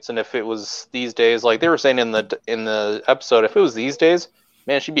attributes. And if it was these days, like they were saying in the episode, if it was these days,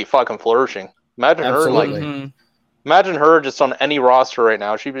 man, she'd be fucking flourishing. Imagine Absolutely. her like Imagine her just on any roster right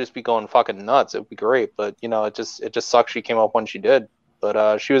now. She'd just be going fucking nuts. It would be great, but it just sucks she came up when she did.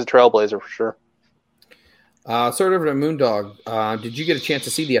 But she was a trailblazer for sure. Sort of a Moondog. Did you get a chance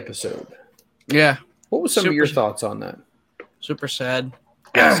to see the episode? Yeah. What was some of your thoughts on that? Super sad.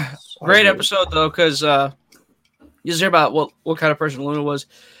 Yes, Great episode though, because you just hear about what kind of person Luna was.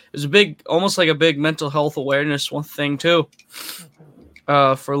 It was almost like a big mental health awareness one thing too,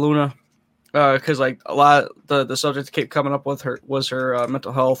 for Luna, because like a lot of the subjects kept coming up with her was her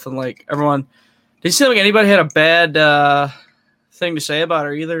mental health, and like everyone didn't seem like anybody had a bad thing to say about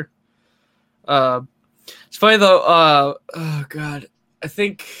her either. It's funny though. Oh god, I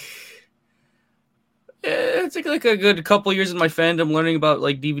think. It took like a good couple years in my fandom learning about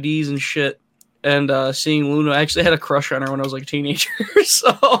like DVDs and shit, and seeing Luna. I actually had a crush on her when I was like a teenager.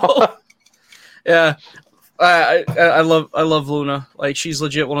 So yeah, I love Luna. Like she's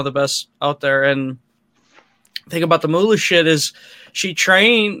legit one of the best out there. And the thing about the Moolah shit is she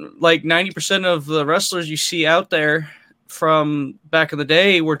trained like 90% of the wrestlers you see out there from back in the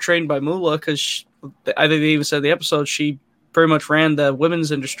day were trained by Moolah because I think they even said in the episode she pretty much ran the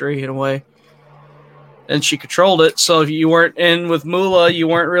women's industry in a way. And she controlled it, so if you weren't in with Moolah, you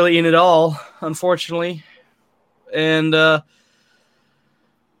weren't really in at all, unfortunately. And oh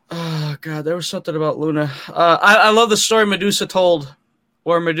god, there was something about Luna. I love the story Medusa told,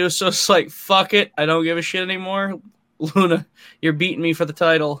 where Medusa's like, "Fuck it, I don't give a shit anymore." Luna, you're beating me for the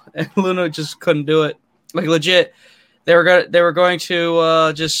title, and Luna just couldn't do it. Like legit, they were going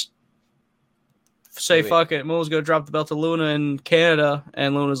to just say fuck it. Moolah's gonna drop the belt to Luna in Canada,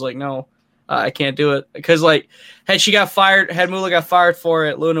 and Luna's like, "No. I can't do it." Because, like, had Moolah got fired for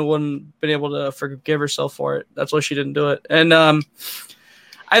it, Luna wouldn't been able to forgive herself for it. That's why she didn't do it. And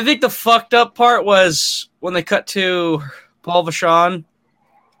I think the fucked up part was when they cut to Paul Vachon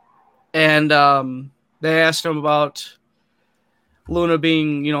and they asked him about Luna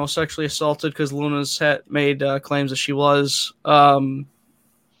being, sexually assaulted because Luna's had made claims that she was. Paul's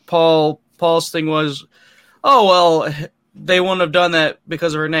thing was, oh, well, they wouldn't have done that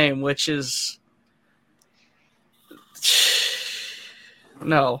because of her name, which is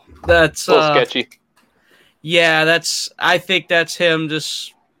no. That's a little sketchy. Yeah, I think that's him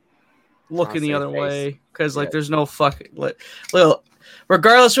just looking the other way because there's no fucking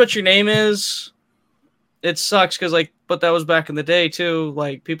regardless what your name is, it sucks because but that was back in the day too.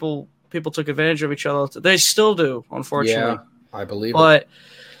 Like people took advantage of each other. They still do, unfortunately. Yeah, I believe but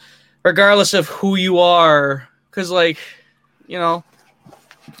regardless of who you are, because so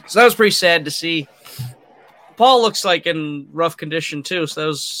that was pretty sad to see. Paul looks like in rough condition too, so that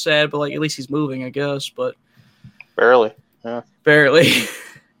was sad, but at least he's moving, I guess, but barely. Yeah. Barely.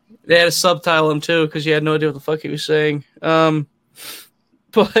 They had to subtitle him too, because you had no idea what the fuck he was saying. But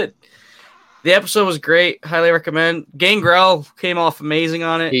the episode was great. Highly recommend. Gangrel came off amazing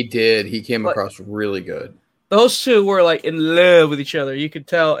on it. He did. He came across really good. Those two were in love with each other. You could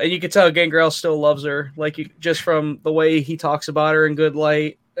tell, and you could tell Gangrel still loves her, just from the way he talks about her in good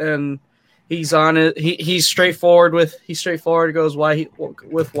light, and he's on it. He's straightforward. Goes why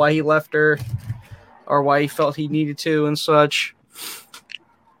he left her, or why he felt he needed to, and such.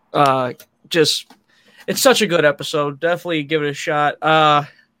 It's such a good episode. Definitely give it a shot.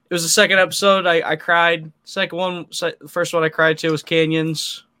 It was the second episode. I cried. The first one I cried to was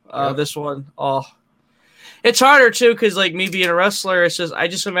Canyons. This one, it's harder too, because me being a wrestler, it's just I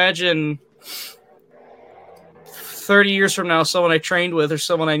just imagine 30 years from now, someone I trained with or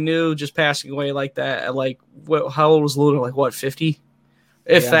someone I knew just passing away like that. How old was Luna? 50?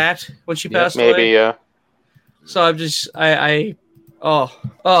 If that, when she passed away. Maybe, yeah. So I'm just I'm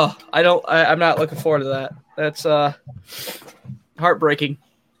not looking forward to that. That's heartbreaking.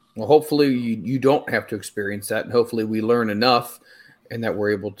 Well, hopefully you don't have to experience that, and hopefully we learn enough and that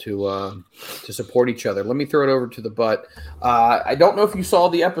we're able to support each other. Let me throw it over to the butt. I don't know if you saw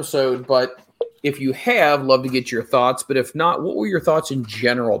the episode, but if you have, love to get your thoughts. But if not, what were your thoughts in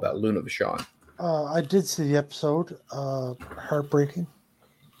general about Luna Vachon? I did see the episode. Heartbreaking.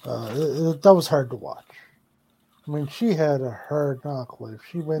 That was hard to watch. I mean, she had a hard knock life.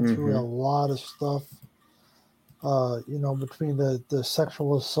 She went through a lot of stuff, between the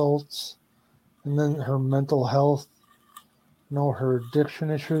sexual assaults and then her mental health, her addiction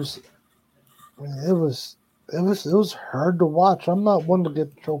issues. I mean, it was hard to watch. I'm not one to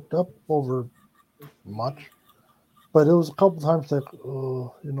get choked up over much, but it was a couple times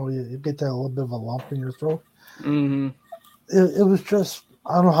you get that little bit of a lump in your throat. Mm-hmm. It was just,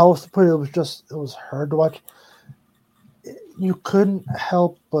 I don't know how else to put it. It was hard to watch. You couldn't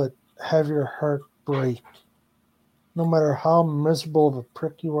help but have your heart break, no matter how miserable of a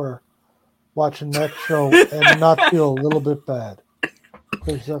prick you are. watching that show and not feel a little bit bad.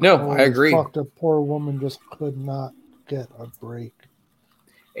 No, I agree. The poor woman just could not get a break.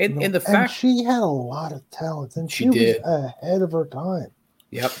 And the fact, and she had a lot of talent, and she did. was ahead of her time.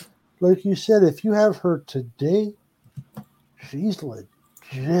 Yep. Like you said, if you have her today, she's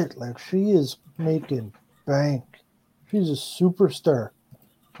legit. Like, she is making bank. She's a superstar.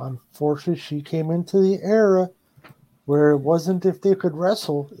 Unfortunately, she came into the era where it wasn't if they could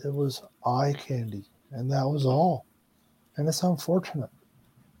wrestle, it was eye candy, and that was all. And it's unfortunate.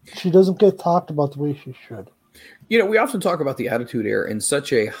 She doesn't get talked about the way she should. You know, we often talk about the Attitude Era in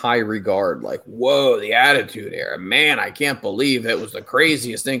such a high regard, like, whoa, the Attitude Era. Man, I can't believe it was the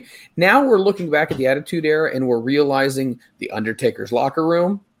craziest thing. Now we're looking back at the Attitude Era and we're realizing the Undertaker's locker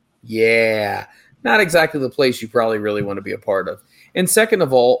room. Yeah, not exactly the place you probably really want to be a part of. And second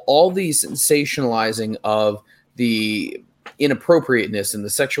of all these sensationalizing of the inappropriateness and the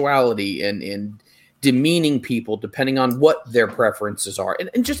sexuality and demeaning people depending on what their preferences are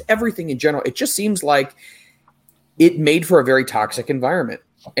and just everything in general. It just seems like it made for a very toxic environment.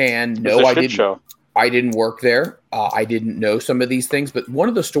 And no, I didn't work there. I didn't know some of these things. But one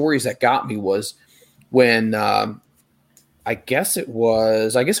of the stories that got me was when I guess it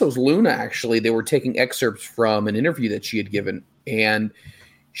was Luna, actually. They were taking excerpts from an interview that she had given. And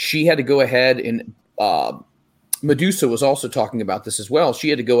she had to go ahead and Medusa was also talking about this as well. She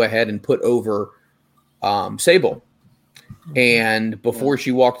had to go ahead and put over Sable. And before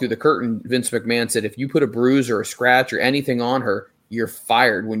she walked through the curtain, Vince McMahon said, if you put a bruise or a scratch or anything on her, you're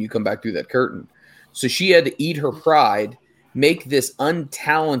fired when you come back through that curtain. So she had to eat her pride, make this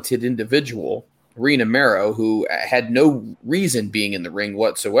untalented individual, Rena Mero, who had no reason being in the ring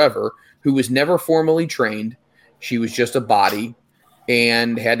whatsoever, who was never formally trained. She was just a body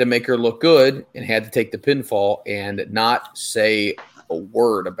and had to make her look good and had to take the pinfall and not say a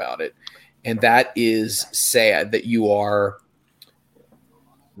word about it. And that is sad that you are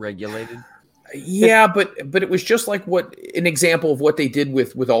regulated. Yeah, but it was just like an example of what they did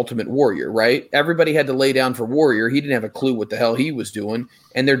with Ultimate Warrior, right? Everybody had to lay down for Warrior. He didn't have a clue what the hell he was doing.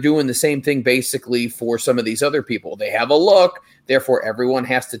 And they're doing the same thing basically for some of these other people. They have a look, therefore everyone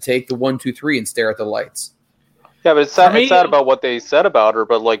has to take the 1, 2, 3 and stare at the lights. Yeah, but it's sad about what they said about her,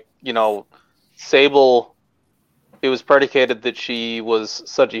 but Sable, it was predicated that she was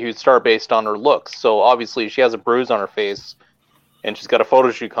such a huge star based on her looks. So obviously she has a bruise on her face and she's got a photo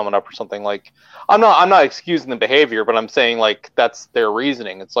shoot coming up or something. Like, I'm not excusing the behavior, but I'm saying that's their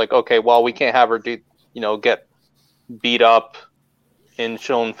reasoning. It's like, okay, well, we can't have her get beat up and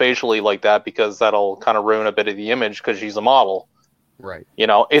shown facially like that because that'll kind of ruin a bit of the image because she's a model. Right.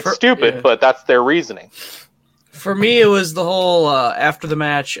 It's stupid, but that's their reasoning. For me, it was the whole after the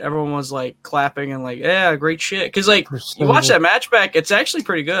match, everyone was clapping and yeah, great shit. Because you watch that match back, it's actually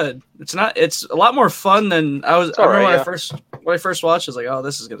pretty good. It's a lot more fun than I was. I remember when I first watched, I was like, oh,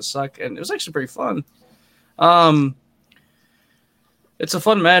 this is gonna suck, and it was actually pretty fun. It's a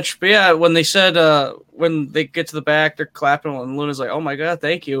fun match, but yeah, when they said when they get to the back, they're clapping, and Luna's like, oh my god,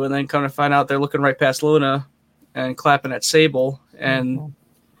 thank you, and then come to find out they're looking right past Luna and clapping at Sable and.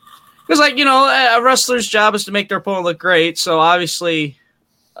 Because, a wrestler's job is to make their opponent look great. So, obviously,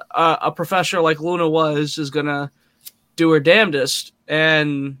 a professional like Luna is going to do her damnedest.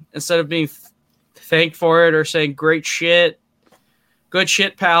 And instead of being thanked for it or saying, great shit, good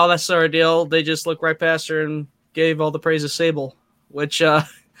shit, pal, that's our deal, they just looked right past her and gave all the praise to Sable. Which, there's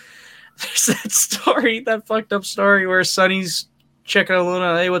that fucked up story where Sonny's checking on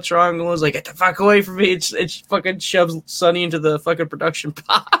Luna. Hey, what's wrong? And Luna's like, get the fuck away from me. It fucking shoves Sonny into the fucking production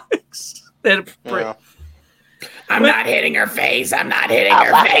box. I'm not hitting her face. I'm not hitting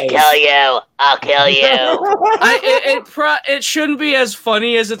her face. I'll kill you. It shouldn't be as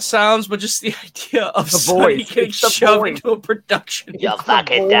funny as it sounds, but just the idea of Sonny getting shoved into a production. You'll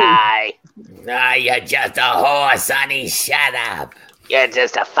fucking die. Nah, you're just a whore, Sonny. Shut up. You're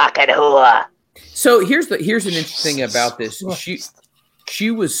just a fucking whore. So here's an interesting thing about this.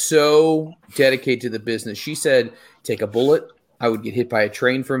 She was so dedicated to the business. She said, take a bullet. I would get hit by a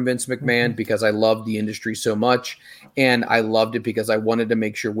train from Vince McMahon because I loved the industry so much. And I loved it because I wanted to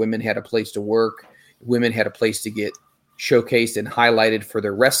make sure women had a place to work. Women had a place to get showcased and highlighted for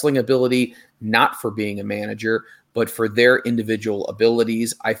their wrestling ability, not for being a manager, but for their individual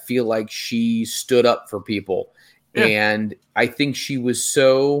abilities. I feel like she stood up for people. Yeah. And I think she was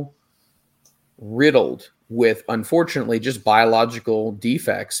so riddled with, unfortunately, just biological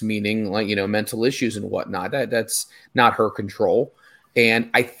defects, meaning mental issues and whatnot. That's not her control. And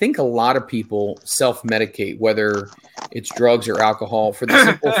I think a lot of people self-medicate, whether it's drugs or alcohol, for the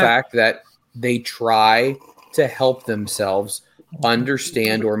simple fact that they try to help themselves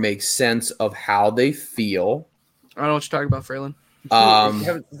understand or make sense of how they feel. I don't know what you're talking about, Freland.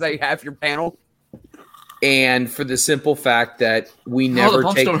 They have your panel. And for the simple fact that we The never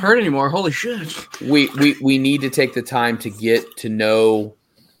bumps take don't hurt anymore. Holy shit. we need to take the time to get to know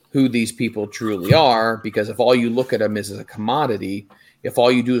who these people truly are, because if all you look at them is as a commodity, if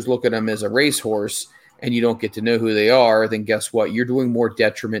all you do is look at them as a racehorse and you don't get to know who they are, then guess what? You're doing more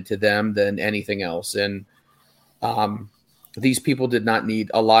detriment to them than anything else. And these people did not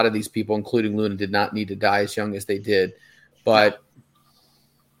need, a lot of these people, including Luna, did not need to die as young as they did. But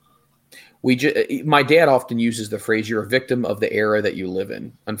my dad often uses the phrase, you're a victim of the era that you live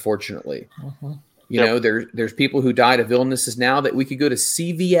in, unfortunately. You know, there's people who died of illnesses now that we could go to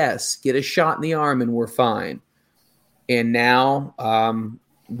CVS, get a shot in the arm, and we're fine. And now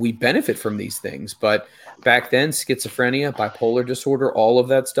we benefit from these things. But back then, schizophrenia, bipolar disorder, all of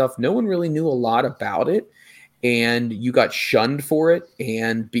that stuff, no one really knew a lot about it. And you got shunned for it.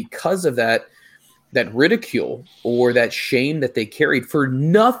 And because of that ridicule or that shame that they carried for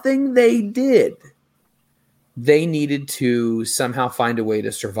nothing they did, they needed to somehow find a way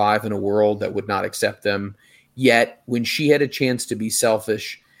to survive in a world that would not accept them. Yet, when she had a chance to be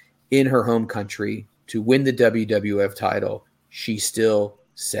selfish in her home country to win the WWF title, she still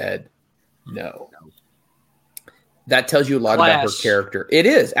said no. That tells you a lot about her character. It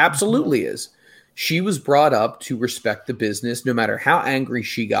is, absolutely is. She was brought up to respect the business, no matter how angry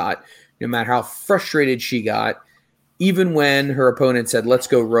she got, no matter how frustrated she got, even when her opponent said, let's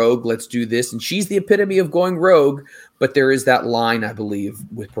go rogue, let's do this. And she's the epitome of going rogue, but there is that line, I believe,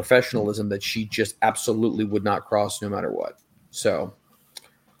 with professionalism that she just absolutely would not cross no matter what. So,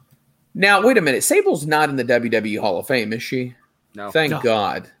 now, wait a minute. Sable's not in the WWE Hall of Fame, is she? No. Thank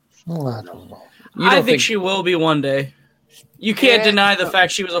God. Well, I don't know. I think she will be one day. You can't deny the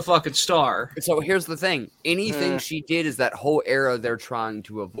fact she was a fucking star. So here's the thing. Anything she did is that whole era they're trying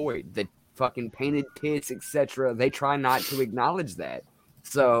to avoid. The fucking painted tits, etc. They try not to acknowledge that.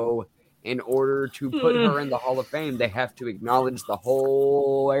 So in order to put her in the Hall of Fame, they have to acknowledge the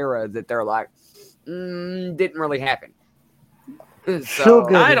whole era that they're like, didn't really happen.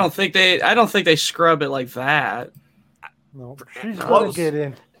 So I don't think they scrub it like that. No, she's gonna get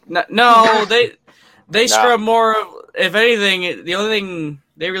in. No, they scrub more. If anything, the only thing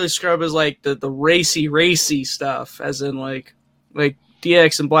they really scrub is like the racy stuff, as in like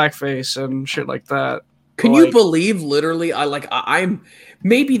DX and blackface and shit like that. Can you believe literally? I'm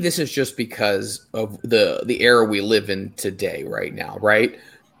maybe this is just because of the era we live in today, right now, right?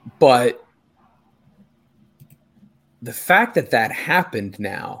 But the fact that happened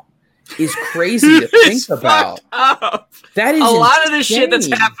now is crazy to think about. That is a lot of the shit that's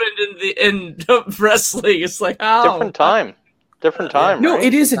happened in the wrestling. It's like, different time. No, right?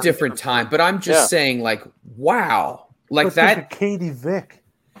 it is a different time, but I'm just saying, like, wow, like Let's that. look at Katie Vick.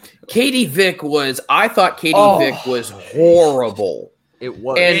 Katie Vick was. I thought Katie Vick was horrible. It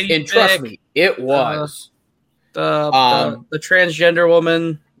was, and trust me, it was. The transgender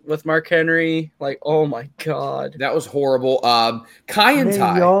woman with Mark Henry, like, oh my god, that was horrible. Kai and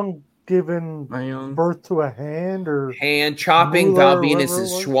Tai Young giving birth to a hand chopping Val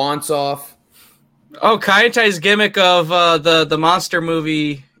Venus's schwanz off. Oh, Kai and Tai's gimmick of the monster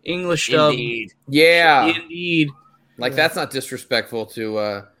movie English dub. Indeed. Yeah. Indeed. Like, that's not disrespectful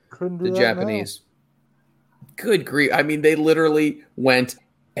to the Japanese. Good grief. I mean, they literally went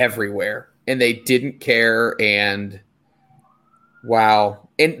everywhere and they didn't care. And wow.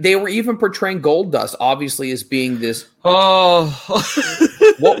 And they were even portraying Goldust, obviously, as being this. Oh.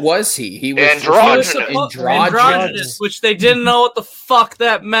 What was he? He was androgynous, which they didn't know what the fuck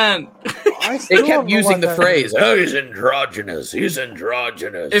that meant. They kept using the phrase, "Oh, he's androgynous. He's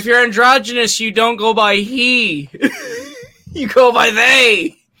androgynous." If you're androgynous, you don't go by he. You go by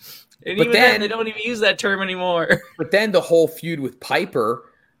they. And but even then they don't even use that term anymore. But then the whole feud with Piper,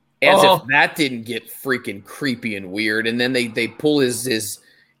 as if that didn't get freaking creepy and weird. And then they pull his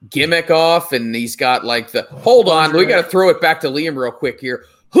gimmick off, and he's got like the hold on, we got to throw it back to Liam real quick here.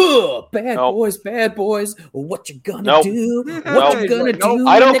 Huh, bad boys, what you gonna do? What you gonna do?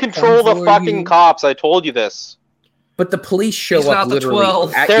 I don't control the fucking cops. I told you this. But the police show up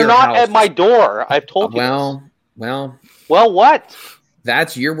literally. They're not at my door. I've told you. Well, what?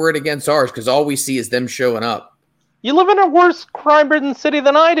 That's your word against ours, because all we see is them showing up. You live in a worse crime-ridden city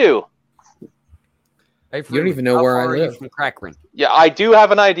than I do. You don't even know where I live. From Crackling. Yeah, I do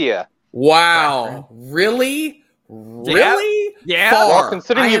have an idea. Wow, really? Really? Yeah. Well,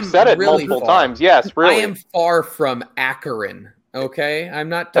 considering you've said it multiple times, yes, really. I am far from Akron. Okay, I'm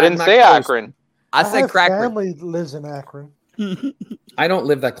not. I didn't say Akron. I said Crackling. Family lives in Akron. I don't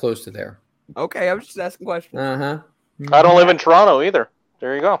live that close to there. Okay, I was just asking questions. I don't live in Toronto either.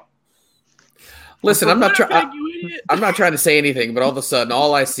 There you go. Listen, I'm not trying to say anything, but all of a sudden,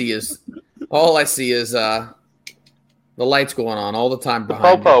 all I see is the lights going on all the time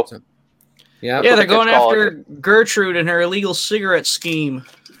behind me. So, yeah, they're going after Gertrude and her illegal cigarette scheme.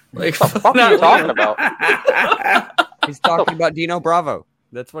 Like, what are you talking about? He's talking about Dino Bravo.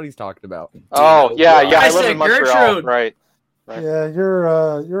 That's what he's talking about. Oh, yeah. I live said in Montreal. Gertrude. Right. Yeah,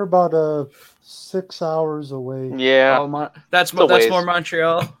 you're about 6 hours away. Yeah. That's more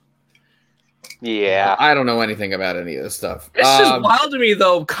Montreal. Yeah. I don't know anything about any of this stuff. It's just wild to me,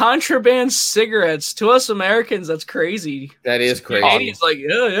 though. Contraband cigarettes. To us Americans, that's crazy. That is crazy. Canadians like,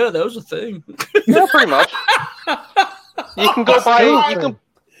 yeah, that was a thing. Yeah, pretty much. You can go buy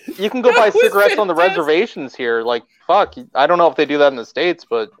you can go buy cigarettes on the reservations here. Like, fuck. I don't know if they do that in the States,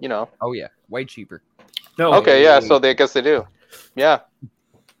 but you know. Oh yeah, way cheaper. No. Okay, yeah. So I guess they do. Yeah.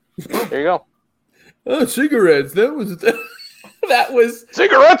 There you go. Oh, cigarettes. That was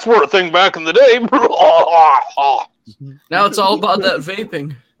cigarettes were a thing back in the day. Now it's all about that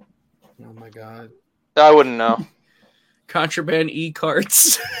vaping. Oh my god. I wouldn't know. Contraband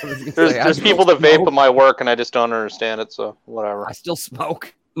e-carts. There's people that vape at my work, and I just don't understand it. So whatever. I still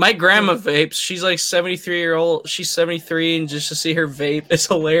smoke. My grandma vapes. She's like 73-year-old. She's 73, and just to see her vape is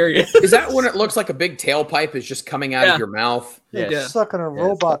hilarious. Is that when it looks like a big tailpipe is just coming out of your mouth? You're sucking a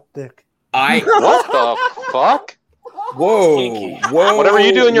robot dick. What the fuck? Whoa. Whatever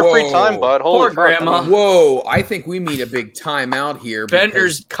you do in your free time, bud. Holy Poor fuck. grandma. Whoa. I think we mean a big time out here.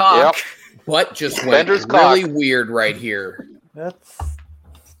 Bender's cock. Butt just went really weird right here. That's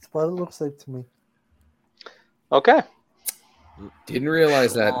what it looks like to me. Okay. Didn't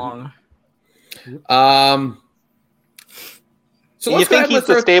realize that. So you think he's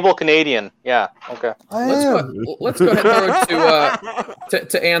the stable Canadian? Yeah. Okay. Let's go ahead and throw it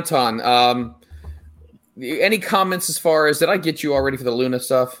to Anton. Any comments as far as, did I get you all ready for the Luna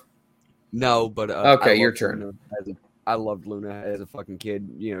stuff? No, but okay, your turn. I loved Luna as a fucking kid.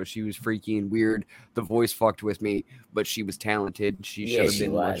 You know, she was freaky and weird. The voice fucked with me, but she was talented. She should have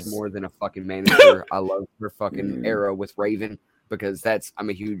been much more than a fucking manager. I loved her fucking era with Raven because I'm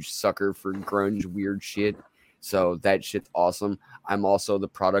a huge sucker for grunge weird shit. So that shit's awesome. I'm also the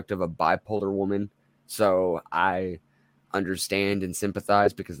product of a bipolar woman, so I understand and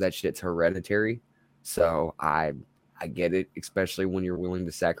sympathize because that shit's hereditary. So I get it, especially when you're willing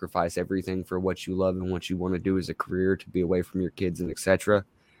to sacrifice everything for what you love and what you want to do as a career to be away from your kids and etc.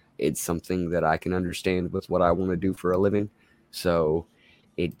 It's something that I can understand with what I want to do for a living. So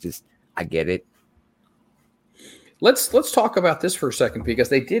I get it. Let's talk about this for a second because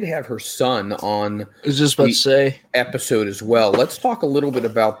they did have her son on the episode as well. Let's talk a little bit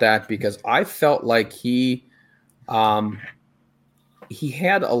about that because I felt like he had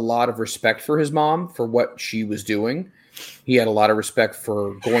a lot of respect for his mom for what she was doing. He had a lot of respect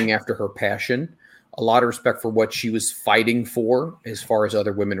for going after her passion, a lot of respect for what she was fighting for as far as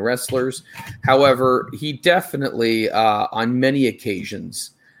other women wrestlers. However, he definitely, on many occasions,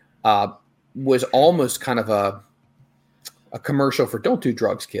 was almost kind of a commercial for don't do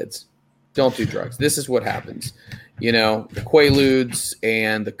drugs, kids. Don't do drugs. This is what happens. You know, the Quaaludes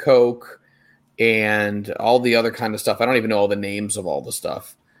and the Coke and all the other kind of stuff. I don't even know all the names of all the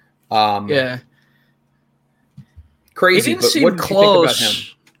stuff. Yeah. Crazy, but what did you think about him?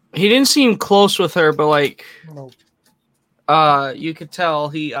 He didn't seem close with her, but like, you could tell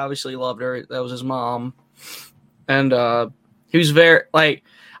he obviously loved her. That was his mom. And he was very, like,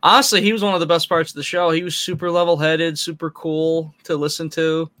 honestly, he was one of the best parts of the show. He was super level-headed, super cool to listen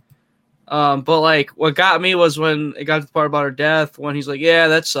to. But like, what got me was when it got to the part about her death, when he's like, yeah,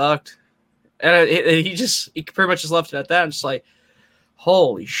 that sucked. And he pretty much just left it at that. And just like,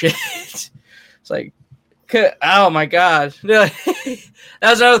 holy shit. It's like, oh my God. That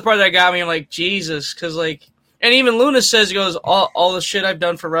was another part that got me. I'm like, Jesus. Because like, and even Luna says, he goes, all the shit I've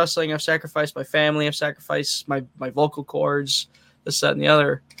done for wrestling, I've sacrificed my family, I've sacrificed my vocal cords, this, that, and the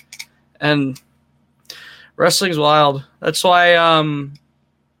other. And wrestling's wild. That's why,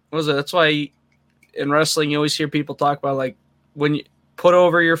 that's why in wrestling, you always hear people talk about like, when you put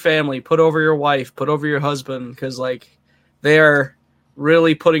over your family, put over your wife, put over your husband, because like they are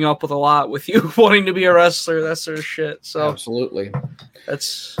really putting up with a lot with you wanting to be a wrestler, that sort of shit. So absolutely,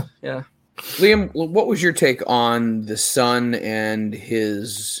 that's Liam, what was your take on the son and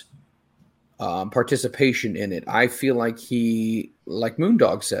his participation in it? I feel like he, like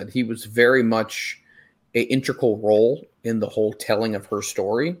Moondog said, he was very much an integral role in the whole telling of her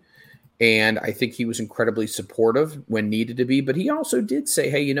story. And I think he was incredibly supportive when needed to be. But he also did say,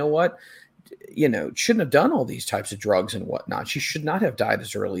 hey, you know what? You know, shouldn't have done all these types of drugs and whatnot. She should not have died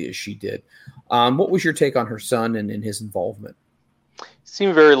as early as she did. What was your take on her son and his involvement?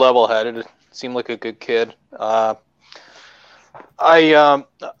 Seemed very level-headed. Seemed like a good kid. I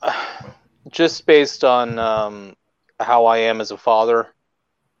just based on how I am as a father,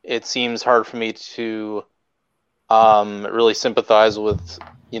 it seems hard for me to really sympathize with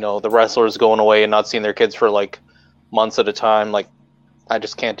the wrestlers going away and not seeing their kids for like months at a time. Like, I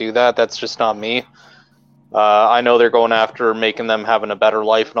just can't do that. That's just not me. I know they're going after making them having a better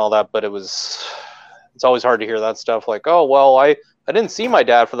life and all that, but it's always hard to hear that stuff. Like, oh well, I didn't see my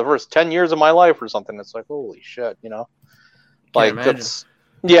dad for the first 10 years of my life or something. It's like, holy shit, like that's,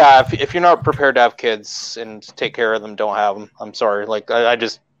 yeah. If you're not prepared to have kids and take care of them, don't have them. I'm sorry. Like, I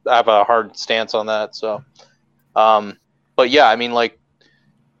just have a hard stance on that. So, but yeah, I mean, like,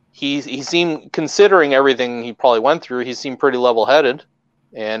 he seemed, considering everything he probably went through, he seemed pretty level-headed,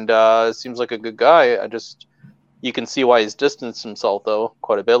 and seems like a good guy. You can see why he's distanced himself though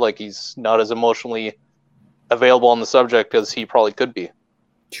quite a bit. Like, he's not as emotionally available on the subject as he probably could be.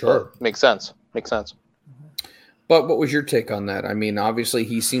 Sure, but makes sense. But what was your take on that? I mean, obviously,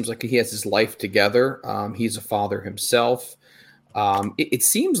 he seems like he has his life together. He's a father himself. It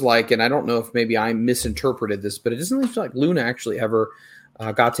seems like, and I don't know if maybe I misinterpreted this, but it doesn't seem like Luna actually ever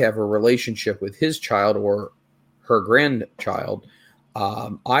got to have a relationship with his child or her grandchild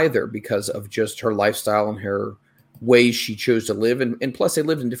either, because of just her lifestyle and her ways she chose to live. And plus, they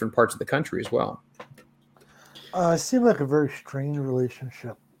lived in different parts of the country as well. It seemed like a very strained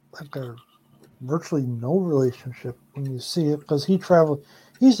relationship, like a virtually no relationship when you see it, because he traveled.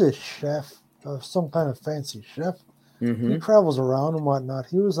 He's a chef, some kind of fancy chef. Mm-hmm. He travels around and whatnot.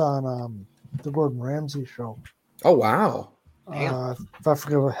 He was on the Gordon Ramsay show. Oh, wow. I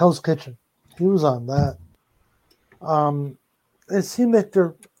forget what, Hell's Kitchen. He was on that. It seemed like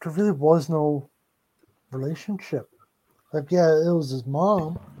there really was no relationship. Like, yeah, it was his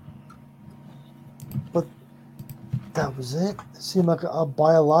mom, but that was it. It seemed like a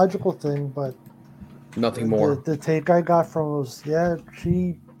biological thing, but nothing more. The take I got from it was, yeah,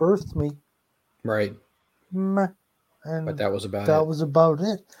 she birthed me. Right. And but that was about it. That was about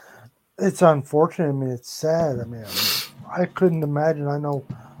it. It's unfortunate. I mean, it's sad. I mean, I couldn't imagine. I know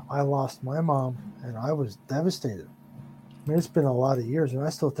I lost my mom, and I was devastated. I mean, it's been a lot of years, and I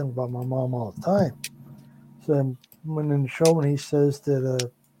still think about my mom all the time. So when in the show, when he says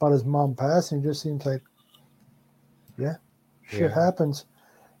that about his mom passing, it just seems like, yeah, shit happens.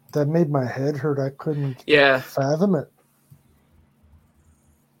 That made my head hurt. I couldn't fathom it.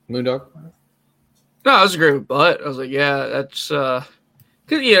 Moondog? No, I was agree with Butt. I was like, yeah, that's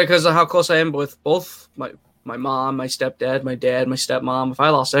because of how close I am with both my mom, my stepdad, my dad, my stepmom. If I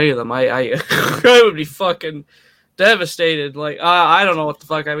lost any of them, I I would be fucking devastated. Like, I don't know what the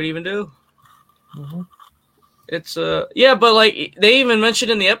fuck I would even do. Mm-hmm. It's but like they even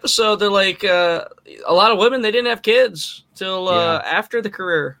mentioned in the episode, they're like a lot of women, they didn't have kids till after the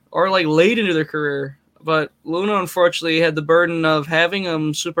career or like late into their career. But Luna unfortunately had the burden of having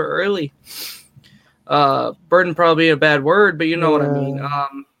them super early. Burden probably a bad word, but you know what I mean.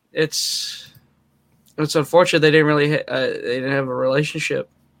 It's unfortunate they didn't really they didn't have a relationship.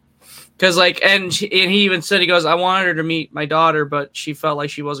 Because and he even said, he goes, I wanted her to meet my daughter, but she felt like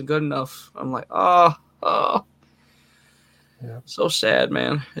she wasn't good enough. I'm like, oh. Yeah. So sad,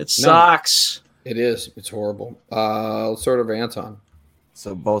 man. It sucks. It is. It's horrible. Let's sort of Anton.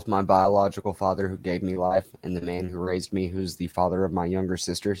 So both my biological father, who gave me life, and the man who raised me, who's the father of my younger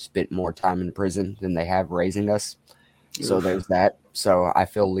sister, spent more time in prison than they have raising us. So there's that. So I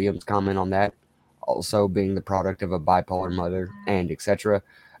feel Liam's comment on that. Also, being the product of a bipolar mother and etc.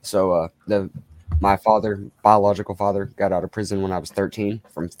 So my biological father, got out of prison when I was 13.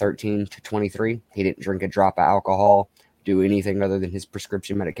 From 13 to 23, he didn't drink a drop of alcohol, do anything other than his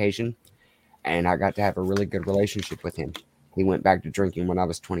prescription medication. And I got to have a really good relationship with him. He went back to drinking when I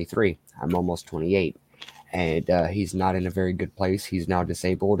was 23. I'm almost 28. And he's not in a very good place. He's now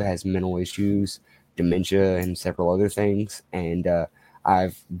disabled, has mental issues, dementia, and several other things. And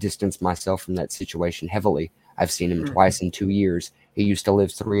I've distanced myself from that situation heavily. I've seen him twice in 2 years. He used to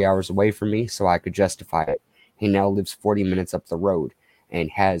live 3 hours away from me, so I could justify it. He now lives 40 minutes up the road and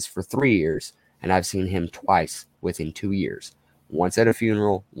has for 3 years. And I've seen him twice within 2 years. Once at a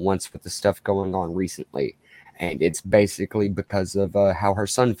funeral, once with the stuff going on recently. And it's basically because of how her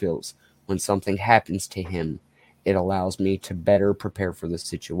son feels. When something happens to him, it allows me to better prepare for the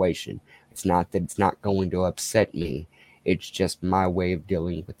situation. It's not that it's not going to upset me. It's just my way of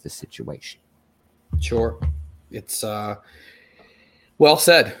dealing with the situation. Sure. It's well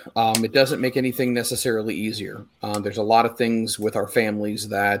said. It doesn't make anything necessarily easier. There's a lot of things with our families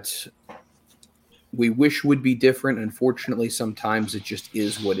that we wish would be different. Unfortunately, sometimes it just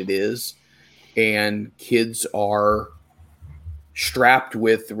is what it is. and kids are strapped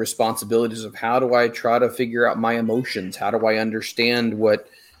with the responsibilities of how do I try to figure out my emotions? How do I understand what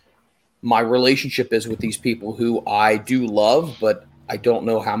my relationship is with these people who I do love, but I don't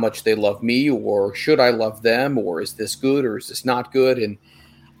know how much they love me, or should I love them, or is this good or is this not good? And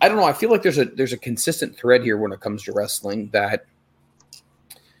I don't know. I feel like there's a consistent thread here when it comes to wrestling that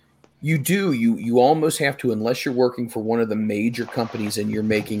you almost have to, unless you're working for one of the major companies and you're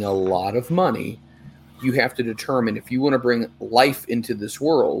making a lot of money, you have to determine if you want to bring life into this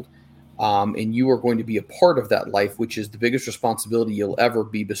world, and you are going to be a part of that life, which is the biggest responsibility you'll ever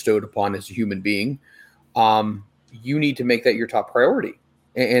be bestowed upon as a human being. You need to make that your top priority.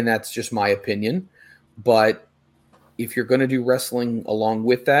 And that's just my opinion. But if you're going to do wrestling along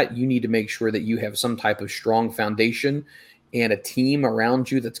with that, you need to make sure that you have some type of strong foundation and a team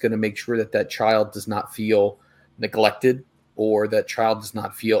around you that's going to make sure that that child does not feel neglected, or that child does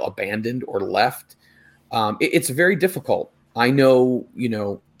not feel abandoned or left. It's very difficult. I know,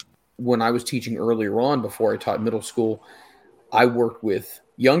 when I was teaching earlier on, before I taught middle school, I worked with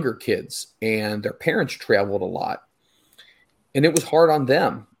younger kids and their parents traveled a lot, and it was hard on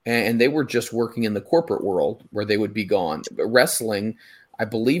them. And they were just working in the corporate world where they would be gone. But wrestling, I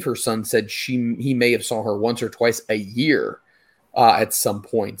believe her son said he may have saw her once or twice a year at some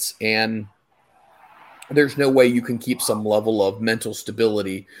points. And there's no way you can keep some level of mental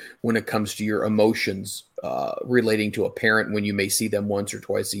stability when it comes to your emotions relating to a parent when you may see them once or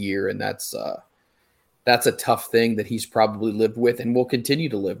twice a year. And that's a tough thing that he's probably lived with and will continue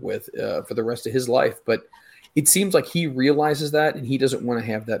to live with for the rest of his life. But it seems like he realizes that, and he doesn't want to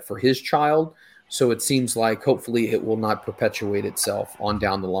have that for his child. So it seems like hopefully it will not perpetuate itself on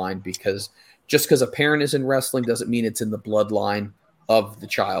down the line, because just because a parent is in wrestling doesn't mean it's in the bloodline of the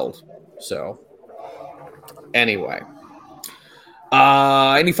child. So anyway,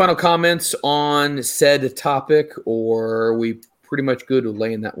 any final comments on said topic, or are we pretty much good with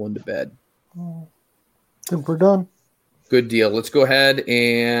laying that one to bed? I think we're done. Good deal. Let's go ahead,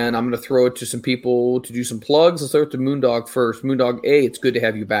 and I'm going to throw it to some people to do some plugs. Let's throw it to Moondog first. Moondog, it's good to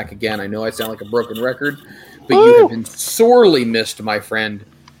have you back again. I know I sound like a broken record, but you have been sorely missed, my friend.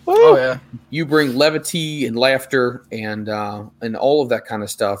 Oh, yeah. You bring levity and laughter and all of that kind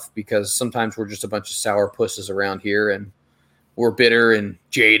of stuff, because sometimes we're just a bunch of sour pusses around here, and we're bitter and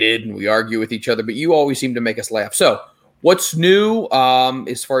jaded, and we argue with each other, but you always seem to make us laugh. So what's new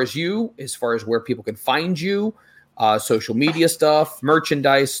as far as where people can find you? Social media stuff,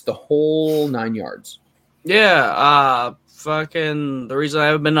 merchandise, the whole 9 yards. Yeah, the reason I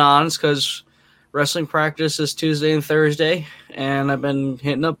haven't been on is because wrestling practice is Tuesday and Thursday, and I've been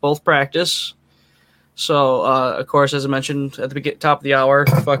hitting up both practice. So, of course, as I mentioned at the top of the hour,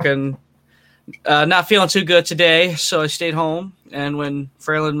 not feeling too good today, so I stayed home. And when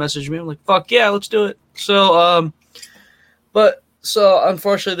Freland messaged me, I'm like, "Fuck yeah, let's do it." So,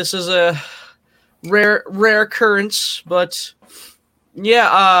 unfortunately, this is a rare occurrence, but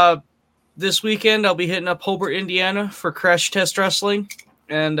yeah, this weekend I'll be hitting up Hobart, Indiana for Crash Test Wrestling,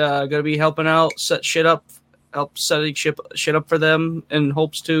 and gonna be helping out, setting shit up for them, in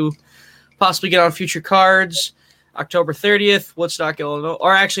hopes to possibly get on future cards. October 30th, Woodstock, Illinois,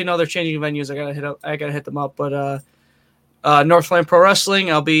 or actually no, they're changing venues. I gotta hit them up, but Northland Pro Wrestling,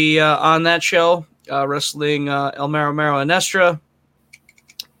 I'll be on that show, wrestling El Mero and Nestra,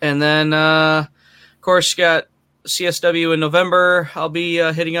 and then of course, got CSW in November. I'll be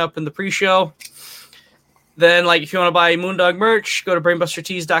hitting up in the pre-show. Then, if you want to buy Moondog merch, go to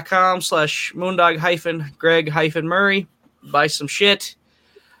brainbustertees.com/Moondog-Greg-Murray. Buy some shit.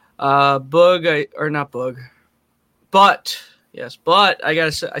 But I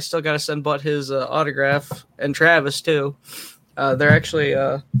still gotta send Butt his autograph, and Travis too. They're actually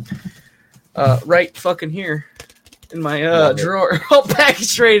right fucking here in my drawer, all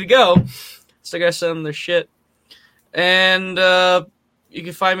packaged, ready to go. So I gotta send them their shit. And you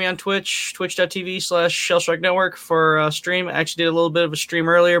can find me on Twitch, twitch.tv/Shellstrike Network for stream. I actually did a little bit of a stream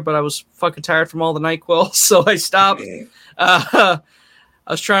earlier, but I was fucking tired from all the NyQuil, so I stopped. I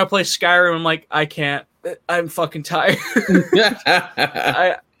was trying to play Skyrim. I'm like, I can't. I'm fucking tired.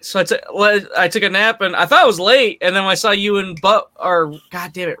 So I took a nap, and I thought it was late. And then when I saw you and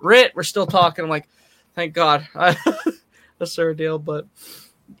God damn it, Ritt, we're still talking. I'm like, thank God. That's our deal, but...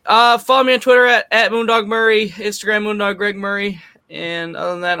 follow me on Twitter at Moondog Murray, Instagram Moondog Greg Murray, and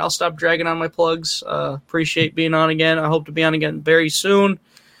other than that, I'll stop dragging on my plugs. Appreciate being on again. I hope to be on again very soon.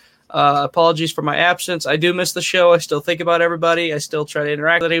 Apologies for my absence. I do miss the show. I still think about everybody. I still try to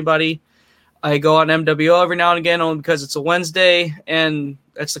interact with anybody. I go on MWO every now and again, only because it's a Wednesday, and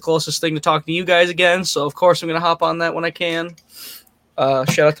that's the closest thing to talking to you guys again. So of course I'm gonna hop on that when I can.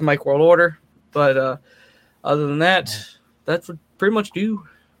 Shout out to Mike World Order. But other than that, that would pretty much do.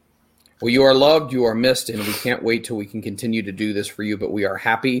 Well, you are loved, you are missed, and we can't wait till we can continue to do this for you. But we are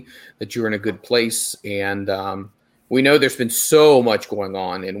happy that you're in a good place, and we know there's been so much going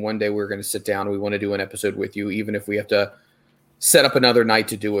on. And one day we're going to sit down. And we want to do an episode with you, even if we have to set up another night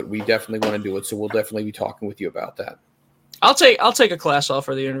to do it. We definitely want to do it, so we'll definitely be talking with you about that. I'll take a class off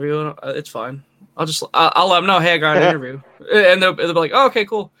for the interview. It's fine. I'll let them know, hey, I got an interview, and they'll be like, oh, okay,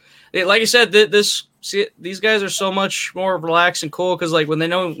 cool. Like I said, these guys are so much more relaxed and cool because like when they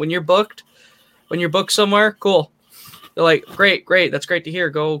know when you're booked somewhere, cool. They're like, great, that's great to hear.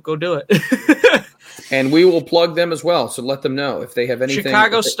 Go do it. And we will plug them as well, so let them know if they have anything.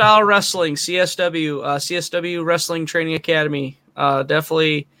 Chicago Style Wrestling, CSW Wrestling Training Academy.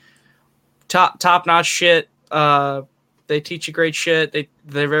 Definitely top notch shit. They teach you great shit.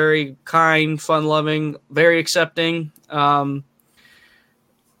 They're very kind, fun loving, very accepting.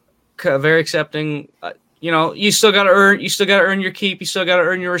 Very accepting. You still got to earn your keep. You still got to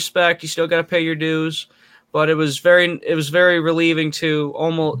earn your respect. You still got to pay your dues. But it was very relieving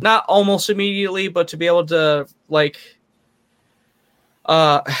to not almost immediately, but to be able to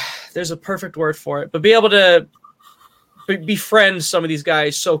there's a perfect word for it, but be able to befriend some of these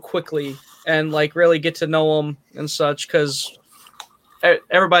guys so quickly and like really get to know them and such, because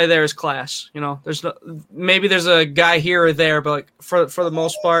everybody there is class. There's a guy here or there, but like for the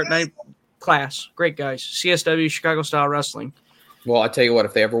most part, class, great guys. CSW, Chicago Style Wrestling. Well, I tell you what,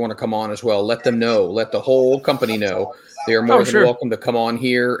 if they ever want to come on as well, let them know. Let the whole company know. They are more than welcome to come on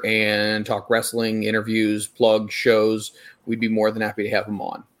here and talk wrestling, interviews, plug shows. We'd be more than happy to have them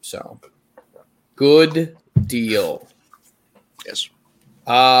on. So, good deal. Yes.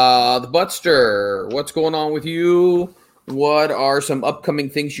 The Butster, what's going on with you? What are some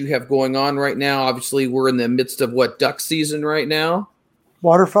upcoming things you have going on right now? Obviously, we're in the midst of duck season right now?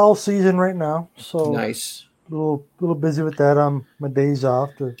 Waterfowl season right now. So nice. A little busy with that on my days off,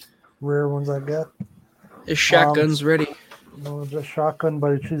 the rare ones I get. His shotgun's ready. The shotgun,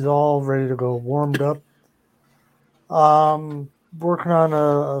 but she's all ready to go, warmed up. Working on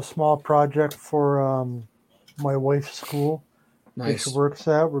a small project for my wife's school. Nice. She works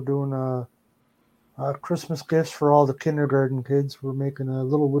at. We're doing Christmas gifts for all the kindergarten kids. We're making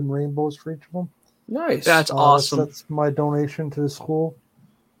little wooden rainbows for each of them. Nice. That's awesome. That's my donation to the school.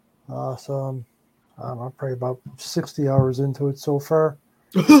 So I don't know, probably about 60 hours into it so far.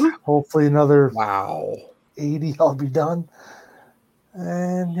 Hopefully another 80 I'll be done.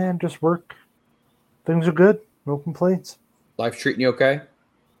 And just work. Things are good. No complaints. Life treating you okay?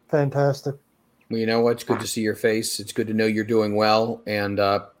 Fantastic. Well, you know what? It's good to see your face. It's good to know you're doing well. And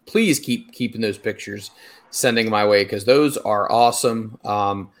please keep keeping those pictures, sending my way, because those are awesome.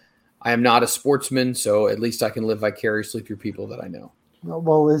 I am not a sportsman, so at least I can live vicariously through people that I know.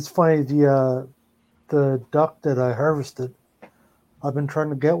 Well, it's funny. The duck that I harvested, I've been trying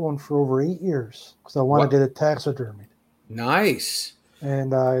to get one for over 8 years because I want to get it taxidermied. Nice.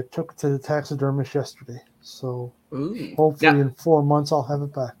 And I took it to the taxidermist yesterday. So hopefully in 4 months I'll have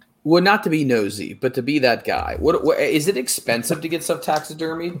it back. Well, not to be nosy, but to be that guy. What is it expensive to get stuff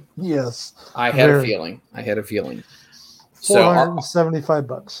taxidermied? Yes. I had a feeling.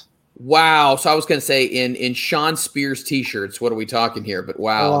 $475. Wow. So I was going to say in Sean Spears t-shirts, what are we talking here? But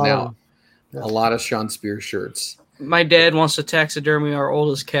wow, a lot of Sean Spears shirts. My dad wants to taxidermy our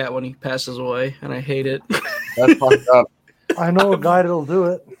oldest cat when he passes away, and I hate it. That's fucked up. I know a guy that'll do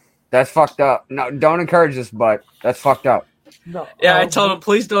it. That's fucked up. No, don't encourage this, but that's fucked up. No. Yeah, I told him,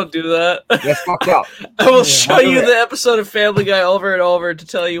 please don't do that. That's fucked up. I will show you the episode of Family Guy over and over to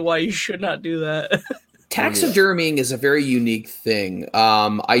tell you why you should not do that. Taxidermying is a very unique thing.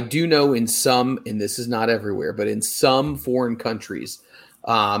 I do know in some, and this is not everywhere, but in some foreign countries,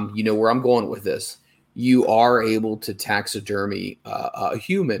 you know where I'm going with this, you are able to taxidermy a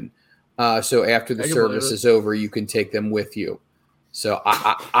human. So after the service is over, you can take them with you. So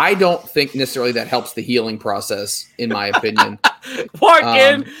I don't think necessarily that helps the healing process, in my opinion. Walk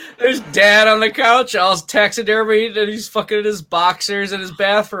in, there's dad on the couch, all taxidermied, and he's fucking in his boxers and his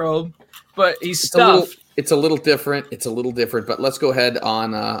bathrobe, but he's stuffed. It's a little different. But let's go ahead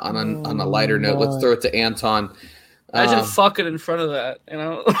on a lighter note. Let's throw it to Anton. Imagine fucking in front of that, you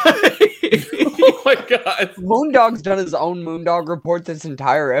know? Oh my god! Moondog's done his own Moondog report this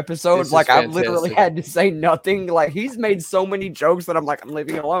entire episode. This I've literally had to say nothing. Like, he's made so many jokes that I'm like, I'm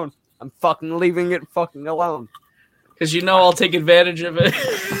leaving it alone. I'm fucking leaving it fucking alone. Because you know I'll take advantage of it.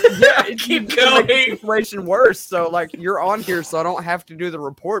 Yeah, keep going. Make the situation worse. So like, you're on here, so I don't have to do the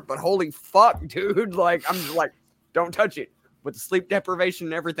report. But holy fuck, dude! Like, I'm just like, don't touch it. With the sleep deprivation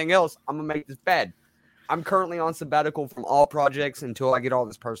and everything else, I'm gonna make this bad. I'm currently on sabbatical from all projects until I get all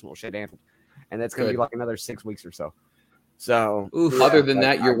this personal shit handled. and that's going to be Good. like another 6 weeks or so. So, Other than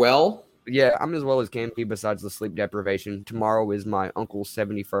that, you're well? Yeah, I'm as well as can be besides the sleep deprivation. Tomorrow is my uncle's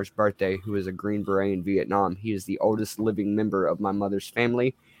 71st birthday, who is a Green Beret in Vietnam. He is the oldest living member of my mother's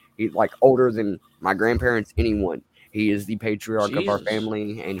family. He's like older than my grandparents, anyone. He is the patriarch of our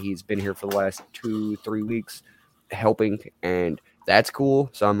family, and he's been here for the last 2-3 weeks helping, and that's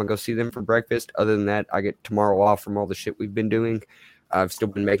cool. So I'm going to go see them for breakfast. Other than that, I get tomorrow off from all the shit we've been doing. I've still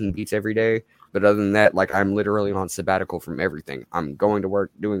been making beats every day. But other than that, like, I'm literally on sabbatical from everything. I'm going to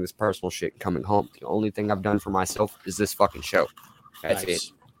work, doing this personal shit, and coming home. The only thing I've done for myself is this fucking show. That's it.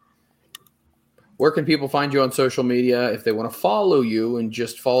 Where can people find you on social media if they want to follow you and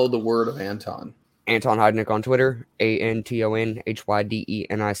just follow the word of Anton? Anton Heidnick on Twitter,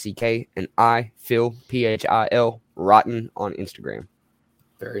 AntonHydenick, and I, Phil, Phil, Rotten on Instagram.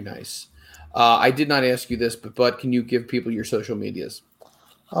 Very nice. I did not ask you this, but can you give people your social medias?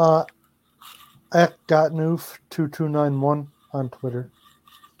 At Gotnoof2291 on Twitter.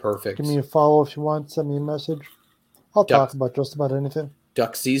 Perfect. Give me a follow if you want. Send me a message. I'll talk about just about anything.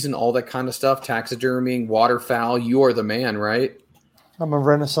 Duck season, all that kind of stuff, taxidermying, waterfowl. You are the man, right? I'm a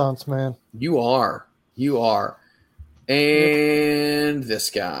Renaissance man. You are. And this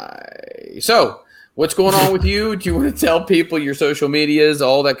guy. So, what's going on with you? Do you want to tell people your social medias,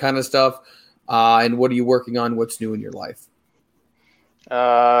 all that kind of stuff? And what are you working on? What's new in your life?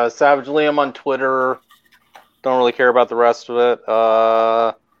 Savage Liam on Twitter. Don't really care about the rest of it.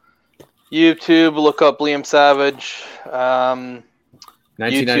 YouTube, look up Liam Savage. 1999.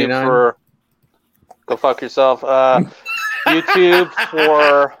 YouTube for go fuck yourself. YouTube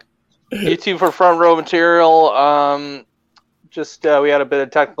for front row material. We had a bit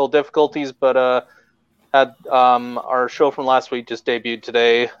of technical difficulties, but had our show from last week just debuted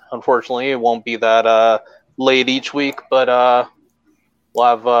today. Unfortunately, it won't be that late each week, but we'll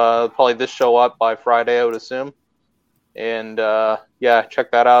have probably this show up by Friday, I would assume. And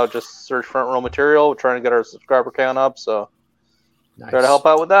check that out. Just search front row material. We're trying to get our subscriber count up, so try to help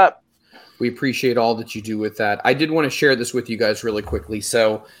out with that. We appreciate all that you do with that. I did want to share this with you guys really quickly.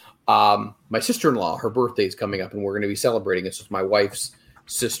 So my sister-in-law, her birthday is coming up, and we're going to be celebrating this with my wife's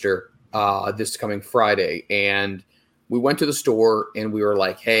sister this coming Friday. And we went to the store, and we were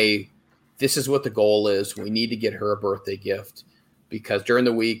like, hey, this is what the goal is. We need to get her a birthday gift because during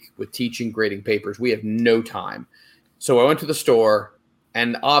the week with teaching, grading papers, we have no time. So I went to the store,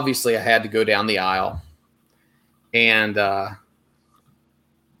 and obviously I had to go down the aisle. And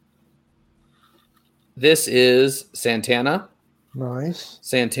this is Santana. Nice.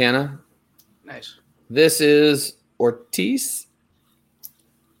 Santana. Nice. This is Ortiz.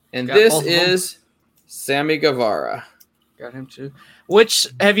 And Got this both of them? is Sammy Guevara. Got him too. Which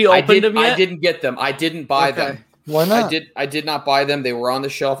have you opened them yet? I didn't get them. I didn't buy them. Why not? I did not buy them. They were on the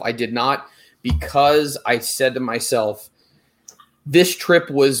shelf. I did not because I said to myself, this trip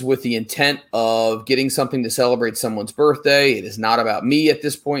was with the intent of getting something to celebrate someone's birthday. It is not about me at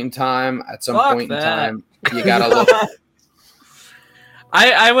this point in time. At some point in time, you got to look.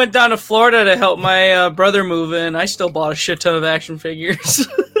 I went down to Florida to help my brother move in. I still bought a shit ton of action figures.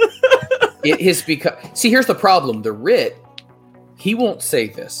 It is because, see, here's the problem. The Ritt, he won't say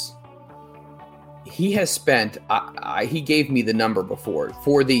this. He has spent, he gave me the number before,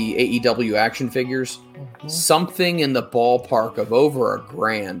 for the AEW action figures, something in the ballpark of over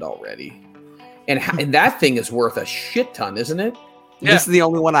 $1,000 already. And that thing is worth a shit ton, isn't it? Yeah. This is the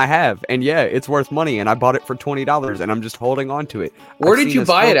only one I have. And yeah, it's worth money. And I bought it for $20 and I'm just holding on to it. Where did you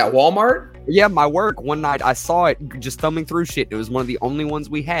buy it at? Walmart? Yeah, my work. One night I saw it just thumbing through shit. It was one of the only ones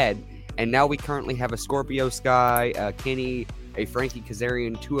we had. And now we currently have a Scorpio Sky, Kenny, a Frankie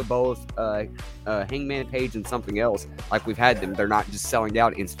Kazarian, two of both, Hangman Page, and something else. Like we've had them. They're not just selling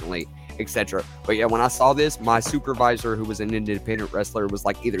out instantly, etc. But yeah, when I saw this, my supervisor, who was an independent wrestler, was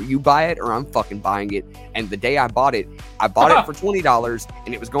like, either you buy it or I'm fucking buying it. And the day I bought it for $20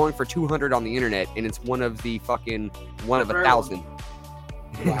 and it was going for $200 on the internet. And it's one of 1,000.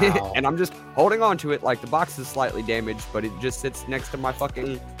 Wow. And I'm just holding on to it. Like the box is slightly damaged, but it just sits next to my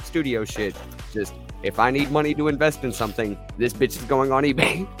fucking studio shit. Just, if I need money to invest in something, this bitch is going on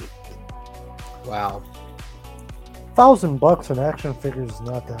eBay. Wow. $1,000 in action figures is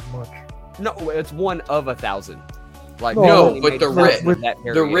not that much. No, it's one of 1,000. Like no, but the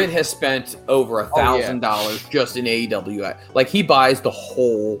Ritt has spent over $1,000 just in AEW. Like he buys the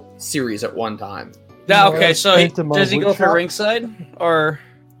whole series at one time. Okay, so does he go for ringside or?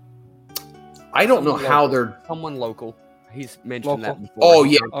 I don't know how they're someone local. He's mentioned that before. Oh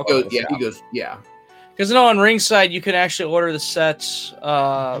yeah, he goes. Because on ringside you can actually order the sets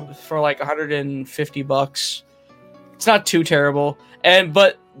for like $150. It's not too terrible,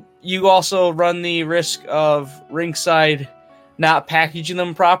 but you also run the risk of ringside not packaging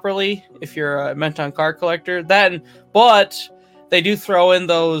them properly if you're a Menton card collector. But they do throw in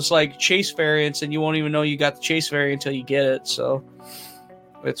those like chase variants, and you won't even know you got the chase variant until you get it. So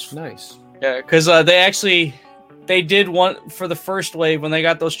it's nice. Yeah, because they did one for the first wave when they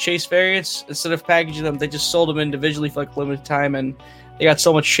got those chase variants. Instead of packaging them, they just sold them individually for like limited time, and they got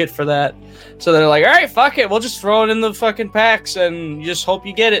so much shit for that. So they're like, all right, fuck it, we'll just throw it in the fucking packs and you just hope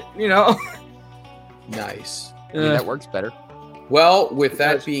you get it, you know? Nice. I mean, that works better. Well, with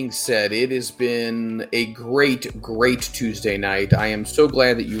that being said, it has been a great, great Tuesday night. I am so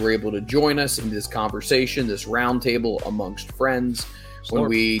glad that you were able to join us in this conversation, this roundtable amongst friends, when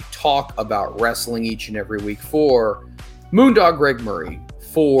we talk about wrestling each and every week. For Moondog Greg Murray,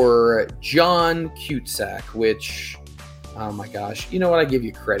 for John Cutesack, which, oh my gosh, you know what? I give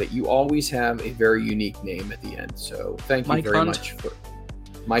you credit. You always have a very unique name at the end. So thank you very much for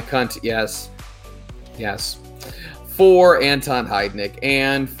my cunt. Yes. Yes. For Anton Heidnick,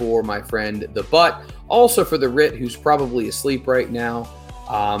 and for my friend The Butt, also for the Ritt, who's probably asleep right now,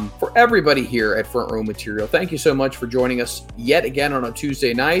 for everybody here at Front Row Material, thank you so much for joining us yet again on a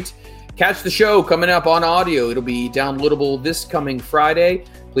Tuesday night. Catch the show coming up on audio. It'll be downloadable this coming Friday.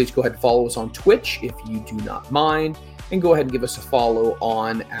 Please go ahead and follow us on Twitch if you do not mind, and go ahead and give us a follow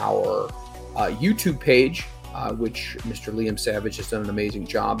on our YouTube page, which Mr. Liam Savage has done an amazing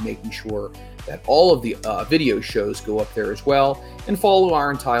job making sure that all of the video shows go up there as well, and follow our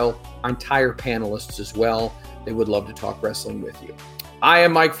entire panelists as well. They would love to talk wrestling with you. I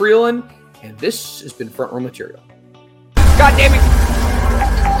am Mike Freland, and this has been Front Row Material. God damn it!